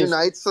 Ayo. What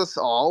unites us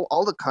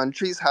all the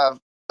countries have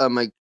a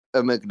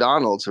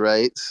McDonald's,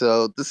 right?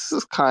 So this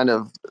is kind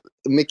of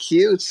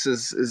mcY00ts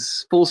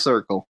is full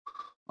circle.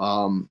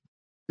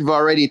 We've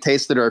already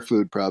tasted our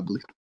food,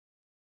 probably.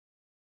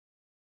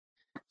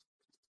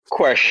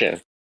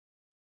 Question.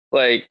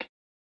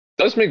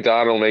 Does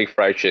McDonald's make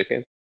fried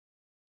chicken?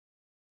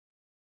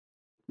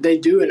 They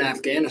do in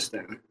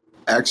Afghanistan.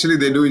 Actually,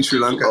 they do in Sri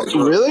Lanka.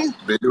 Really?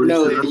 They do in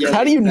Sri Lanka.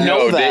 How do you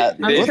know that?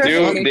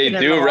 They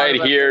do right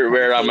here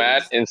where I'm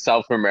at in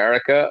South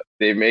America.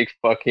 They make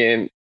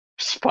fucking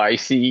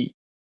spicy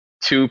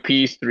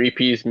 2-piece,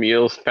 3-piece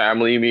meals,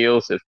 family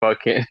meals at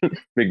fucking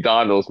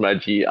McDonald's, my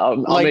G. I'll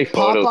make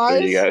photos for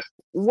you guys.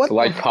 What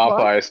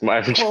Popeyes, my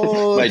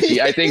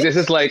G. I think this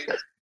is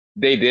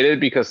they did it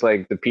because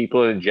the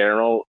people in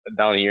general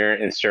down here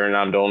in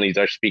Suriname, the only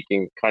Dutch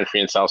speaking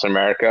country in South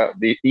America,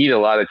 they eat a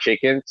lot of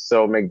chicken.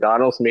 So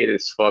McDonald's made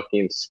it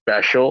fucking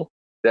special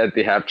that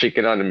they have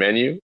chicken on the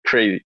menu.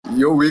 Crazy.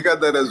 Yo, we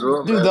got that as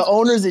well. Dude, man. The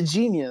owner's a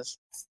genius.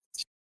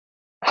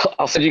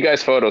 I'll send you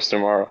guys photos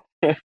tomorrow.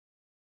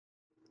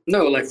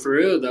 No, for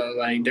real though,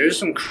 there's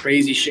some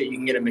crazy shit you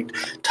can get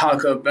at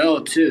Taco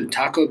Bell too.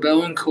 Taco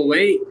Bell in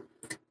Kuwait,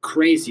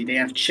 Crazy. They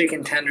have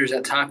chicken tenders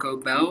at Taco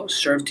Bell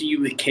served to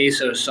you with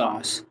queso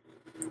sauce.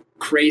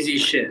 Crazy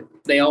shit.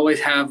 They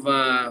always have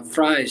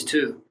fries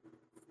too.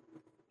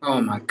 Oh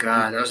my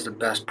god, that was the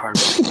best part.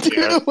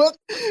 Dude, what?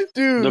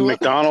 Dude, The what?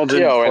 McDonald's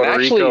in Yo, and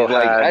Puerto actually, Rico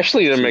like, had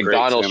actually, the some great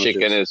McDonald's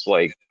sandwiches. chicken is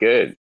like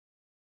good.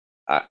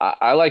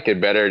 I like it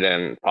better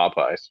than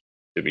Popeyes,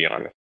 to be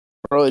honest.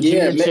 Bro,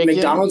 Yeah, junior chicken.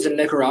 McDonald's in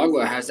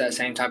Nicaragua has that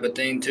same type of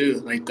thing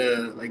too, like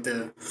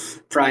the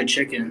fried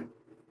chicken.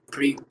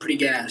 Pretty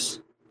gas.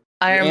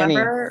 I Danny.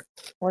 remember.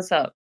 What's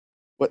up?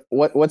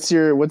 What's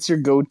your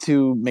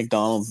go-to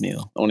McDonald's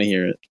meal? I want to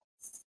hear it.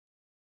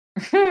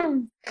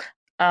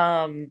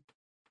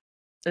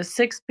 The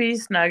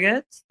 6-piece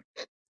nuggets,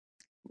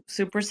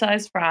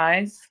 supersized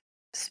fries,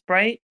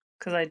 Sprite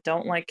because I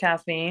don't like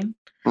caffeine.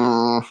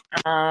 2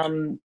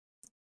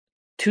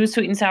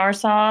 sweet and sour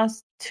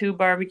sauce, 2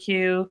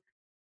 barbecue,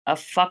 a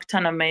fuck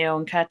ton of mayo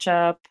and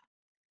ketchup,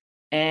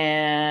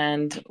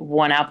 and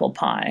 1 apple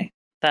pie.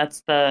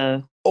 That's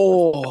the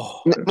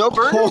No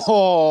burgers.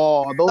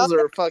 Oh, those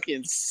are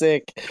fucking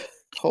sick.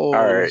 Holy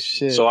All right,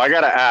 shit! so I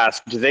gotta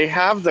ask: do they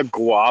have the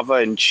guava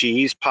and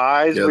cheese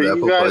pies Yeah, where the you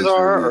apple guys pie's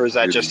are, really, or is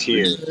that really just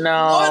here? good.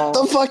 no. What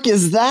the fuck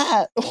is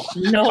that?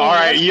 No. All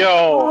right, yo,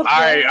 all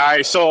Guava.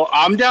 right. So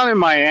I'm down in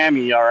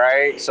Miami. All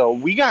right, so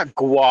we got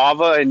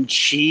guava and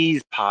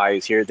cheese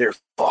pies here. They're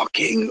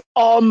fucking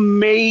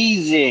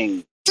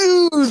amazing.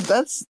 Dude,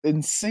 that's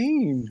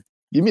insane.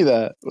 Give me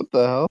that. What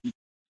the hell?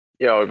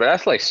 Yo, but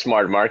that's like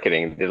smart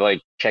marketing. They're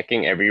like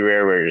checking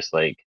everywhere where there's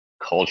like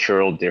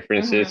cultural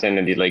differences, and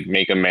then they like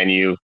make a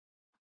menu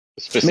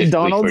specifically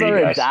McDonald's for you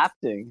are guys.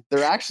 adapting.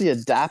 They're actually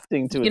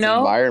adapting to its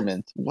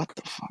environment. What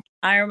the fuck?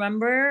 I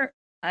remember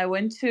I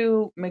went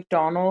to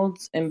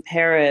McDonald's in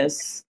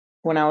Paris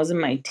when I was in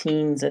my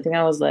teens. I think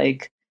I was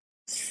like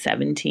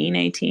 17,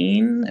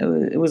 18.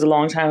 It was a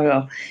long time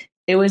ago.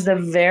 It was the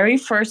very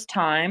first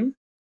time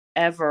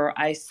ever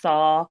I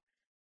saw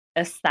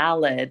a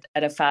salad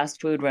at a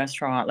fast food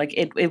restaurant. Like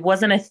it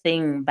wasn't a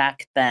thing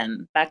back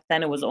then. Back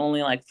then it was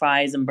only like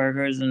fries and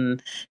burgers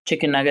and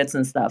chicken nuggets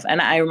and stuff.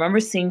 And I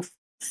remember seeing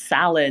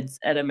salads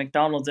at a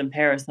McDonald's in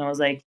Paris and I was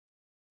like,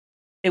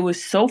 it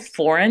was so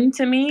foreign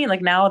to me.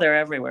 Like now they're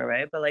everywhere,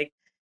 right? But like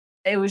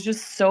it was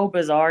just so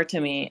bizarre to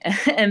me.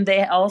 And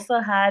they also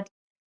had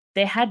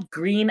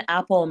green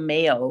apple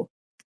mayo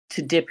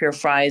to dip your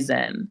fries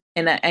in.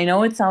 And I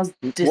know it sounds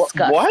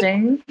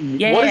disgusting.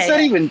 Yeah, What does that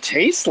even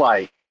taste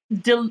like?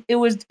 It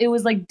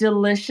was like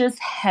delicious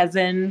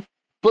heaven.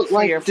 But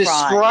for your like,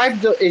 describe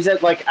fries. is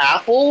it like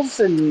apples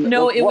and?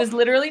 No, what- it was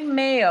literally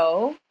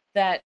mayo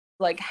that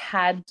like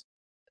had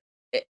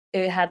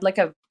it had like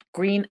a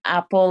green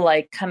apple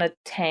like kind of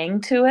tang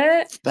to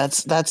it.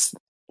 That's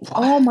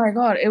Oh my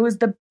god, it was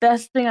the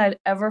best thing I'd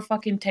ever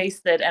fucking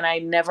tasted, and I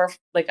never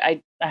like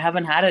I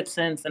haven't had it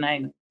since, and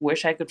I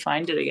wish I could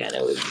find it again.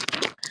 It was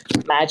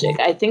magic.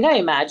 I think I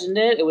imagined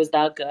it. It was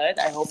that good.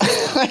 I hope.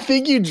 I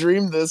think you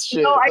dreamed this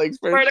shit. No, I like,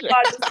 for swear to sure.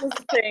 God, this was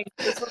the thing.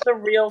 This was the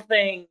real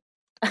thing.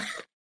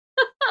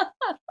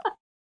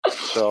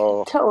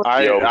 So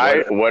Yo,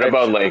 what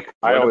about like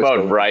I what always about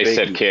go rice big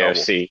at trouble.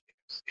 KFC?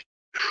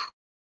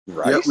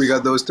 Rice? Yep, we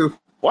got those too.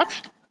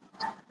 What?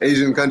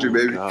 Asian country,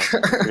 baby.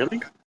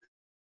 Really?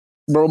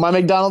 Bro, my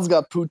McDonald's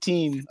got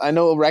poutine. I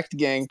know Rekt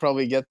Gang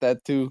probably get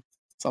that too.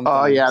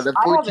 Sometimes. Oh yeah, the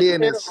I have it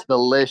poutine too. is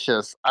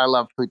delicious. I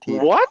love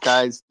poutine. What?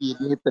 Guys, you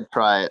need to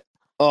try it.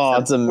 Oh,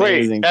 it's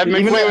amazing. Wait, at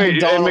Even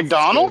at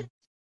McDonald's?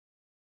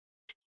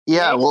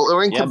 Yeah, well,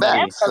 we're in Yeah, Quebec,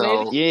 buddy.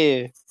 so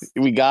Yeah,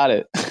 we got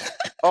it.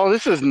 Oh,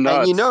 this is nuts.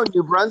 and you know,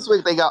 New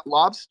Brunswick they got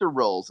lobster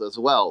rolls as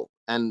well,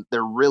 and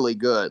they're really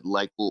good.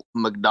 Like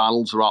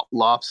McDonald's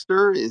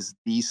lobster is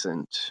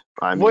decent.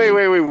 I mean, wait.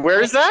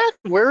 Where's that?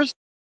 Where's?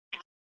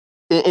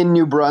 in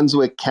New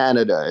Brunswick,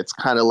 Canada. It's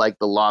kind of like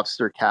the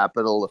lobster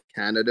capital of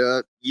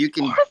Canada. You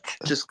can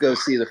just go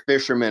see the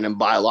fishermen and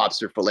buy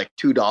lobster for like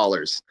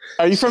 $2.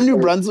 Are you from New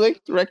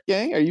Brunswick, Rekt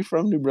Gang? Are you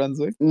from New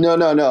Brunswick? No.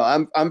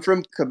 I'm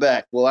from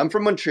Quebec. Well, I'm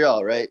from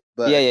Montreal, right?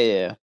 But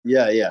Yeah.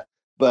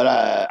 But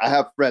I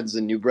have friends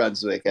in New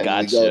Brunswick, and we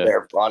Gotcha. go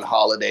there on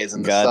holidays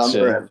in the Gotcha.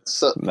 summer. And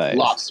so, Nice.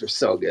 lobster's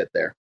so good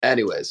there.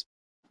 Anyways,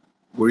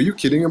 Were you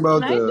kidding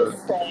about Can I the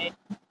just say,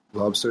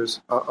 lobsters?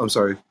 I'm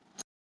sorry.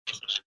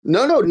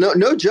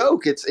 no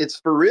joke. It's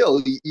for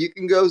real. You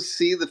can go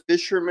see the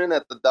fishermen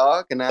at the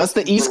dock and ask That's the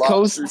them for East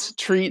lobster. Coast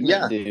treatment,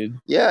 Yeah. dude.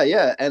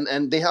 Yeah,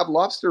 and they have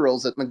lobster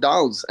rolls at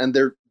McDonald's, and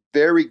they're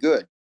very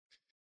good.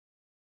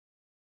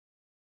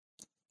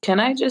 can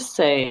I just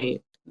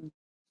say,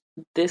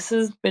 this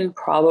has been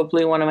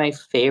probably one of my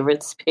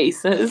favorite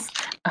spaces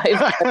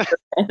I've ever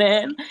been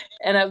in.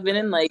 And I've been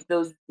in like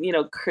those,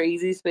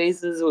 crazy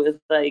spaces with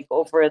like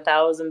over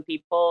 1,000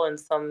 people and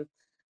some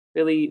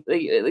really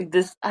like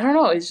this. I don't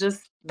know. It's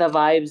just the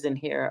vibes in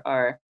here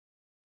are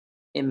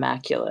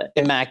immaculate.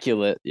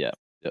 Immaculate. Yeah.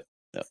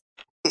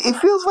 It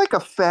feels like a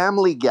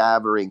family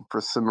gathering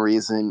for some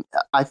reason.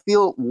 I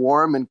feel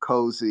warm and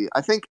cozy.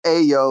 I think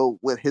Ayo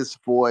with his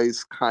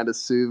voice kind of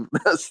soothed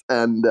us,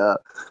 and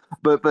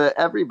but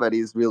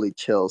everybody's really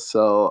chill.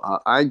 So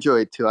I enjoy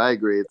it too. I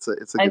agree. It's a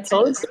I good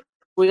told space. you,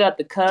 we got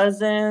the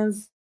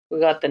cousins, We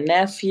got the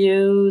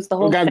nephews, the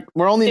whole.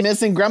 We're only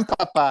missing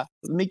Grandpapa,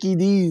 Mickey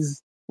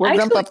D's. Where's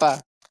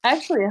Grandpapa?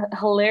 Actually,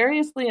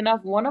 hilariously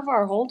enough, one of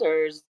our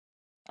holders,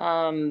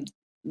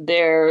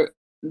 their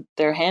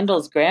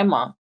handle's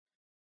Grandma,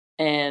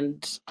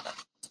 and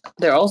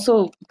they're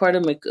also part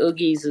of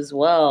mcY00ts as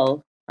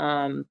well.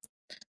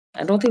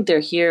 I don't think they're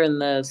here in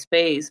the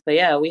space, but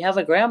yeah, we have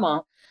a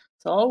Grandma.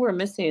 So all we're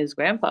missing is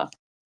Grandpa.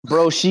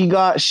 Bro, she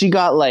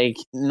got like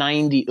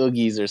 90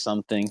 oogies or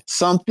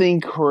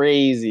something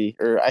crazy,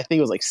 or I think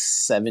it was like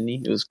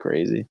 70. It was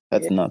crazy.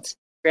 That's nuts.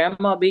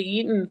 Grandma be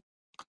eating.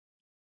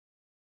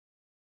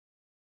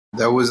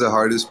 That was the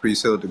hardest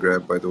pre-sale to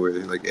grab, by the way.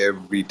 Like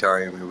every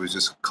time, it was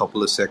just a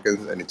couple of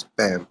seconds, and it's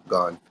bam,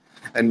 gone.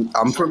 And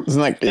I'm from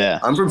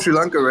Sri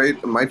Lanka,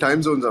 right? My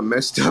time zones are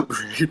messed up,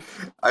 right?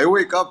 I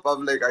wake up,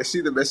 I'm like, I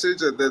see the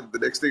message, and then the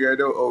next thing I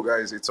know, oh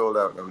guys, it's sold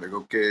out. I'm like,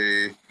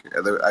 okay.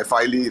 And then I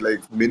finally like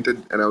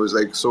minted, and I was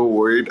like so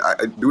worried. I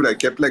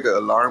kept like an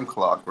alarm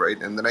clock, right?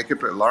 And then I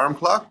kept an alarm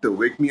clock to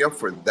wake me up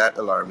for that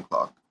alarm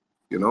clock,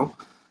 you know?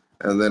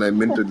 And then I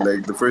minted,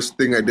 like, the first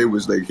thing I did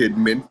was, like, hit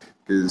mint.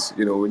 Because,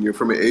 you know, when you're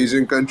from an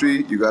Asian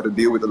country, you got to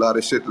deal with a lot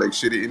of shit, like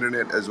shitty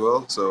internet as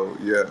well. So,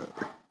 yeah.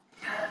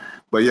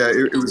 But, yeah,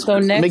 it was... So,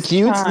 next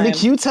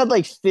mcY00ts had,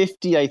 like,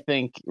 50, I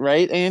think.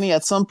 Right, Annie?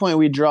 At some point,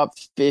 we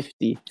dropped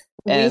 50.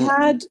 And we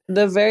had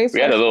the very first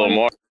We had a little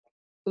more.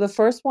 The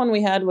first one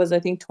we had was, I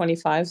think,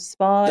 25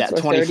 spots or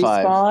 25. 30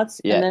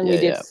 spots. Yeah, and then we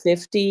did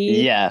 50.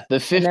 Yeah, the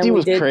 50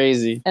 was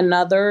crazy.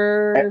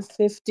 Another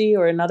 50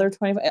 or another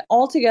 25.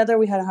 Altogether,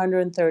 we had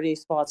 130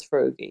 spots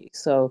for Oogie.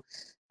 So,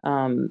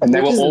 and they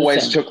were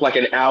always took like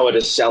an hour to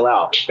sell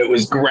out. It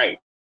was great.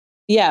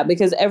 Yeah,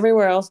 because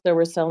everywhere else they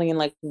were selling in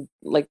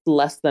like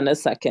less than a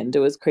second. It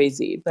was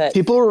crazy, but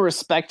people were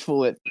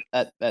respectful at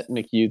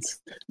mcY00ts.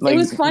 Like, it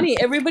was funny.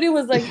 Everybody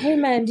was like, "Hey,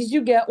 man, did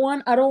you get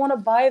one? I don't want to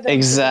buy them.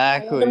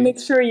 Exactly. I want to make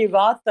sure you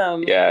got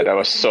them." Yeah, that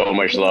was so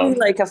much love.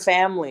 Like a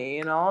family,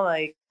 you know,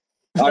 like.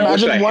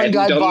 Imagine one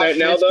guy bought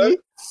 50.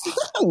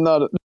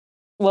 No.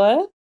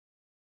 What?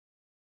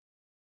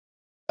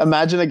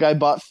 Imagine a guy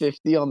bought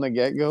 50 on the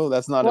get-go.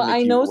 That's not. Well,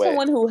 I know way.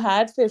 someone who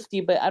had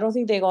 50, but I don't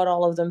think they got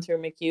all of them through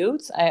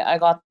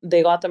mcY00ts.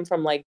 They got them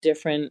from like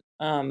different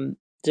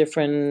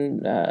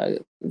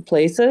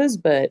places,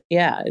 but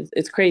yeah,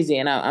 it's crazy,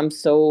 and I'm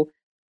so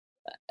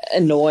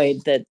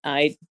annoyed that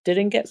I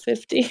didn't get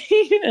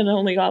 50 and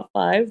only got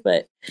 5.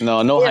 But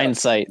no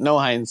hindsight.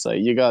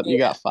 You got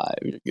 5.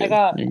 You're good. I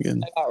got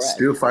red.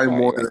 Still 5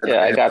 more.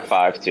 Yeah, I got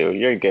 5 too.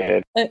 You're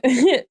good.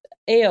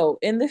 Ayo,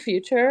 in the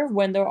future,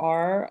 when there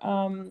are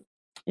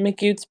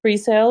mcY00ts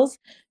pre-sales,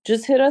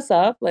 just hit us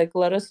up. Like,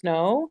 let us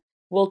know.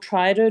 We'll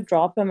try to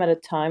drop them at a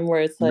time where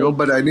it's like. No,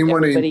 but I didn't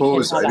want to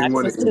impose. I didn't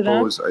want to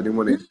impose.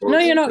 No,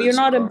 you're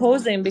not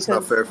imposing because it's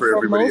not fair for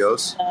everybody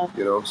else.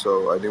 You know,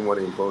 so I didn't want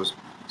to impose.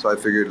 So I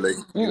figured, like,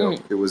 you know,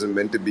 it wasn't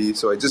meant to be.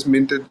 So I just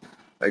minted.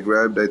 I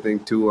grabbed, I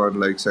think, 2 on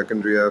like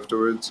secondary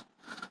afterwards.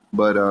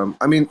 But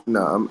I mean,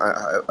 no,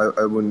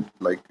 I wouldn't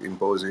like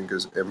imposing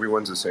because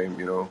everyone's the same,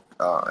 you know.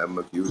 I'm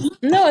mcY00ts.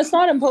 No, it's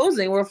not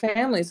imposing. We're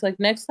families. Like,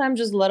 next time,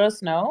 just let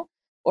us know.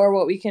 Or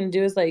what we can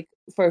do is, like,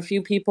 for a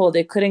few people,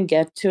 they couldn't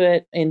get to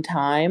it in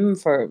time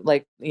for,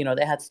 like, you know,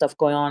 they had stuff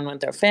going on with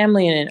their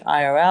family and in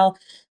IRL.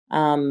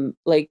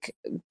 Like,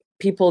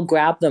 people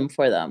grabbed them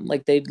for them.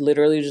 Like, they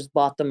literally just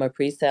bought them a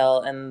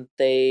pre-sale, and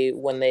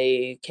when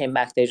they came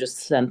back, they just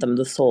sent them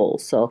the soul.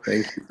 So,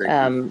 thank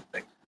you.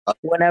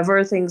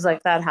 Whenever things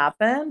like that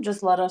happen,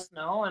 just let us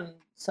know, and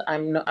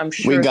I'm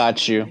sure we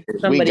got you.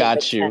 We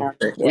got you.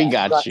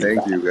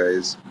 Thank you,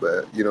 guys.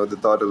 But you know, the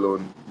thought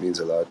alone means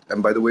a lot.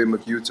 And by the way,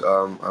 mcY00ts,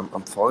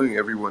 I'm following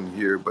everyone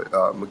here. But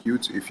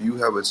mcY00ts, if you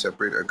have a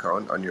separate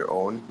account on your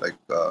own, like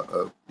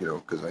you know,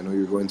 because I know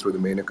you're going through the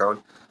main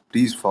account,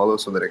 please follow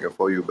so that I can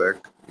follow you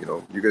back. You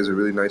know, you guys are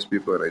really nice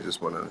people, and I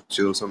just want to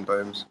chill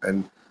sometimes.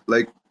 And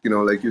like, you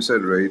know, like you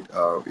said, right?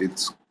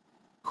 It's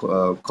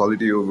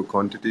quality over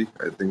quantity.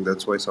 I think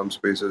that's why some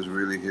spaces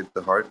really hit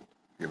the heart.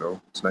 You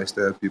know, it's nice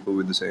to have people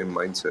with the same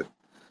mindset.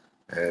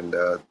 And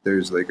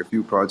there's like a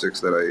few projects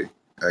that I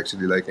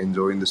actually like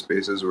enjoying the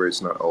spaces where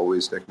it's not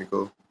always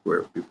technical,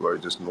 where people are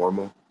just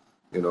normal.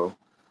 You know,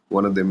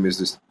 one of them is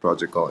this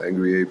project called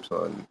Angry Apes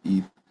on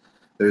ETH.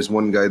 There's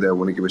one guy that I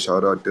want to give a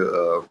shout out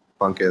to,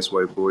 Punk Ass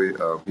White Boy.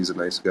 He's a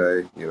nice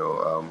guy. You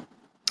know,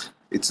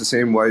 it's the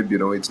same vibe, you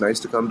know. It's nice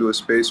to come to a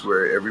space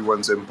where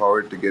everyone's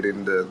empowered to get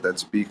into that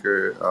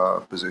speaker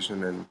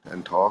position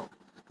and talk,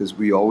 because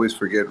we always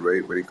forget,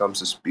 right, when it comes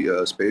to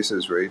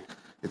spaces, right,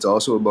 it's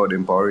also about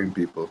empowering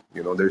people.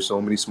 You know, there's so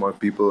many smart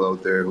people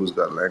out there who's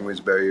got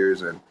language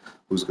barriers and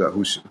who's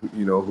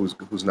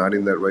not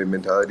in that right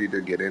mentality to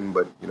get in.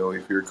 But you know,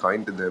 if you're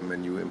kind to them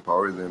and you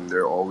empower them,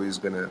 they're always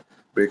gonna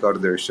break out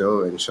of their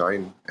shell and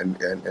shine, and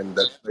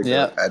that's like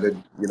an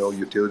added, you know,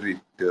 utility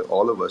to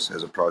all of us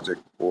as a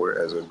project or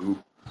as a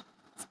group.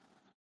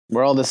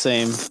 We're all the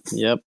same.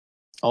 Yep,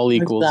 all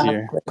equals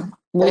here.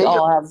 We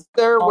all have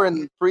there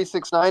when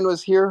 369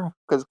 was here,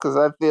 because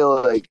I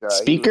feel like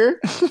speaker.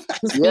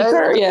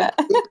 Speaker.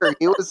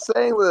 He was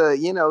saying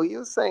he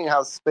was saying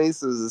how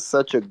Spaces is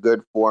such a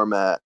good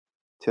format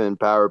to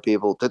empower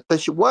people to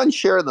one,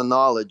 share the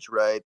knowledge,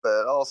 right?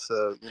 But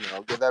also,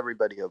 give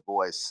everybody a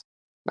voice.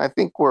 And I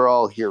think we're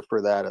all here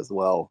for that as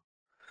well.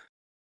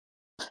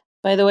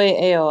 By the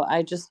way, Ao,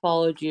 I just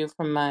followed you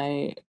from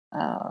my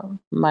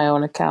my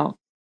own account.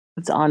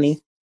 It's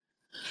Ani.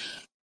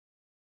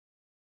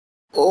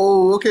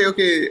 Oh,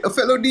 okay. A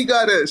fellow D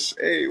goddess.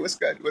 Hey, what's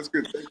good?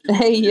 Thank you.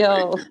 Hey,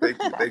 yo.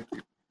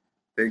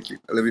 Thank you.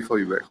 Let me follow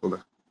you back. Hold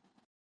on.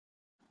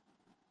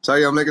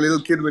 Sorry, I'm like a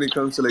little kid when it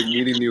comes to like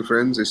meeting new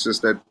friends. It's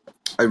just that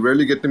I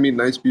rarely get to meet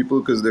nice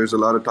people because there's a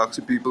lot of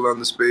toxic people on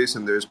the space,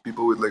 and there's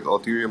people with like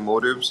ulterior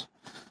motives.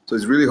 So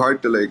it's really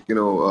hard to like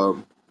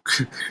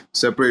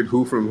separate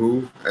who from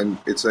who, and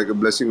it's like a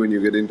blessing when you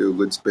get into a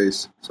good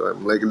space. So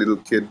I'm like a little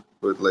kid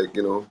with like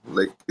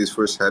like his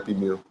first Happy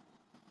Meal.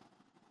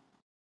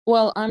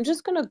 Well, I'm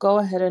just going to go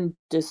ahead and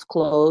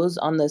disclose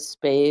on this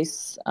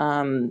space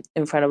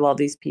in front of all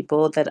these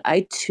people that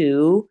I,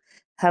 too,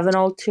 have an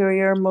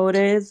ulterior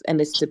motive,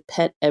 and it's to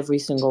pet every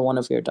single one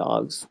of your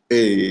dogs.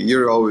 Hey,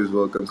 you're always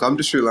welcome. Come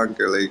to Sri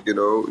Lanka. Like,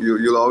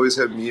 you'll always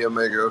have me and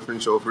my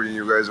girlfriend chauffeuring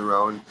you guys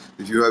around.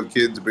 If you have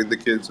kids, bring the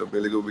kids. I'm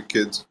really good with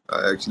kids.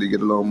 I actually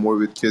get along more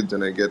with kids,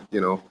 and I get,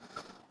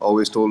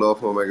 always told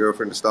off by my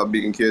girlfriend to stop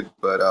being a kid.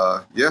 But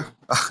yeah,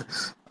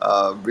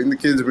 bring the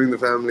kids, bring the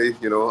family.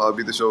 I'll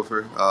be the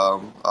chauffeur.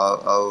 I'll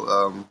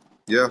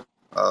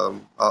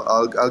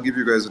give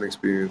you guys an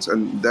experience,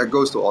 and that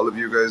goes to all of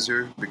you guys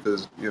here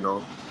because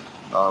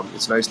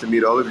it's nice to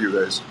meet all of you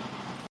guys.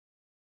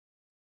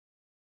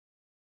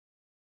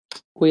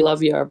 We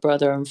love you, our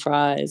brother and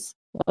fries.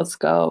 Let's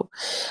go.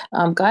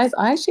 Guys,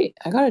 I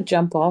gotta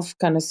jump off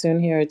kind of soon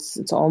here.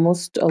 It's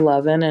almost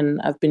 11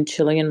 and I've been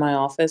chilling in my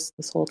office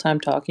this whole time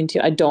talking to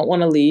you. I don't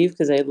want to leave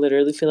because I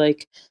literally feel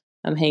like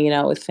I'm hanging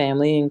out with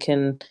family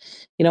and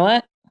you know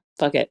what?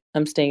 Fuck it.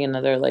 I'm staying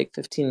another like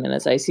 15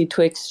 minutes. I see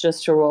Twix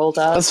just rolled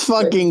up. Let's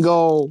fucking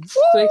go.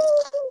 Twix,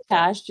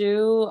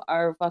 Cashew,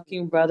 our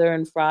fucking brother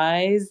and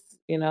fries.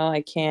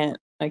 I can't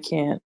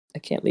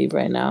leave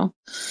right now.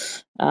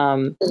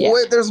 Yeah.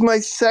 Wait, there's my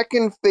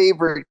second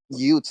favorite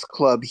Utes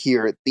club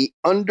here, the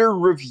Under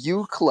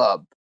Review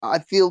Club. I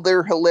feel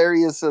they're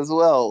hilarious as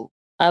well.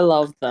 I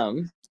love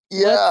them.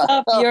 Yeah.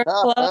 What's up, your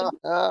club?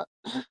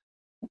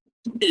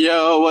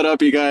 Yo, what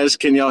up, you guys?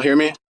 Can y'all hear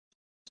me?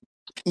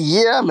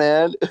 Yeah,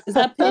 man. Is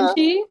that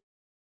Pinchy?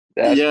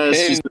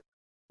 Yes.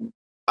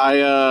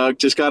 I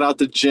just got out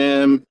the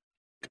gym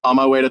on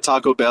my way to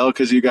Taco Bell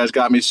because you guys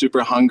got me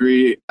super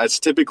hungry. It's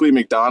typically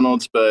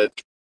McDonald's,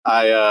 but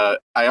I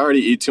already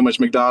eat too much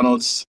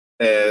McDonald's,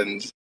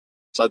 and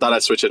so I thought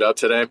I'd switch it up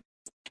today.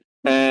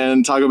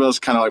 And Taco Bell's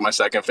kind of like my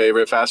second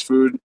favorite fast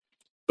food,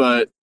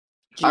 but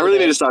I really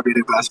need to stop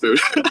eating fast food.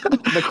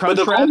 The Crunch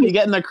Wrap? You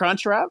getting the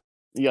Crunch Wrap?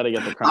 You gotta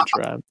get the Crunch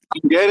Wrap.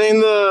 I'm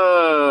getting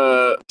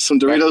some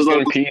Doritos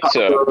Mexican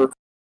pizza.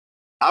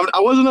 I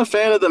wasn't a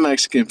fan of the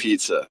Mexican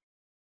pizza.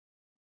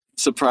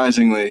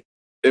 Surprisingly,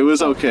 it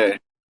was okay.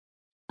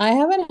 I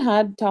haven't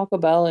had Taco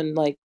Bell in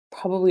like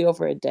probably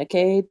over a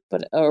decade,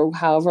 or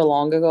however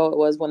long ago it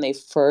was when they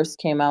first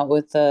came out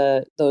with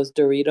those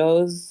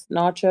Doritos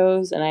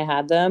nachos, and I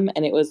had them,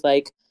 and it was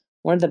like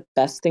one of the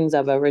best things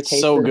I've ever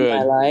tasted in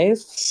my life.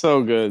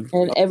 So good.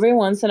 And every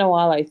once in a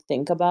while I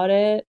think about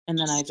it, and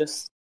then I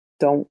just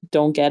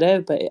don't get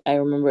it, but I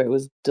remember it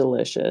was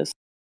delicious.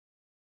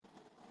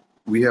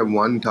 We have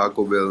one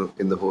Taco Bell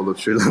in the whole of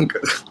Sri Lanka.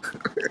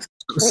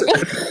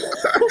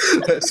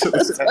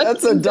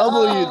 That's a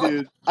W,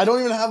 dude. I don't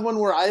even have one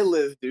where I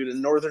live, dude,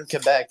 in northern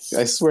Quebec.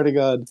 I swear to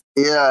God.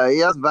 Yeah,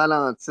 yes,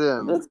 balance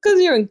him. That's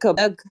because you're in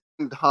Quebec.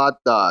 Hot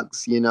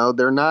dogs,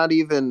 they're not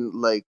even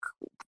like,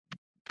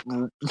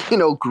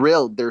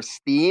 grilled. They're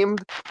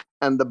steamed,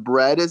 and the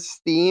bread is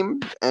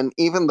steamed, and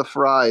even the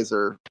fries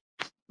are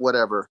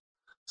whatever.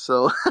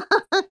 So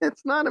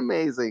it's not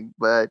amazing,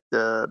 but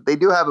they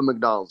do have a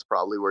McDonald's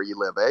probably where you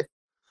live, eh?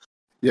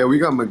 Yeah, we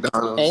got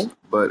McDonald's,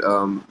 but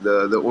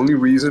the only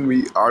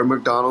reason our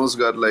McDonald's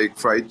got like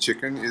fried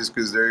chicken is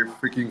because they're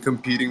freaking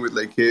competing with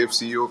like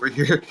KFC over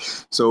here.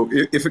 So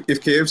if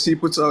KFC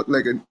puts out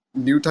like a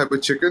new type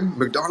of chicken,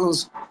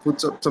 McDonald's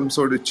puts up some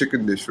sort of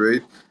chicken dish,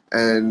 right?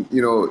 And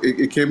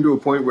it came to a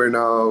point where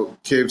now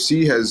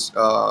KFC has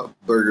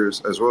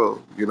burgers as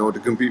well, to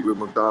compete with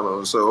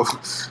McDonald's. So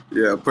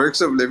yeah, perks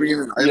of living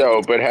in an island.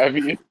 Yo, but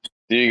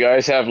do you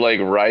guys have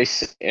like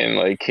rice in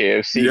like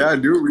KFC? Yeah,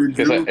 dude, we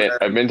do.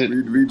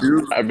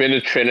 I've been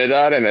to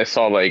Trinidad and I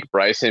saw like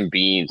rice and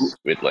beans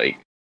with like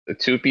a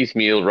 2-piece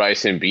meal,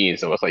 rice and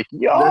beans. I was like,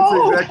 yo, that's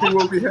exactly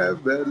what we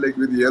have, man. Like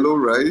with yellow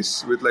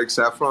rice, with like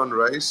saffron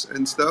rice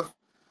and stuff.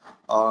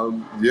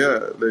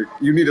 Yeah, like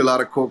you need a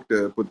lot of Coke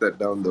to put that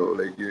down, though.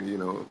 Like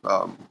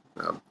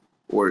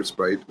or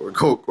Sprite or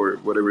Coke or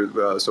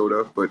whatever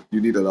soda, but you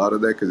need a lot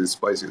of that because it's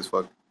spicy as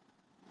fuck.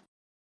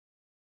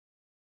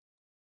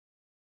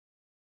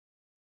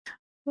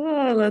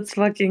 Oh, let's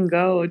fucking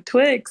go.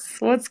 Twix,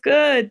 what's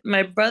good?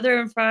 My brother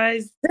and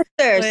fries.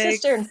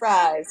 Sister and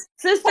fries.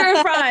 Sister and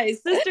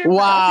fries. Sister and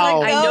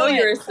Wow. fries. I know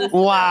you're a sister.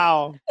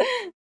 Wow.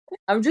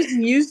 I'm just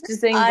used to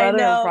saying I brother and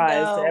know,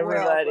 fries to no, we're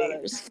all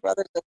everybody.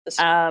 brothers and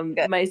sisters.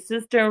 Good. My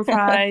sister and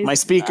fries. My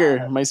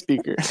speaker. My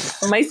speaker.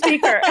 My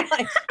speaker.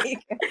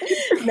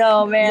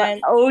 No, man.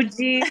 My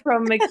OG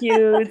from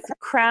mcY00ts.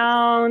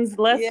 Crowns.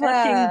 Let's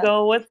fucking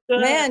go. What's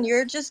good? Man,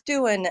 you're just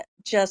doing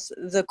just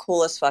the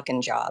coolest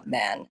fucking job,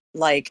 man.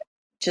 Like,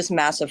 just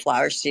massive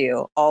flowers to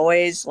you.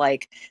 Always,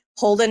 like,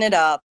 holding it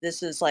up.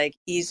 This is, like,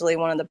 easily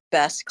one of the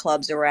best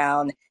clubs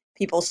around.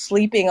 People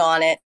sleeping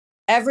on it.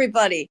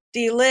 Everybody,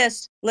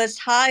 delist, list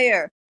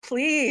higher,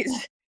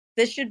 please.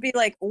 This should be,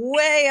 like,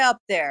 way up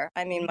there.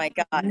 I mean, my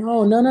God.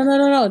 No.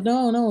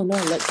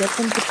 Let's get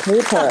them to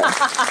paper.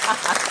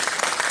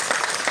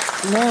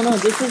 No,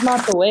 this is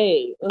not the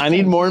way. Listen. I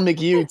need more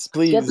mcY00ts,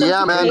 please.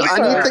 Yeah, man. I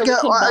need to get.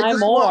 I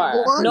just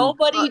want one.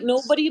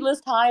 Nobody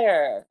list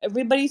higher.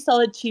 Everybody sell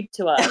it cheap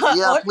to us.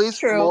 Yeah, please.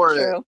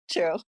 True.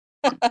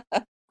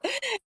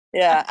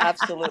 Yeah,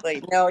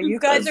 absolutely. No, you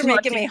guys are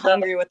making me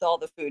hungry with all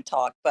the food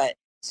talk. But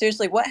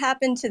seriously, what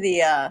happened to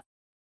the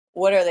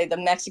what are they? The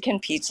Mexican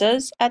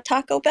pizzas at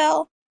Taco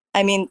Bell?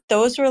 I mean,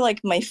 those were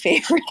like my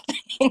favorite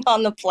thing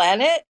on the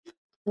planet.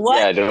 What?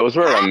 Yeah, those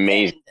were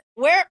amazing.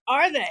 Where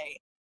are they?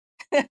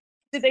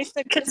 Did they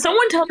stick? Can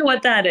someone tell me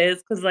what that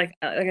is? Because like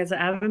I said,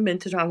 I haven't been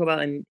to Taco Bell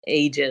in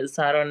ages,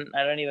 so I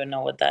don't even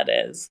know what that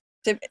is.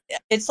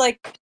 It's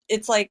like.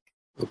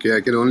 Okay,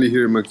 I can only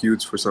hear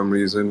mcY00ts for some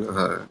reason.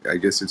 I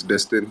guess it's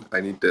destined. I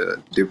need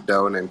to dip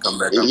down and come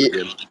back up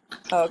again.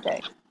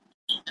 Okay.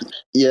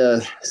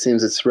 Yeah,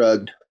 seems it's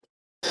rugged.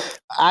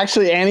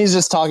 Actually, Annie's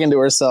just talking to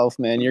herself,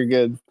 man. You're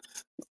good.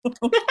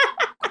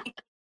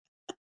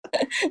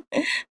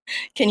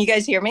 Can you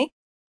guys hear me?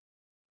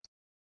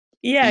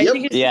 Yeah, Yep. I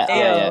think it's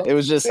Yeah. It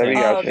was just.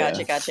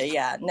 Gotcha.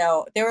 Yeah,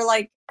 no, they were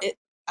like,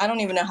 I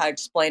don't even know how to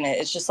explain it.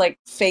 It's just like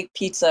fake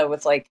pizza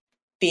with like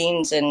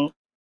beans and.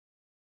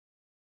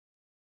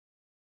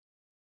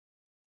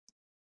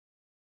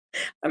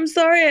 I'm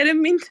sorry, I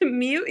didn't mean to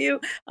mute you.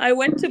 I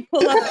went to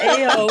pull up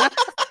AO.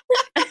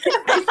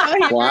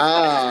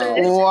 Wow.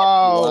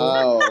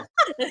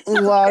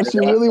 She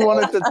really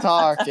wanted to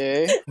talk,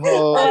 eh?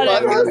 Oh, I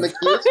thought the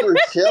mcY00ts were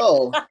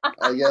chill.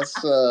 I guess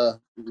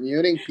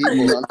muting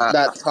people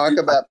that talk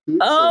about pizzas.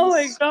 Oh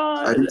my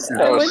God.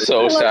 That was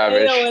so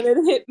savage. And it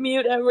hit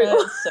mute everyone.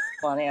 That's so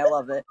funny. I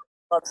love it.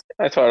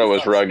 I thought it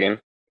was rugging.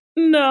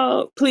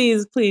 No,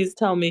 please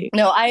tell me.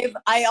 No, I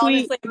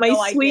honestly have my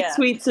no sweet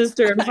idea.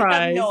 sister and I fries.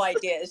 have no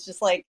idea. It's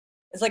just like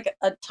it's like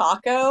a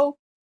taco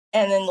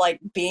and then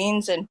like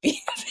beans and beef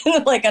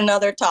and like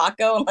another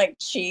taco and like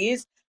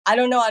cheese. I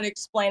don't know how to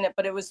explain it,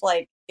 but it was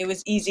like it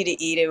was easy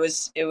to eat. It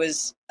was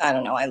I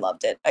don't know. I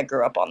loved it. I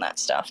grew up on that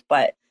stuff,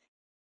 but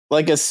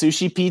like a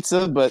sushi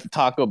pizza, but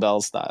Taco Bell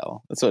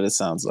style. That's what it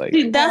sounds like.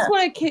 See, that's what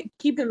I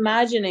keep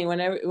imagining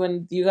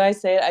when you guys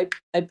say it.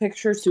 I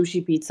picture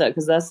sushi pizza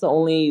because that's the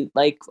only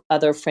like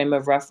other frame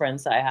of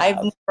reference I have. I've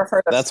never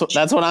heard of.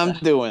 That's what I'm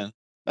doing.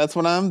 That's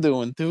what I'm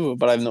doing too.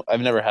 But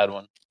I've never had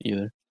one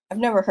either. I've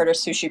never heard of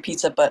sushi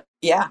pizza, but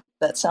yeah,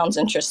 that sounds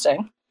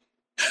interesting.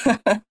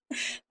 But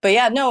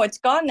yeah, no, it's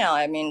gone now.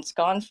 I mean, it's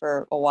gone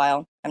for a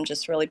while. I'm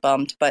just really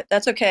bummed, but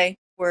that's okay.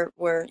 We're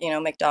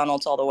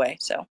McDonald's all the way.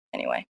 So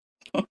anyway.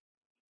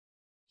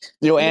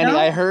 Andy,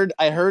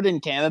 I heard in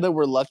Canada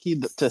we're lucky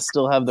to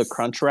still have the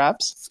crunch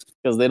wraps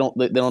because they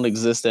don't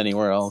exist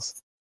anywhere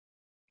else.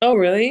 Oh,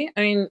 really?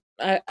 I mean,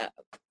 I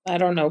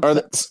don't know. Or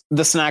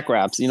the snack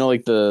wraps,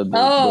 like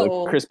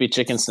the crispy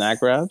chicken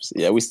snack wraps.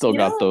 Yeah, we still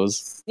got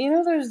those.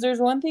 There's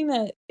one thing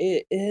that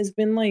it has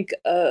been like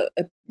a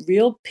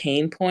real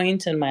pain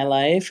point in my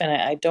life, and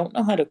I don't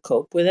know how to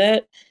cope with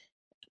it.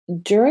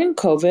 During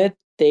COVID,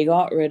 they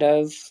got rid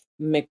of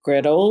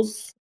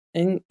McGriddles.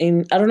 I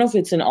don't know if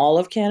it's in all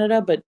of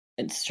Canada, but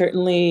it's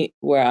certainly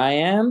where I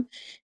am.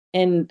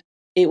 And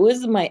it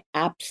was my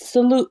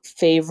absolute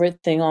favorite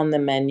thing on the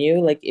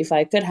menu. Like, if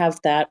I could have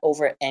that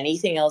over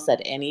anything else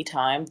at any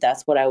time,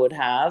 that's what I would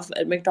have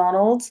at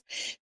McDonald's.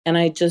 And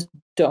I just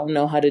don't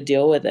know how to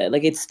deal with it.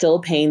 Like, it still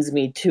pains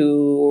me 2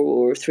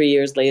 or 3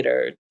 years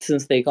later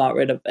since they got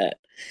rid of it.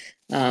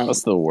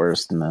 That's the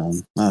worst,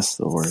 man. That's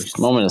the worst.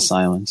 Moment of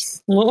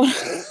silence.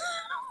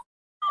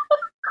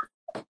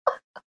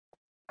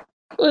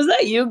 Was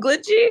that you,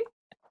 Glitchy?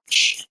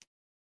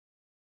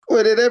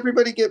 Wait, did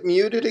everybody get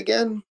muted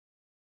again?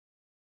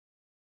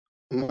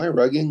 Am I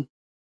rugging?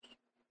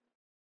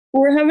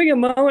 We're having a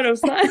moment of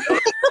silence.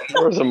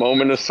 There was a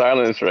moment of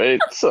silence, right?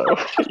 So,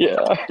 yeah.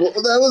 Well,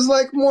 that was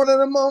like more than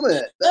a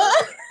moment.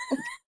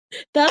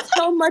 That's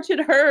how much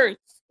it hurts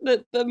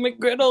that the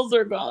McGriddles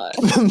are gone.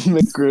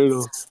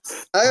 McGriddle.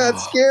 I got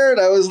scared.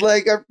 I was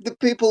like, "The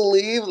people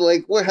leave?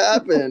 Like, what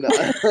happened?"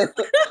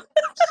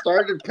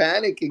 Started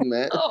panicking,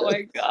 man. Oh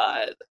my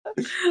God.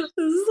 This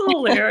is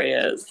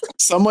hilarious.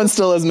 Someone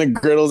still has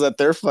McGriddles at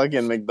their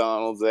fucking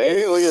McDonald's,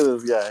 eh? Look at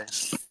this guy.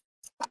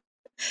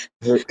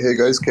 Hey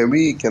guys,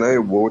 can I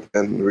vote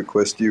and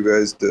request you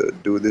guys to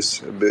do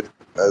this a bit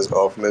as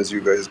often as you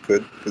guys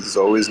could? Because it's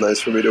always nice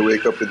for me to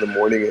wake up in the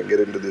morning and get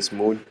into this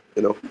mood,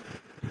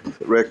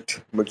 Rekt,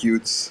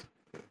 mcY00ts,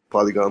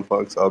 Polygon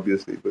punks,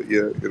 obviously, but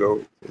yeah,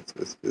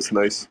 it's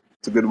nice.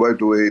 It's a good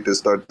vibe way to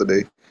start the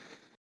day.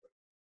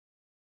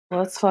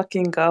 Let's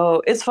fucking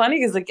go. It's funny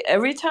because like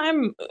every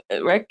time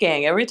Rekt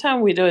Gang, every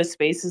time we do a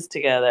spaces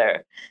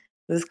together,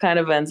 this kind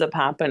of ends up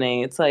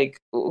happening. It's like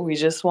we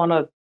just want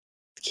to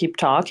keep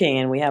talking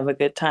and we have a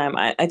good time.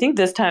 I think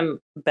this time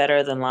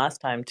better than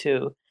last time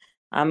too.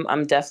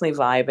 I'm definitely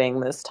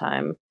vibing this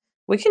time.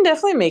 We can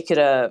definitely make it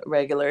a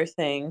regular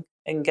thing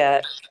and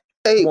get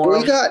Hey, more.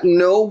 we got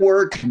no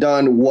work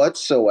done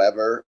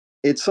whatsoever.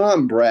 It's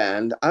on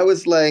brand. I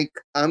was like,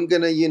 I'm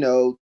gonna,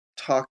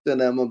 talk to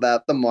them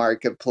about the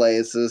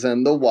marketplaces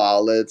and the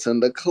wallets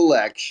and the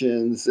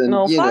collections and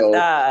No, fuck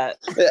that.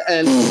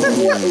 and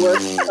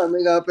what's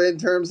coming up in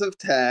terms of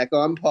tech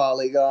on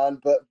Polygon,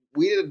 but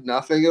we did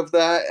nothing of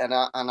that, and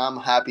I'm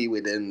happy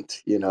we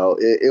didn't.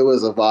 It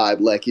was a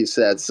vibe, like you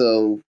said.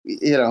 So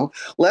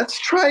let's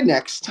try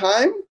next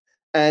time,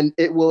 and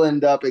it will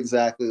end up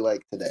exactly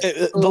like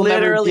today.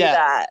 Literally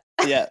that.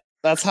 Yeah,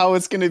 that's how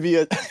it's going to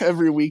be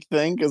every week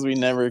thing because we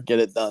never get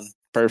it done.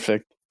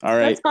 Perfect. All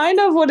right. That's kind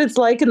of what it's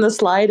like in the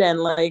slide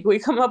end. Like we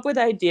come up with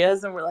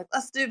ideas and we're like,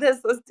 let's do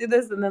this,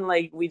 and then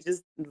like we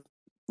just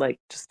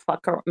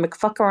fuck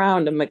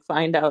around and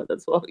find out.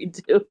 That's what we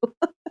do.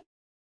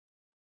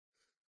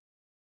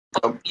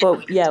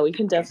 But yeah, we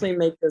can definitely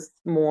make this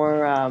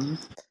more a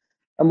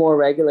more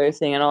regular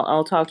thing, and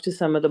I'll talk to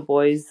some of the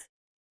boys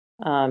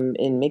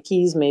in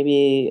Mickey's,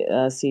 maybe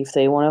see if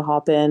they want to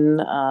hop in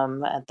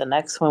at the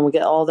next one. We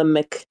get all the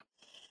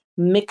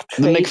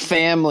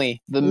McFamily.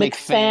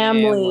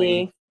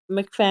 The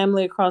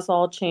McFamily across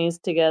all chains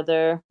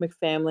together.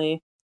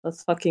 McFamily,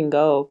 let's fucking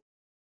go.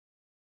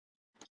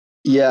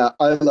 Yeah,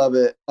 I love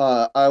it.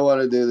 I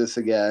want to do this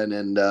again,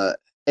 and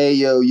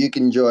Ayo, you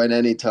can join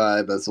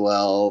anytime as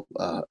well.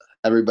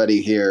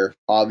 Everybody here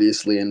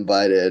obviously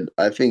invited.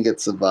 I think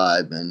it's a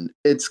vibe, and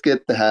it's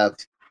good to have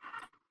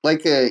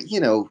like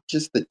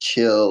just a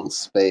chill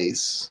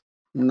space.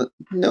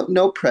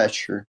 No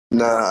pressure.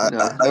 Nah,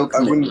 I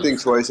wouldn't think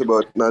twice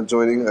about not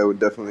joining. I would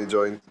definitely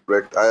join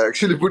Rekt. I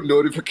actually put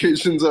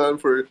notifications on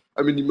for,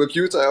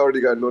 mcY00ts I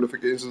already got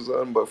notifications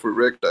on, but for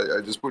Rekt,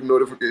 I just put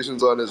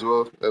notifications on as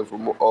well, and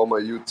for all my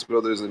youths,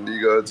 brothers and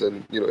D-gods,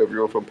 and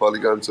everyone from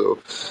Polygon. So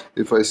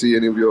if I see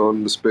any of you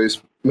on the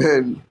space,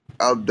 man,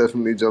 I'll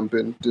definitely jump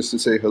in just to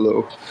say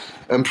hello.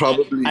 And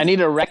probably I need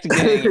a Rekt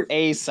Gang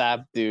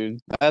ASAP,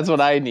 dude. That's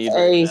what I need.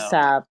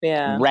 ASAP,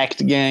 yeah.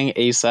 Rekt Gang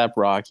ASAP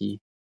Rocky.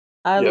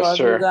 I love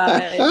you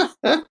guys.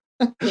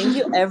 Thank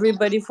you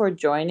everybody for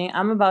joining.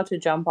 I'm about to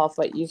jump off,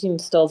 but you can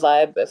still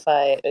vibe if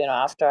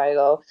after I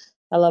go.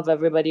 I love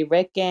everybody.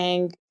 Rekt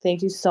Gang,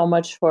 thank you so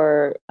much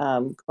for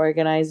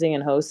organizing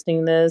and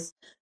hosting this.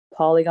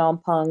 Polygon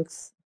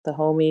Punks, the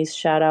homies,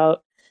 shout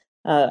out.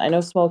 I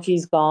know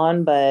Smokey's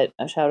gone, but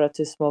a shout out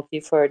to Smokey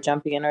for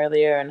jumping in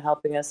earlier and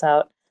helping us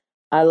out.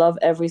 I love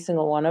every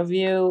single one of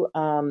you.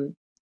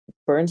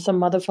 Burn some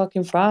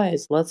motherfucking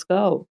fries. Let's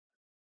go.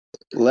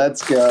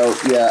 Let's go.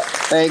 Yeah.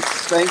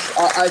 Thanks.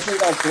 I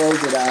think I'll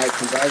close it out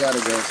because I gotta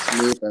go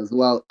sleep as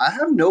well. I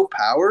have no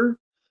power.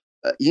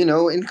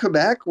 In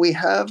Quebec we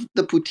have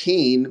the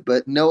poutine,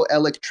 but no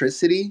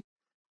electricity,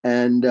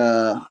 and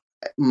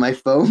my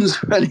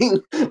phone's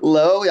running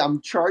low. I'm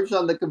charged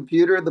on the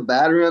computer. The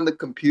battery on the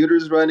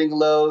computer's running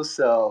low.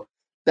 So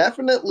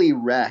definitely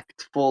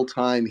wrecked full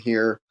time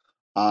here.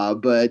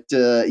 But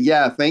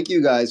thank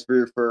you guys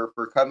for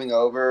coming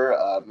over.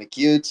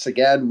 mcY00ts,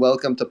 again,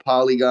 welcome to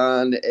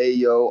Polygon,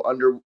 Ayo,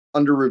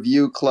 under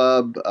review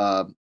club.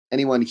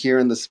 Anyone here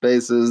in the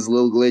spaces,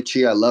 Lil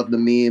Glitchy, I love the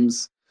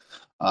memes.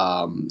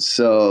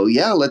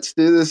 Let's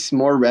do this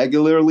more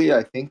regularly.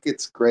 I think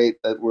it's great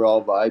that we're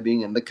all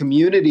vibing, and the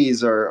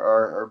communities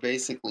are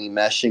basically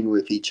meshing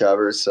with each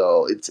other.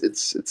 So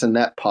it's a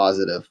net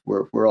positive.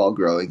 We're all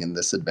growing in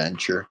this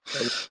adventure.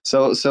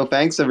 So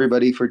thanks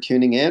everybody for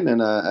tuning in,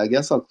 and I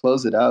guess I'll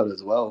close it out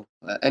as well.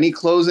 Any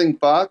closing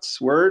thoughts,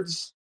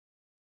 words?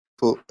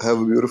 Well, have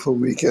a beautiful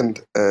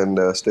weekend and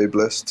stay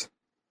blessed.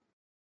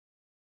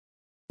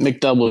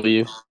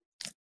 mcW.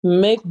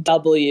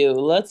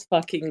 Let's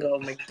fucking go,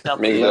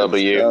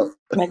 McW.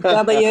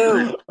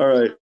 McW. All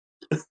right.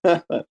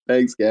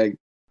 Thanks, gang.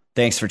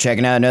 Thanks for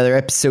checking out another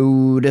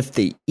episode of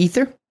The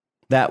Ether.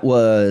 That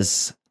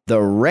was the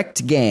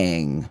Rekt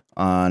Gang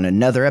on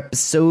another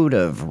episode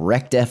of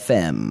Rekt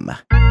FM.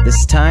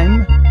 This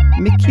time,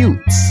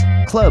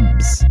 mcY00ts,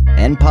 Clubs,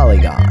 and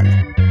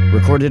Polygon.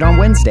 Recorded on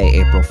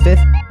Wednesday, April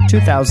 5th,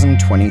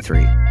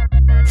 2023.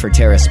 For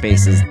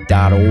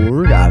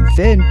TerraSpaces.org, I'm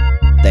Finn.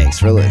 Thanks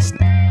for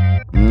listening.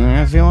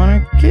 If you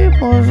want to keep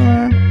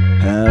listening,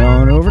 head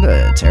on over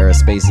to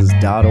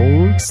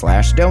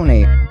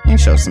terraspaces.org/donate and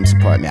show some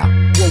support now.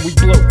 When we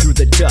blow through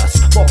the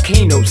dust,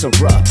 volcanoes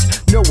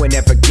erupt. No one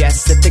ever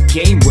guessed that the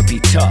game would be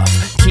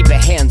tough. Keep your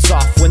hands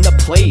off when the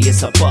play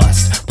is a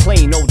bust.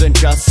 Plain old and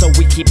just, so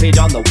we keep it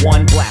on the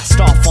 1.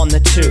 Blast off on the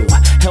 2.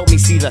 Help me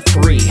see the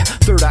 3.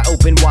 Third eye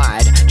open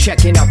wide,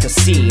 checking out the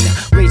scene.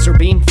 Razor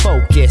beam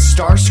focus,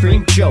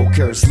 Starscream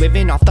jokers,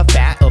 living off the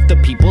fat of the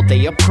people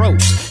they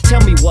approach.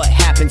 Tell me what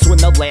happens when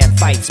the land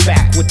fights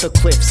back, with the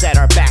cliffs at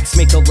our backs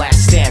make the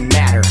last stand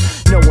matter.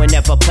 No one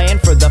ever planned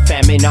for the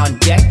famine on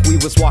deck. We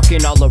was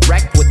walking all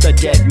erect with the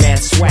dead man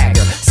swagger.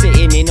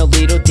 Sitting in a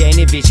little den,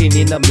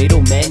 envisioning the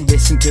middlemen.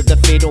 Listen to the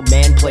fiddle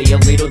man play a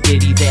little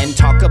ditty, then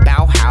talk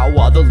about how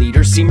all the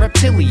leaders seem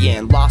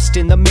reptilian, lost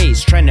in the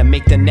maze, trying to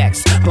make the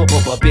next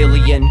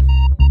billion.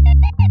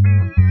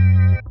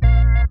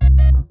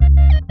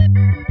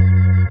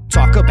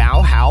 Talk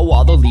about how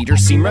all the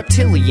leaders seem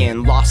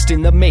reptilian, lost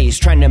in the maze,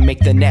 trying to make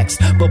the next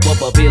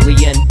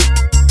billion.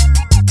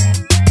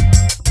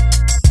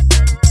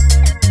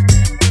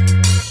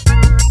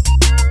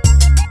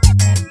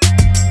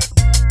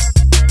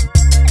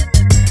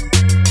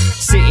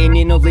 Sitting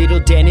in a little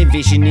den,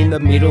 envisioning the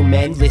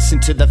middlemen. Listen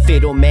to the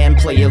fiddle man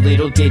play a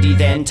little ditty,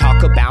 then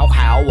talk about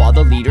how all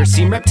the leaders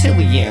seem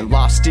reptilian,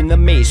 lost in the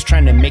maze,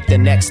 trying to make the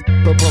next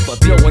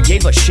No one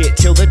gave a shit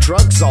till the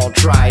drugs all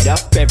dried up.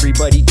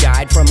 Everybody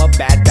died from a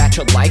bad batch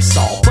of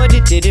Lysol, but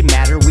it didn't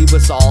matter, we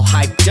was all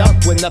hyped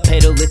up. When the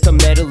pedal hit the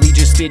metal, he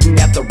just didn't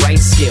have the right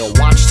skill.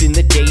 Watched in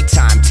the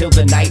daytime till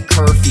the night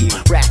curfew.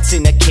 Rats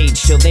in a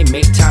cage till they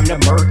make time to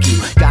murk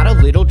you. Got a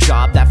little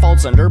job that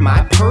falls under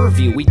my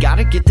purview. We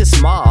gotta get this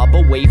mob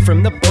away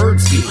from the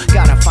bird's view.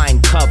 Gotta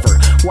find cover,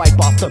 wipe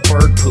off the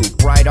bird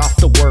poop, right off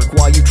the work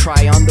while you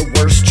try on the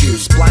worst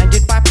juice.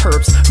 Blinded by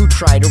perps who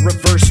try to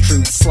reverse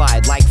truth,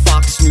 slide like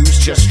Fox News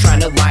just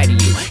trying to lie to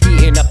you.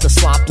 Eating up the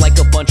slop like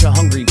a bunch of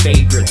hungry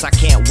vagrants. I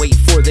can't wait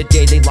for the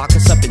day they lock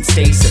us up in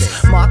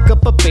stasis. Mock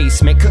up a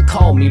basement, could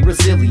call me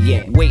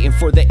resilient. Waiting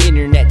for the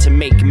internet to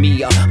make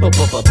me a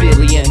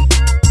billion.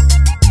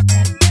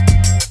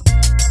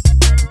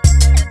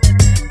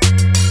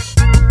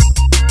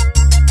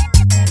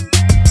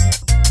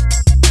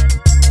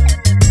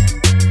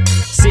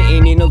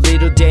 Sitting in a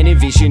little den,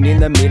 envisioning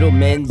the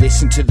middlemen.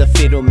 Listen to the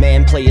fiddle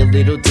man play a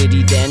little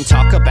ditty, then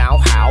talk about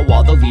how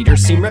all the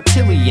leaders seem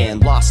reptilian,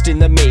 lost in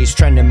the maze,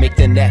 trying to make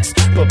the next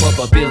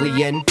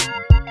billion.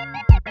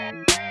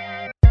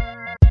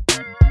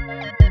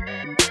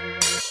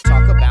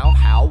 Talk about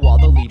how all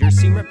the leaders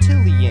seem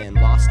reptilian,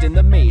 lost in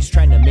the maze,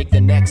 trying to make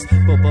the next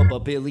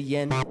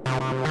billion.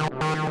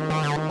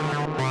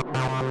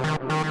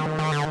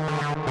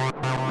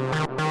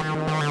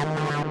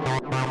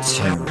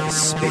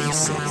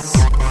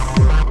 TerraSpaces.